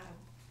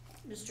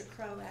 Mr.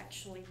 Crow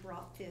actually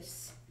brought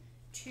this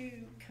to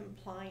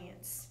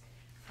compliance.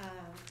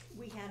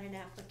 We had an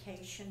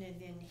application, and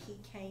then he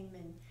came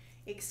and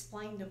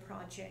explained the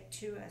project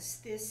to us.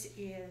 This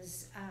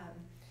is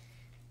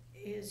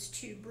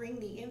to bring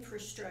the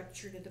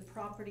infrastructure to the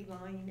property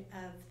line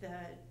of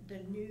the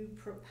new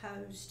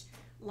proposed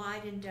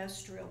light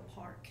industrial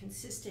park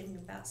consisting of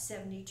about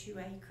 72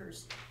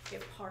 acres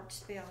at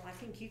Parksville. I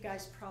think you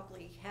guys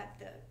probably have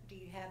do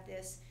you have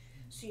this?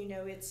 So you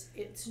know,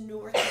 it's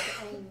north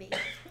of Amy.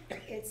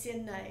 It's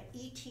in the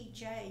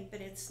ETJ, but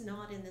it's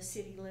not in the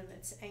city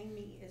limits.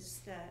 Amy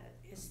is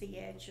the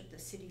edge of the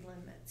city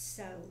limits.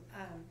 So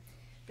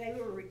they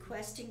were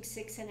requesting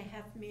 6.5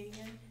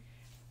 million.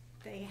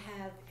 They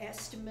have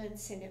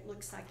estimates, and it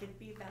looks like it'd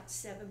be about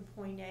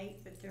 7.8,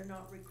 but they're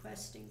not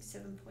requesting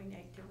 7.8.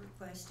 They're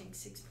requesting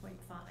 6.5.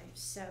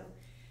 So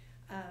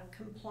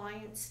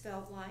compliance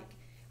felt like,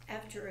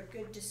 after a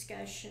good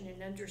discussion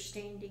and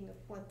understanding of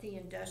what the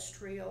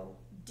industrial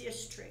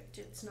district,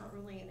 it's not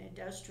really an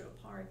industrial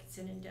park, it's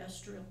an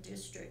industrial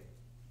district,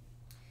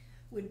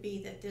 would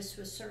be, that this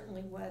was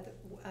certainly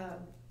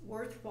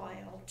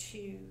worthwhile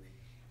to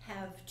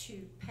have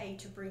to pay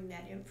to bring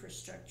that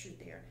infrastructure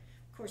there.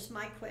 Of course,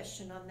 my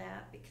question on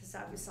that, because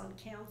I was on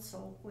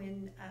council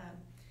when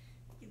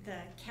the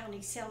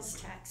county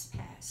sales tax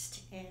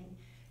passed, and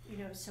you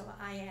know, so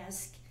I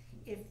asked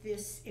if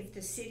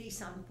the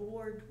city's on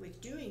board with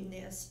doing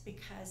this,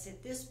 because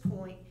at this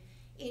point,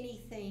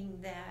 anything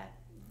that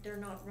they're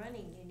not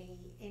running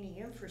any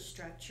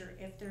infrastructure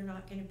if they're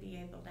not going to be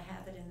able to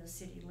have it in the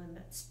city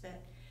limits.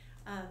 But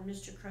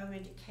Mr. Crow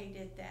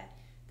indicated that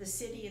the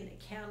city and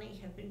the county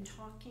have been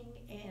talking,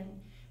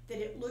 and that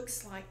it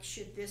looks like,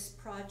 should this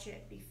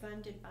project be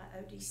funded by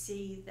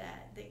ODC,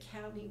 that the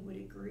county would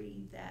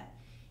agree that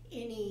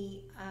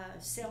any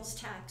sales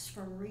tax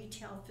from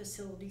retail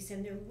facilities,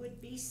 and there would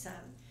be some,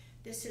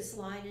 this is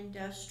light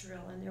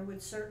industrial, and there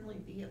would certainly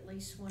be at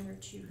least 1 or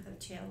 2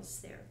 hotels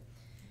there,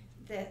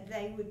 that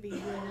they would be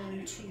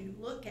willing to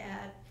look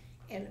at,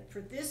 and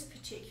for this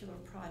particular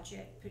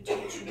project,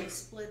 potentially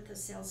split the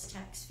sales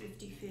tax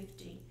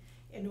 50-50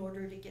 in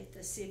order to get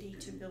the city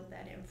to build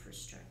that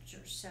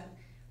infrastructure. So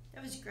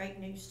that was great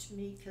news to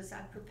me, because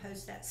I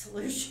proposed that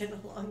solution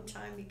a long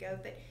time ago,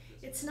 but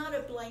it's not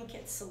a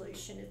blanket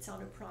solution, it's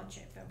on a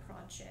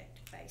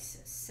project-by-project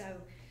basis. So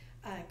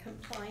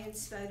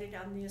compliance voted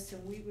on this,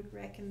 and we would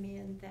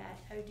recommend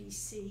that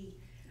ODC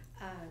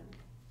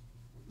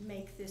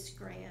make this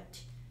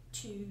grant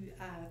to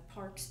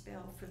Parks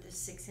Bell for the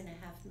 6.5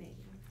 million.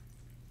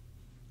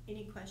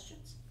 Any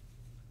questions?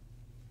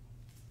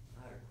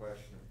 I had a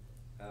question.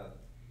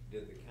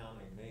 Did the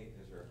county meet?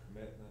 Is there a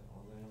commitment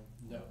on them?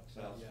 No.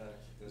 Sales Yeah.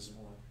 tax at this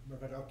point? Matter of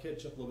fact, I'll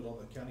catch up a little bit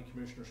on the county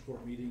commissioners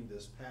court meeting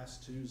this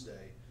past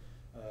Tuesday.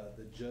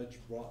 The judge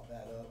brought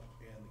that up,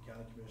 and the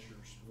county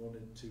commissioners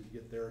wanted to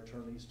get their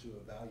attorneys to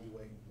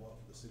evaluate what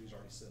the city's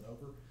already sent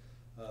over.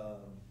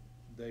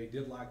 They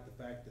did like the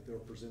fact that they were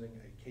presenting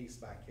a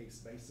case-by-case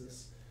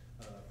basis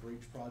for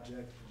each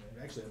project.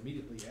 And actually,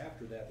 immediately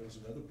after that, there was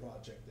another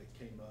project that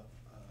came up.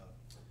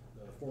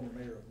 The former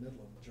mayor of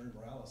Midland, Jerry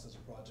Morales, has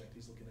a project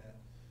he's looking at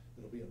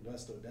that'll be in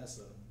West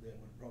Odessa that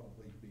would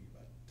probably be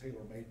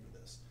tailor-made for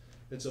this.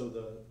 And so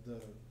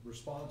the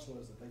response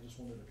was that they just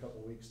wanted a couple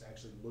of weeks to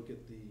actually look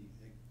at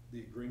the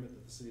agreement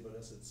that the city of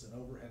Odessa had sent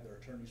over, have their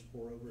attorneys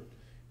pour over it,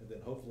 and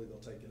then hopefully they'll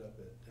take it up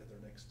at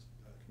their next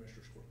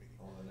commissioners court meeting.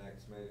 On the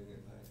next meeting,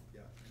 you think?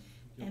 Yeah.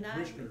 And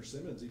Commissioner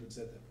Simmons even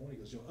said at that point, he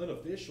goes,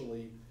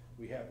 unofficially,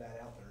 we have that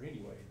out there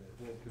anyway, that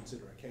we'll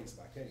consider a case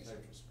by case,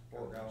 which was.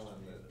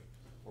 Foregoing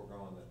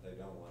that they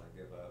don't wanna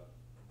give up,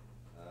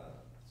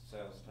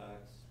 sales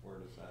tax, where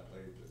does that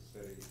leave the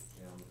city,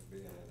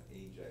 being an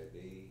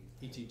EJD?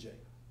 ETJ.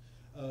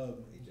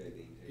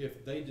 EJDT.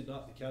 If they did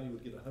not, the county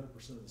would get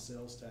 100% of the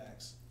sales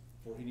tax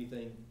for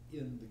anything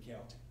in the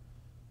county.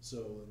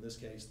 So in this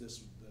case,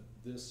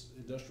 this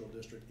industrial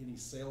district, any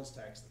sales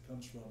tax that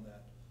comes from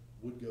that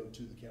would go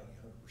to the county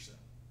 100%.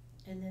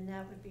 And then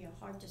that would be a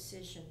hard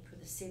decision for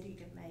the city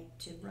to make,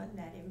 to run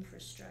that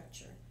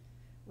infrastructure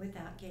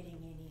without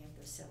getting any of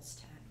the sales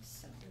tax.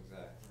 So.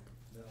 Exactly.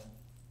 No.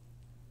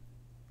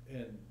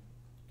 And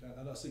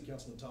I see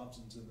Councilman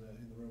Thompson's in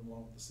the room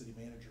along with the city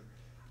manager.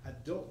 I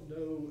don't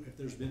know if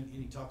there's been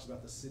any talks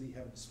about the city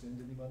having to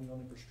spend any money on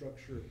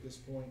infrastructure at this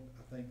point.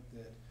 I think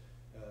that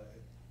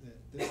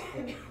at this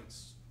point,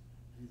 it's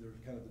either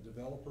kind of the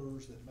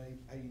developers that may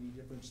pay any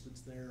difference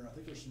that's there. I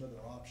think there's some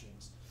other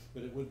options,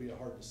 but it would be a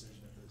hard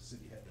decision if the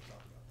city had to talk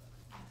about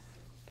that.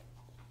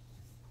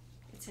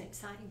 It's an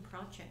exciting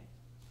project.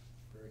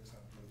 Very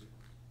exciting project.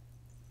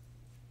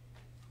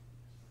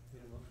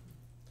 Need a motion?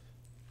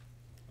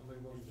 I'll make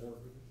a motion to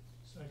approve it.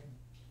 Second.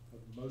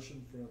 A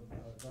motion from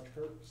Dr.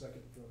 Kirk,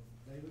 second from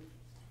David.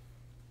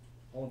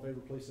 All in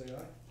favor, please say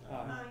aye.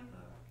 Aye.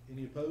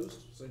 Any opposed?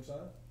 Same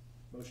sign.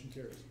 Motion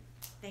carries.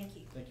 Thank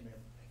you. Thank you, ma'am.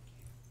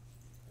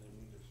 I didn't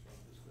mean to start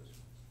this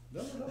question.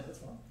 No, that's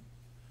fine.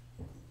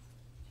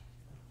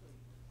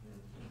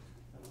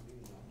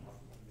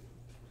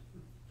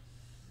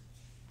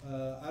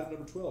 Item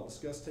number 12,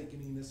 discuss taking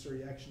any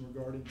necessary action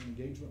regarding an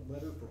engagement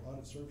letter for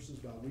audit services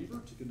by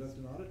Weaver to conduct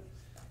an audit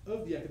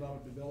of the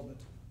Economic Development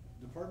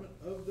Department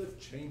of the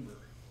Chamber.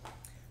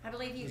 I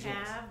believe you Ms.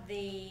 Ross. have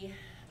the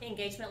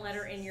engagement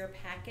letter in your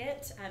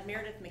packet.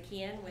 Meredith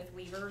McKeon with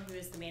Weaver, who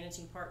is the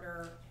managing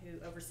partner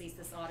who oversees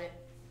this audit,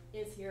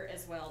 is here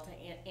as well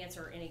to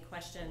answer any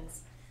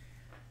questions.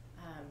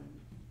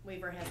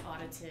 Weaver has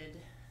audited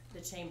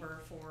the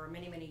chamber for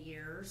many, many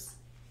years,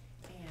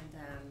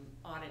 and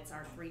audits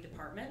our 3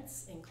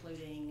 departments,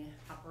 including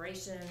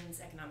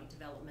operations, economic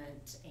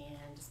development,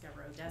 and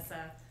Discover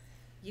Odessa.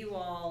 You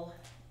all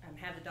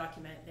have the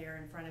document there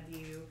in front of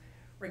you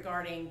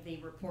regarding the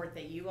report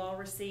that you all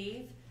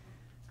receive.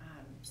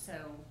 So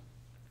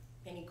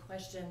any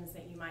questions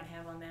that you might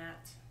have on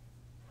that?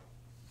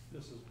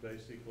 This is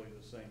basically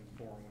the same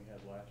form we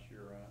had last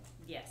year, right?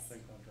 Yes.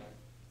 Same contract.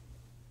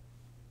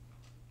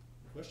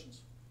 Questions?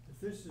 If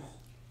this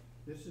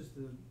is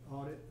the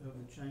audit of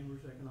the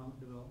Chamber's Economic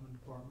Development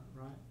Department,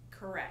 right?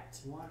 Correct,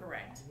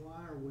 correct. Why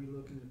are we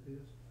looking at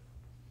this?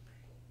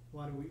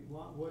 What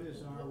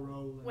is our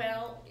role in?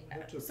 Well,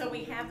 What to so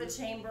we approve have the it?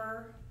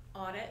 chamber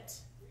audit,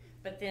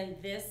 but then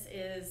this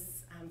is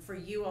for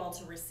you all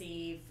to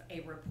receive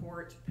a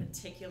report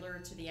particular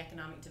to the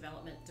Economic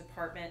Development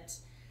Department.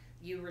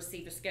 You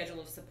receive a schedule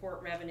of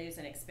support revenues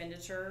and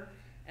expenditure,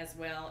 as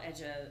well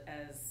as a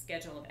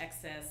schedule of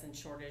excess and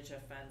shortage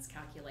of funds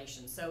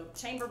calculation. So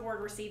Chamber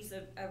Board receives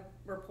a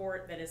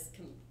report that is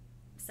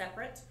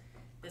separate.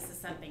 This is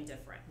something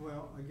different.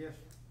 Well, I guess,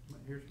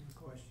 here's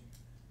my question.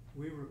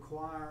 We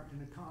require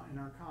in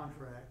our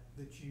contract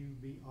that you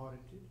be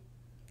audited.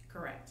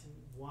 Correct.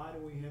 Why do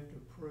we have to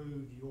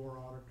approve your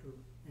auditor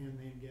and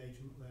the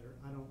engagement letter?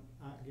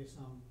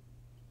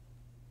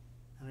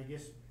 I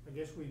guess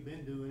we've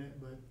been doing it,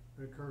 but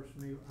it occurs to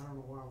me, I don't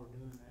know why we're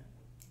doing that.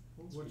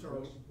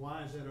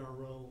 Why is that our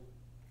role?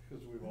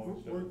 Because we've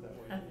always done it that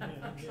way.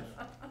 Yeah,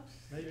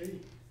 I guess. Maybe,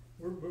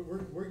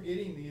 we're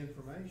getting the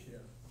information.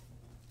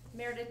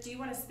 Meredith, do you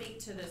want to speak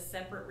to the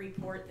separate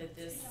report that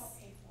this? We don't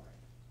pay for it.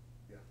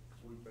 Yeah.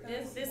 we pay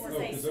This for it.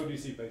 is Oh,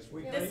 because a, ODC pays for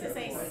We it. This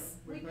pay is for a- it.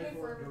 We We pay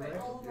for everybody,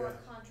 all of our Yeah.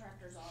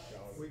 contractors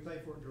audit. We pay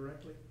for it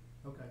directly?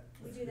 Okay.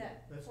 We that's do good.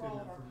 that That's for good all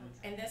of enough our for me. contractors.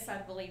 and this, I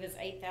believe, is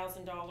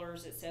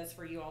 $8,000. It says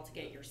for you all to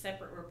get your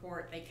separate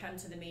report. They come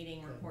to the meeting,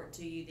 Okay. report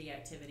to you the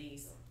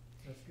activities.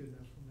 That's good enough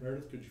for me.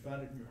 Meredith, could you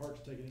find it in your heart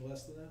to take any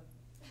less than that?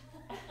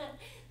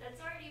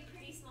 That's already a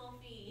pretty small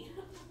fee.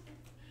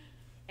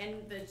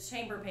 And the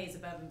chamber pays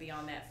above and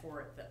beyond that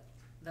for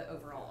the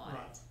overall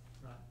audit.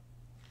 Right.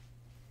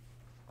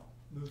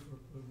 Move for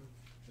approval.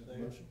 There's a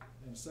motion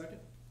and a second.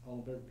 All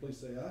in favor, please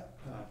say aye.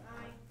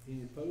 Aye.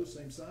 Any opposed,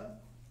 same sign.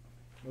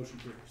 Motion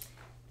carries.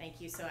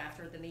 Thank you. So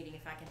after the meeting,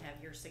 if I can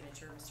have your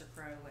signature, Mr.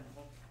 Crowe, and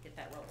we'll get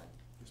that rolling.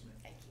 Yes, ma'am.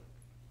 Thank you.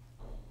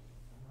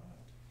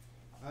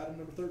 Alright. Item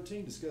number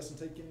 13, discuss and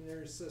take any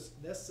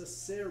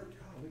necessary,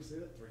 God, let me say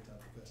that 3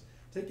 times fast.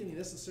 Take any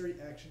necessary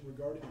action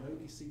regarding an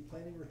ODC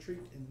planning retreat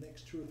in the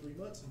next 2 or 3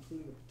 months,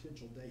 including a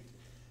potential date.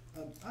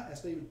 I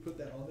asked David to put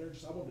that on there,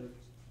 just I wanted to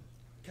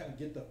kind of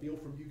get the feel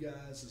from you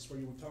guys as far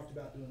as we talked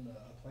about doing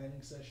a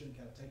planning session,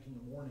 kind of taking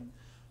the morning,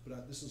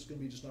 but this is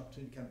gonna be just an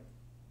opportunity to kind of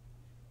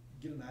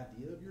get an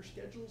idea of your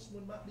schedules,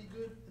 when might be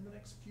good in the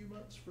next few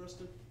months for us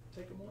to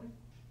take a morning.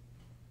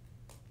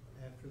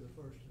 After the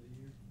first of the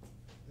year.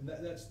 And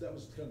that was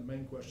kind of the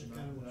main question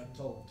Kind of that I what you-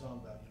 told Tom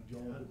about, do you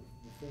want to do it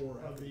before or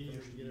after Probably the easier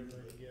first to of get the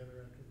everybody year? together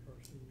after the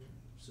first of the year.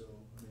 So,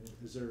 I mean,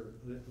 is there,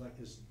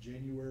 is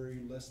January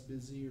less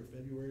busy or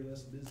February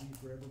less busy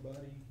for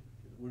everybody?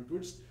 We're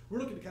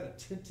looking to kind of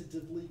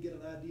tentatively get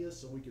an idea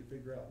so we can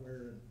figure out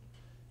where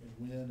and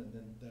when, and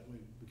then that way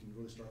we can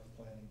really start the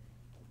planning,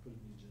 put it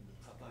in the agenda.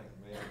 I think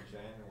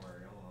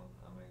mid-January on,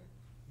 I mean,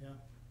 Yeah.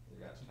 you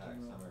got tax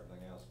on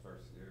everything else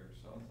first of the year,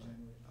 so I think.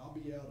 January. I'll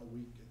be out a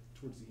week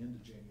towards the end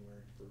of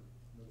January for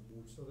another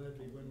board. So that'd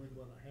be when we'd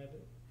wanna have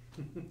it.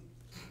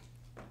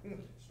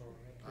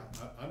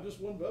 I'm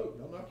just one vote,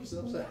 don't knock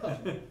yourselves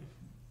out.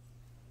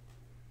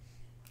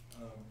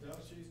 Don't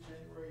choose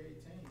January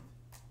 18th.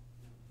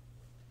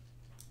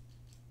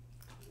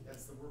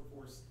 That's the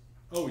workforce.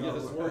 Oh, yeah,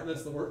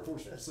 that's the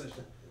workforce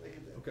session.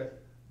 Okay,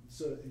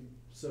 so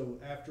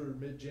after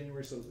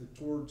mid-January, so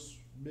towards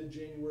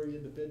mid-January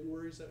into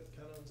February, is that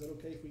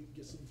okay if we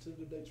get some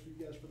tentative dates for you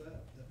guys for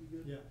that? That'd be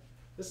good? Yeah.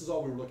 This is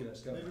all we were looking at, is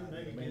kind of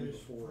Maybe mainly give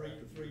us before or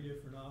after. three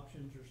different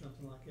options or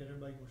something like that.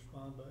 Everybody can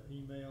respond by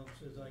email and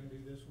says, I can do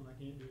this one, I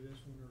can't do this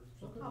one, or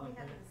something I'll be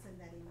like that. happy to send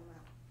that email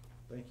out.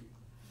 Thank you.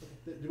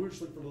 We're just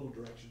looking for a little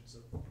direction, so,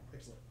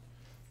 excellent.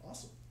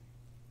 Awesome.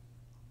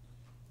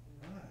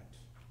 All right.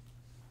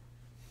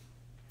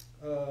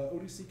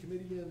 ODC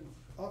committee and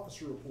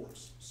officer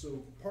reports.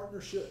 So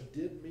partnership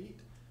did meet,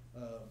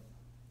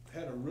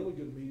 had a really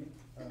good meeting.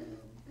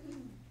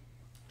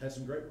 Had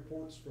some great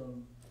reports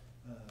from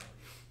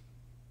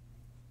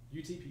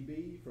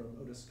UTPB, from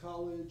Odessa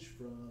College,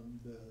 from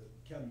the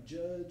county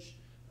judge.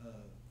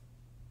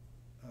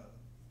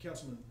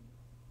 Councilman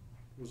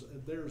was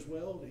there as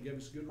well. He gave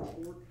us a good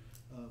report.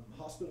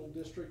 Hospital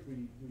district,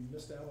 we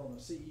missed out on a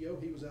CEO.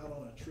 He was out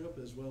on a trip,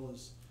 as well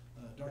as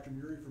Dr.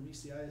 Murray from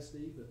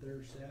ECISD, but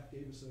their staff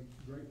gave us a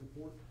great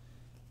report.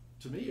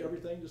 To me,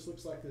 everything just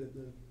looks like the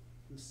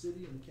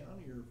city and the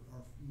county are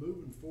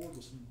moving forward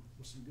with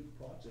some good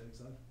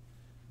projects. I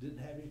didn't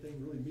have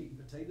anything really meat and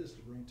potatoes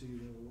to bring to you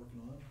that we're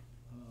working on.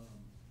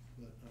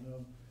 But I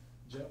know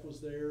Jeff was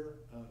there,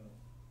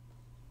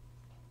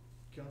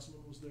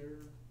 Councilman was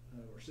there,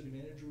 our city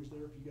manager was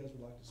there. If you guys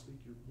would like to speak,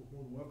 you're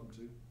more than welcome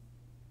to.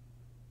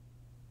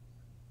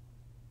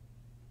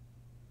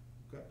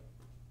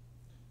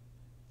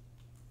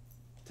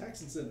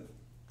 Tax incentive,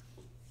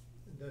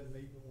 It doesn't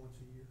meet but once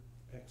a year.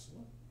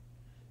 excellent.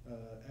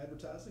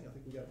 Advertising, I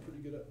think we got a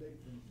pretty good update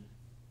from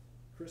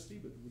Christie,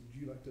 but would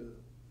you like to,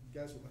 you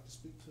guys would like to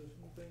speak to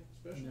anything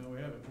special? No, we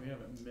haven't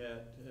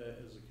met,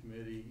 as a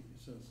committee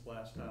since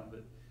last time,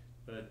 but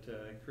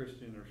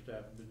Christie and her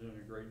staff have been doing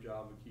a great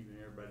job of keeping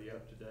everybody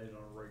up to date on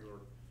a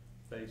regular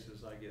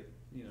basis. I get,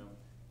 you know,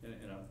 and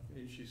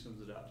she sends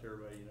it out to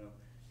everybody, you know,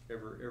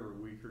 every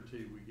week or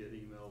two, we get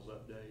emails,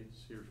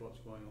 updates, here's what's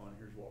going on,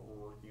 here's what we're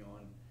working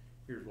on,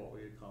 here's what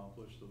we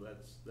accomplished, so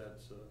that's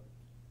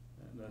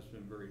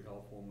been very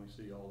helpful, and we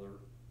see all their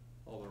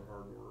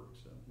hard work,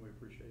 so we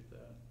appreciate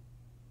that.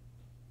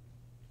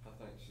 I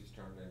think she's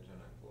turned into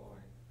an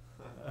employee.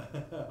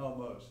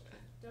 Almost.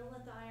 Don't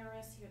let the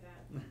IRS hear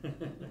that.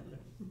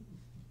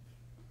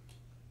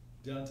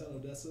 Downtown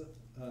Odessa,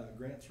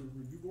 grants for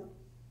review board?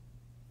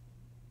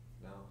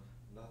 No,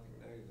 nothing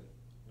new,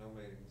 no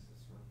meetings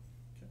this month.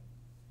 Okay.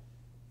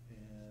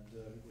 And,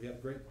 we have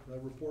a great,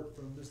 report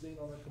from Ms. Dean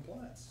on our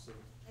compliance, so.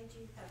 I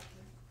do have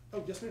one.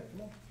 Oh, yes, ma'am,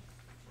 come on.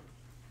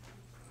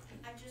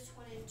 I just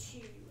wanted to,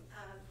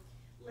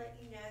 let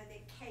you know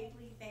that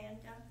Kaylee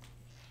Banda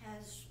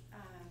has,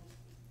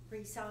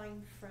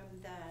 resigned from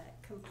the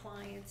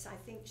compliance. I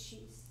think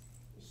she's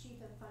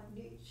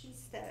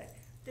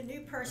the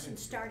new person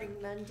starting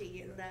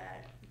Monday in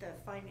the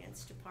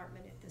finance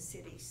department at the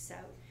city. So,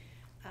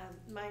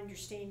 my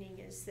understanding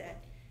is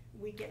that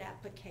we get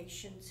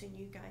applications and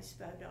you guys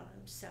vote on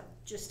them. So,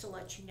 just to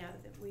let you know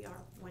that we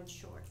are one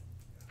short.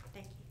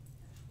 Thank you.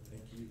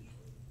 Thank you.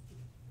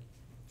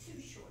 Too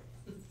short.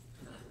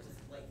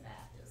 Blake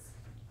Baptist.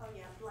 Oh,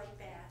 yeah, Blake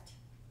Bat.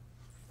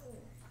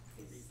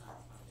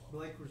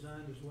 Blake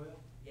resigned as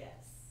well,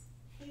 Yes.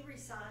 He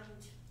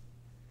resigned,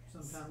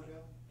 some time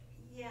ago?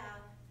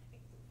 yeah,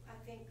 I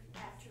think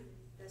after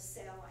the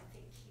sale, I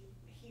think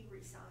he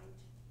resigned.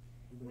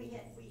 We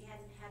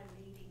hadn't had a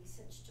meeting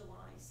since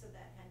July, so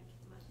that hadn't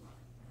come up.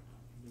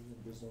 Moving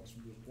on business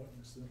from the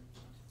appointments then.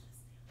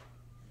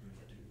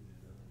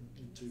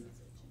 Two.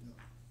 Yeah.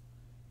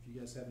 If you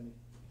guys have any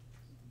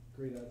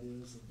great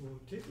ideas. and- Well,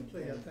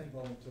 typically, I think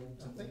Volunteer.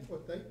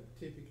 what they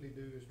typically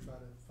do is try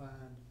to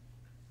find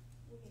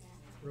We can add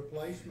that.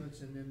 replacements,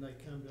 and then they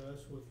come to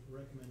us with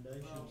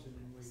recommendations, and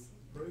then we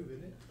approve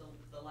it.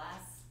 The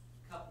last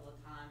couple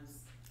of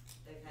times,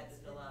 they've had to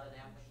fill out an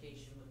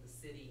application with the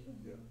city,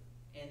 Yeah.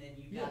 and then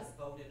you Yeah. guys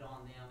voted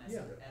on them as Yeah,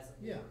 a board.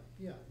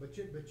 yeah, but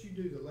you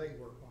do the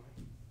legwork on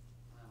it.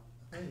 Well,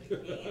 I think,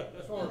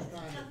 as far as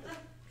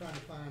trying to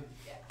find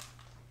yeah,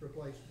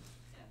 replacements.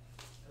 yeah,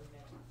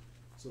 okay.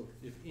 So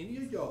if any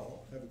of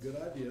y'all have a good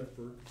idea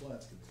for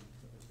compliance committee,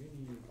 if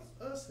any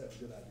of us have a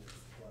good idea for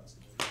compliance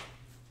committee,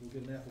 we'll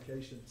get an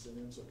application sent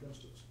in so it comes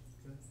to us,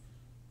 okay?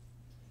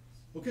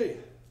 Okay,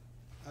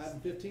 item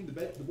 15, the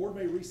board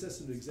may recess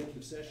into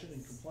executive session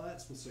in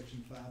compliance with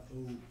section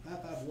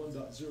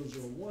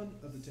 551.001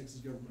 of the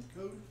Texas Government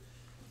Code,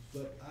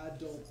 but I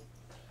don't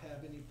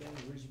have anything,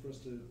 a reason for us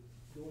to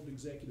go into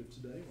executive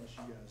today unless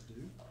you guys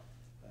do.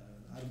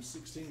 Item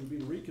 16 would be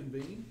to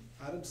reconvene.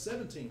 Item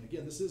 17,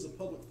 again, this is a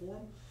public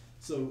forum,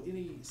 so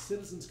any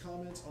citizens'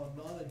 comments on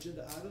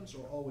non-agenda items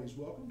are always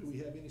welcome. Do we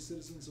have any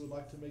citizens that would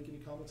like to make any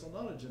comments on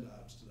non-agenda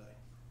items today?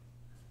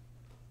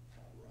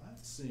 All right,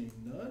 seeing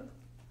none.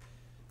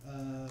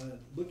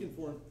 Looking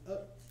for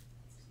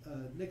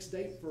an next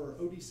date for our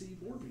ODC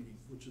board meeting,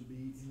 which would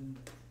be in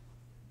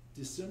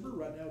December.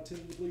 Right now,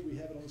 tentatively, we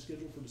have it on the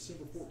schedule for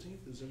December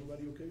 14th. Is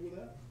everybody okay with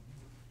that?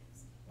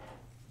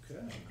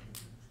 Okay.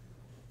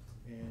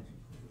 And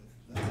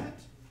with that,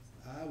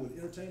 I would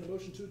entertain a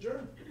motion to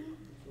adjourn.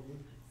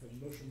 Have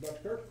a motion from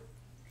Dr. Kirk.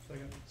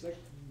 Second. Second,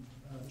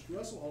 Mr.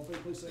 Russell. All in favor,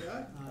 please say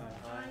aye.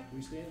 Aye.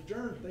 We stand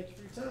adjourned. Thank you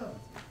for your time.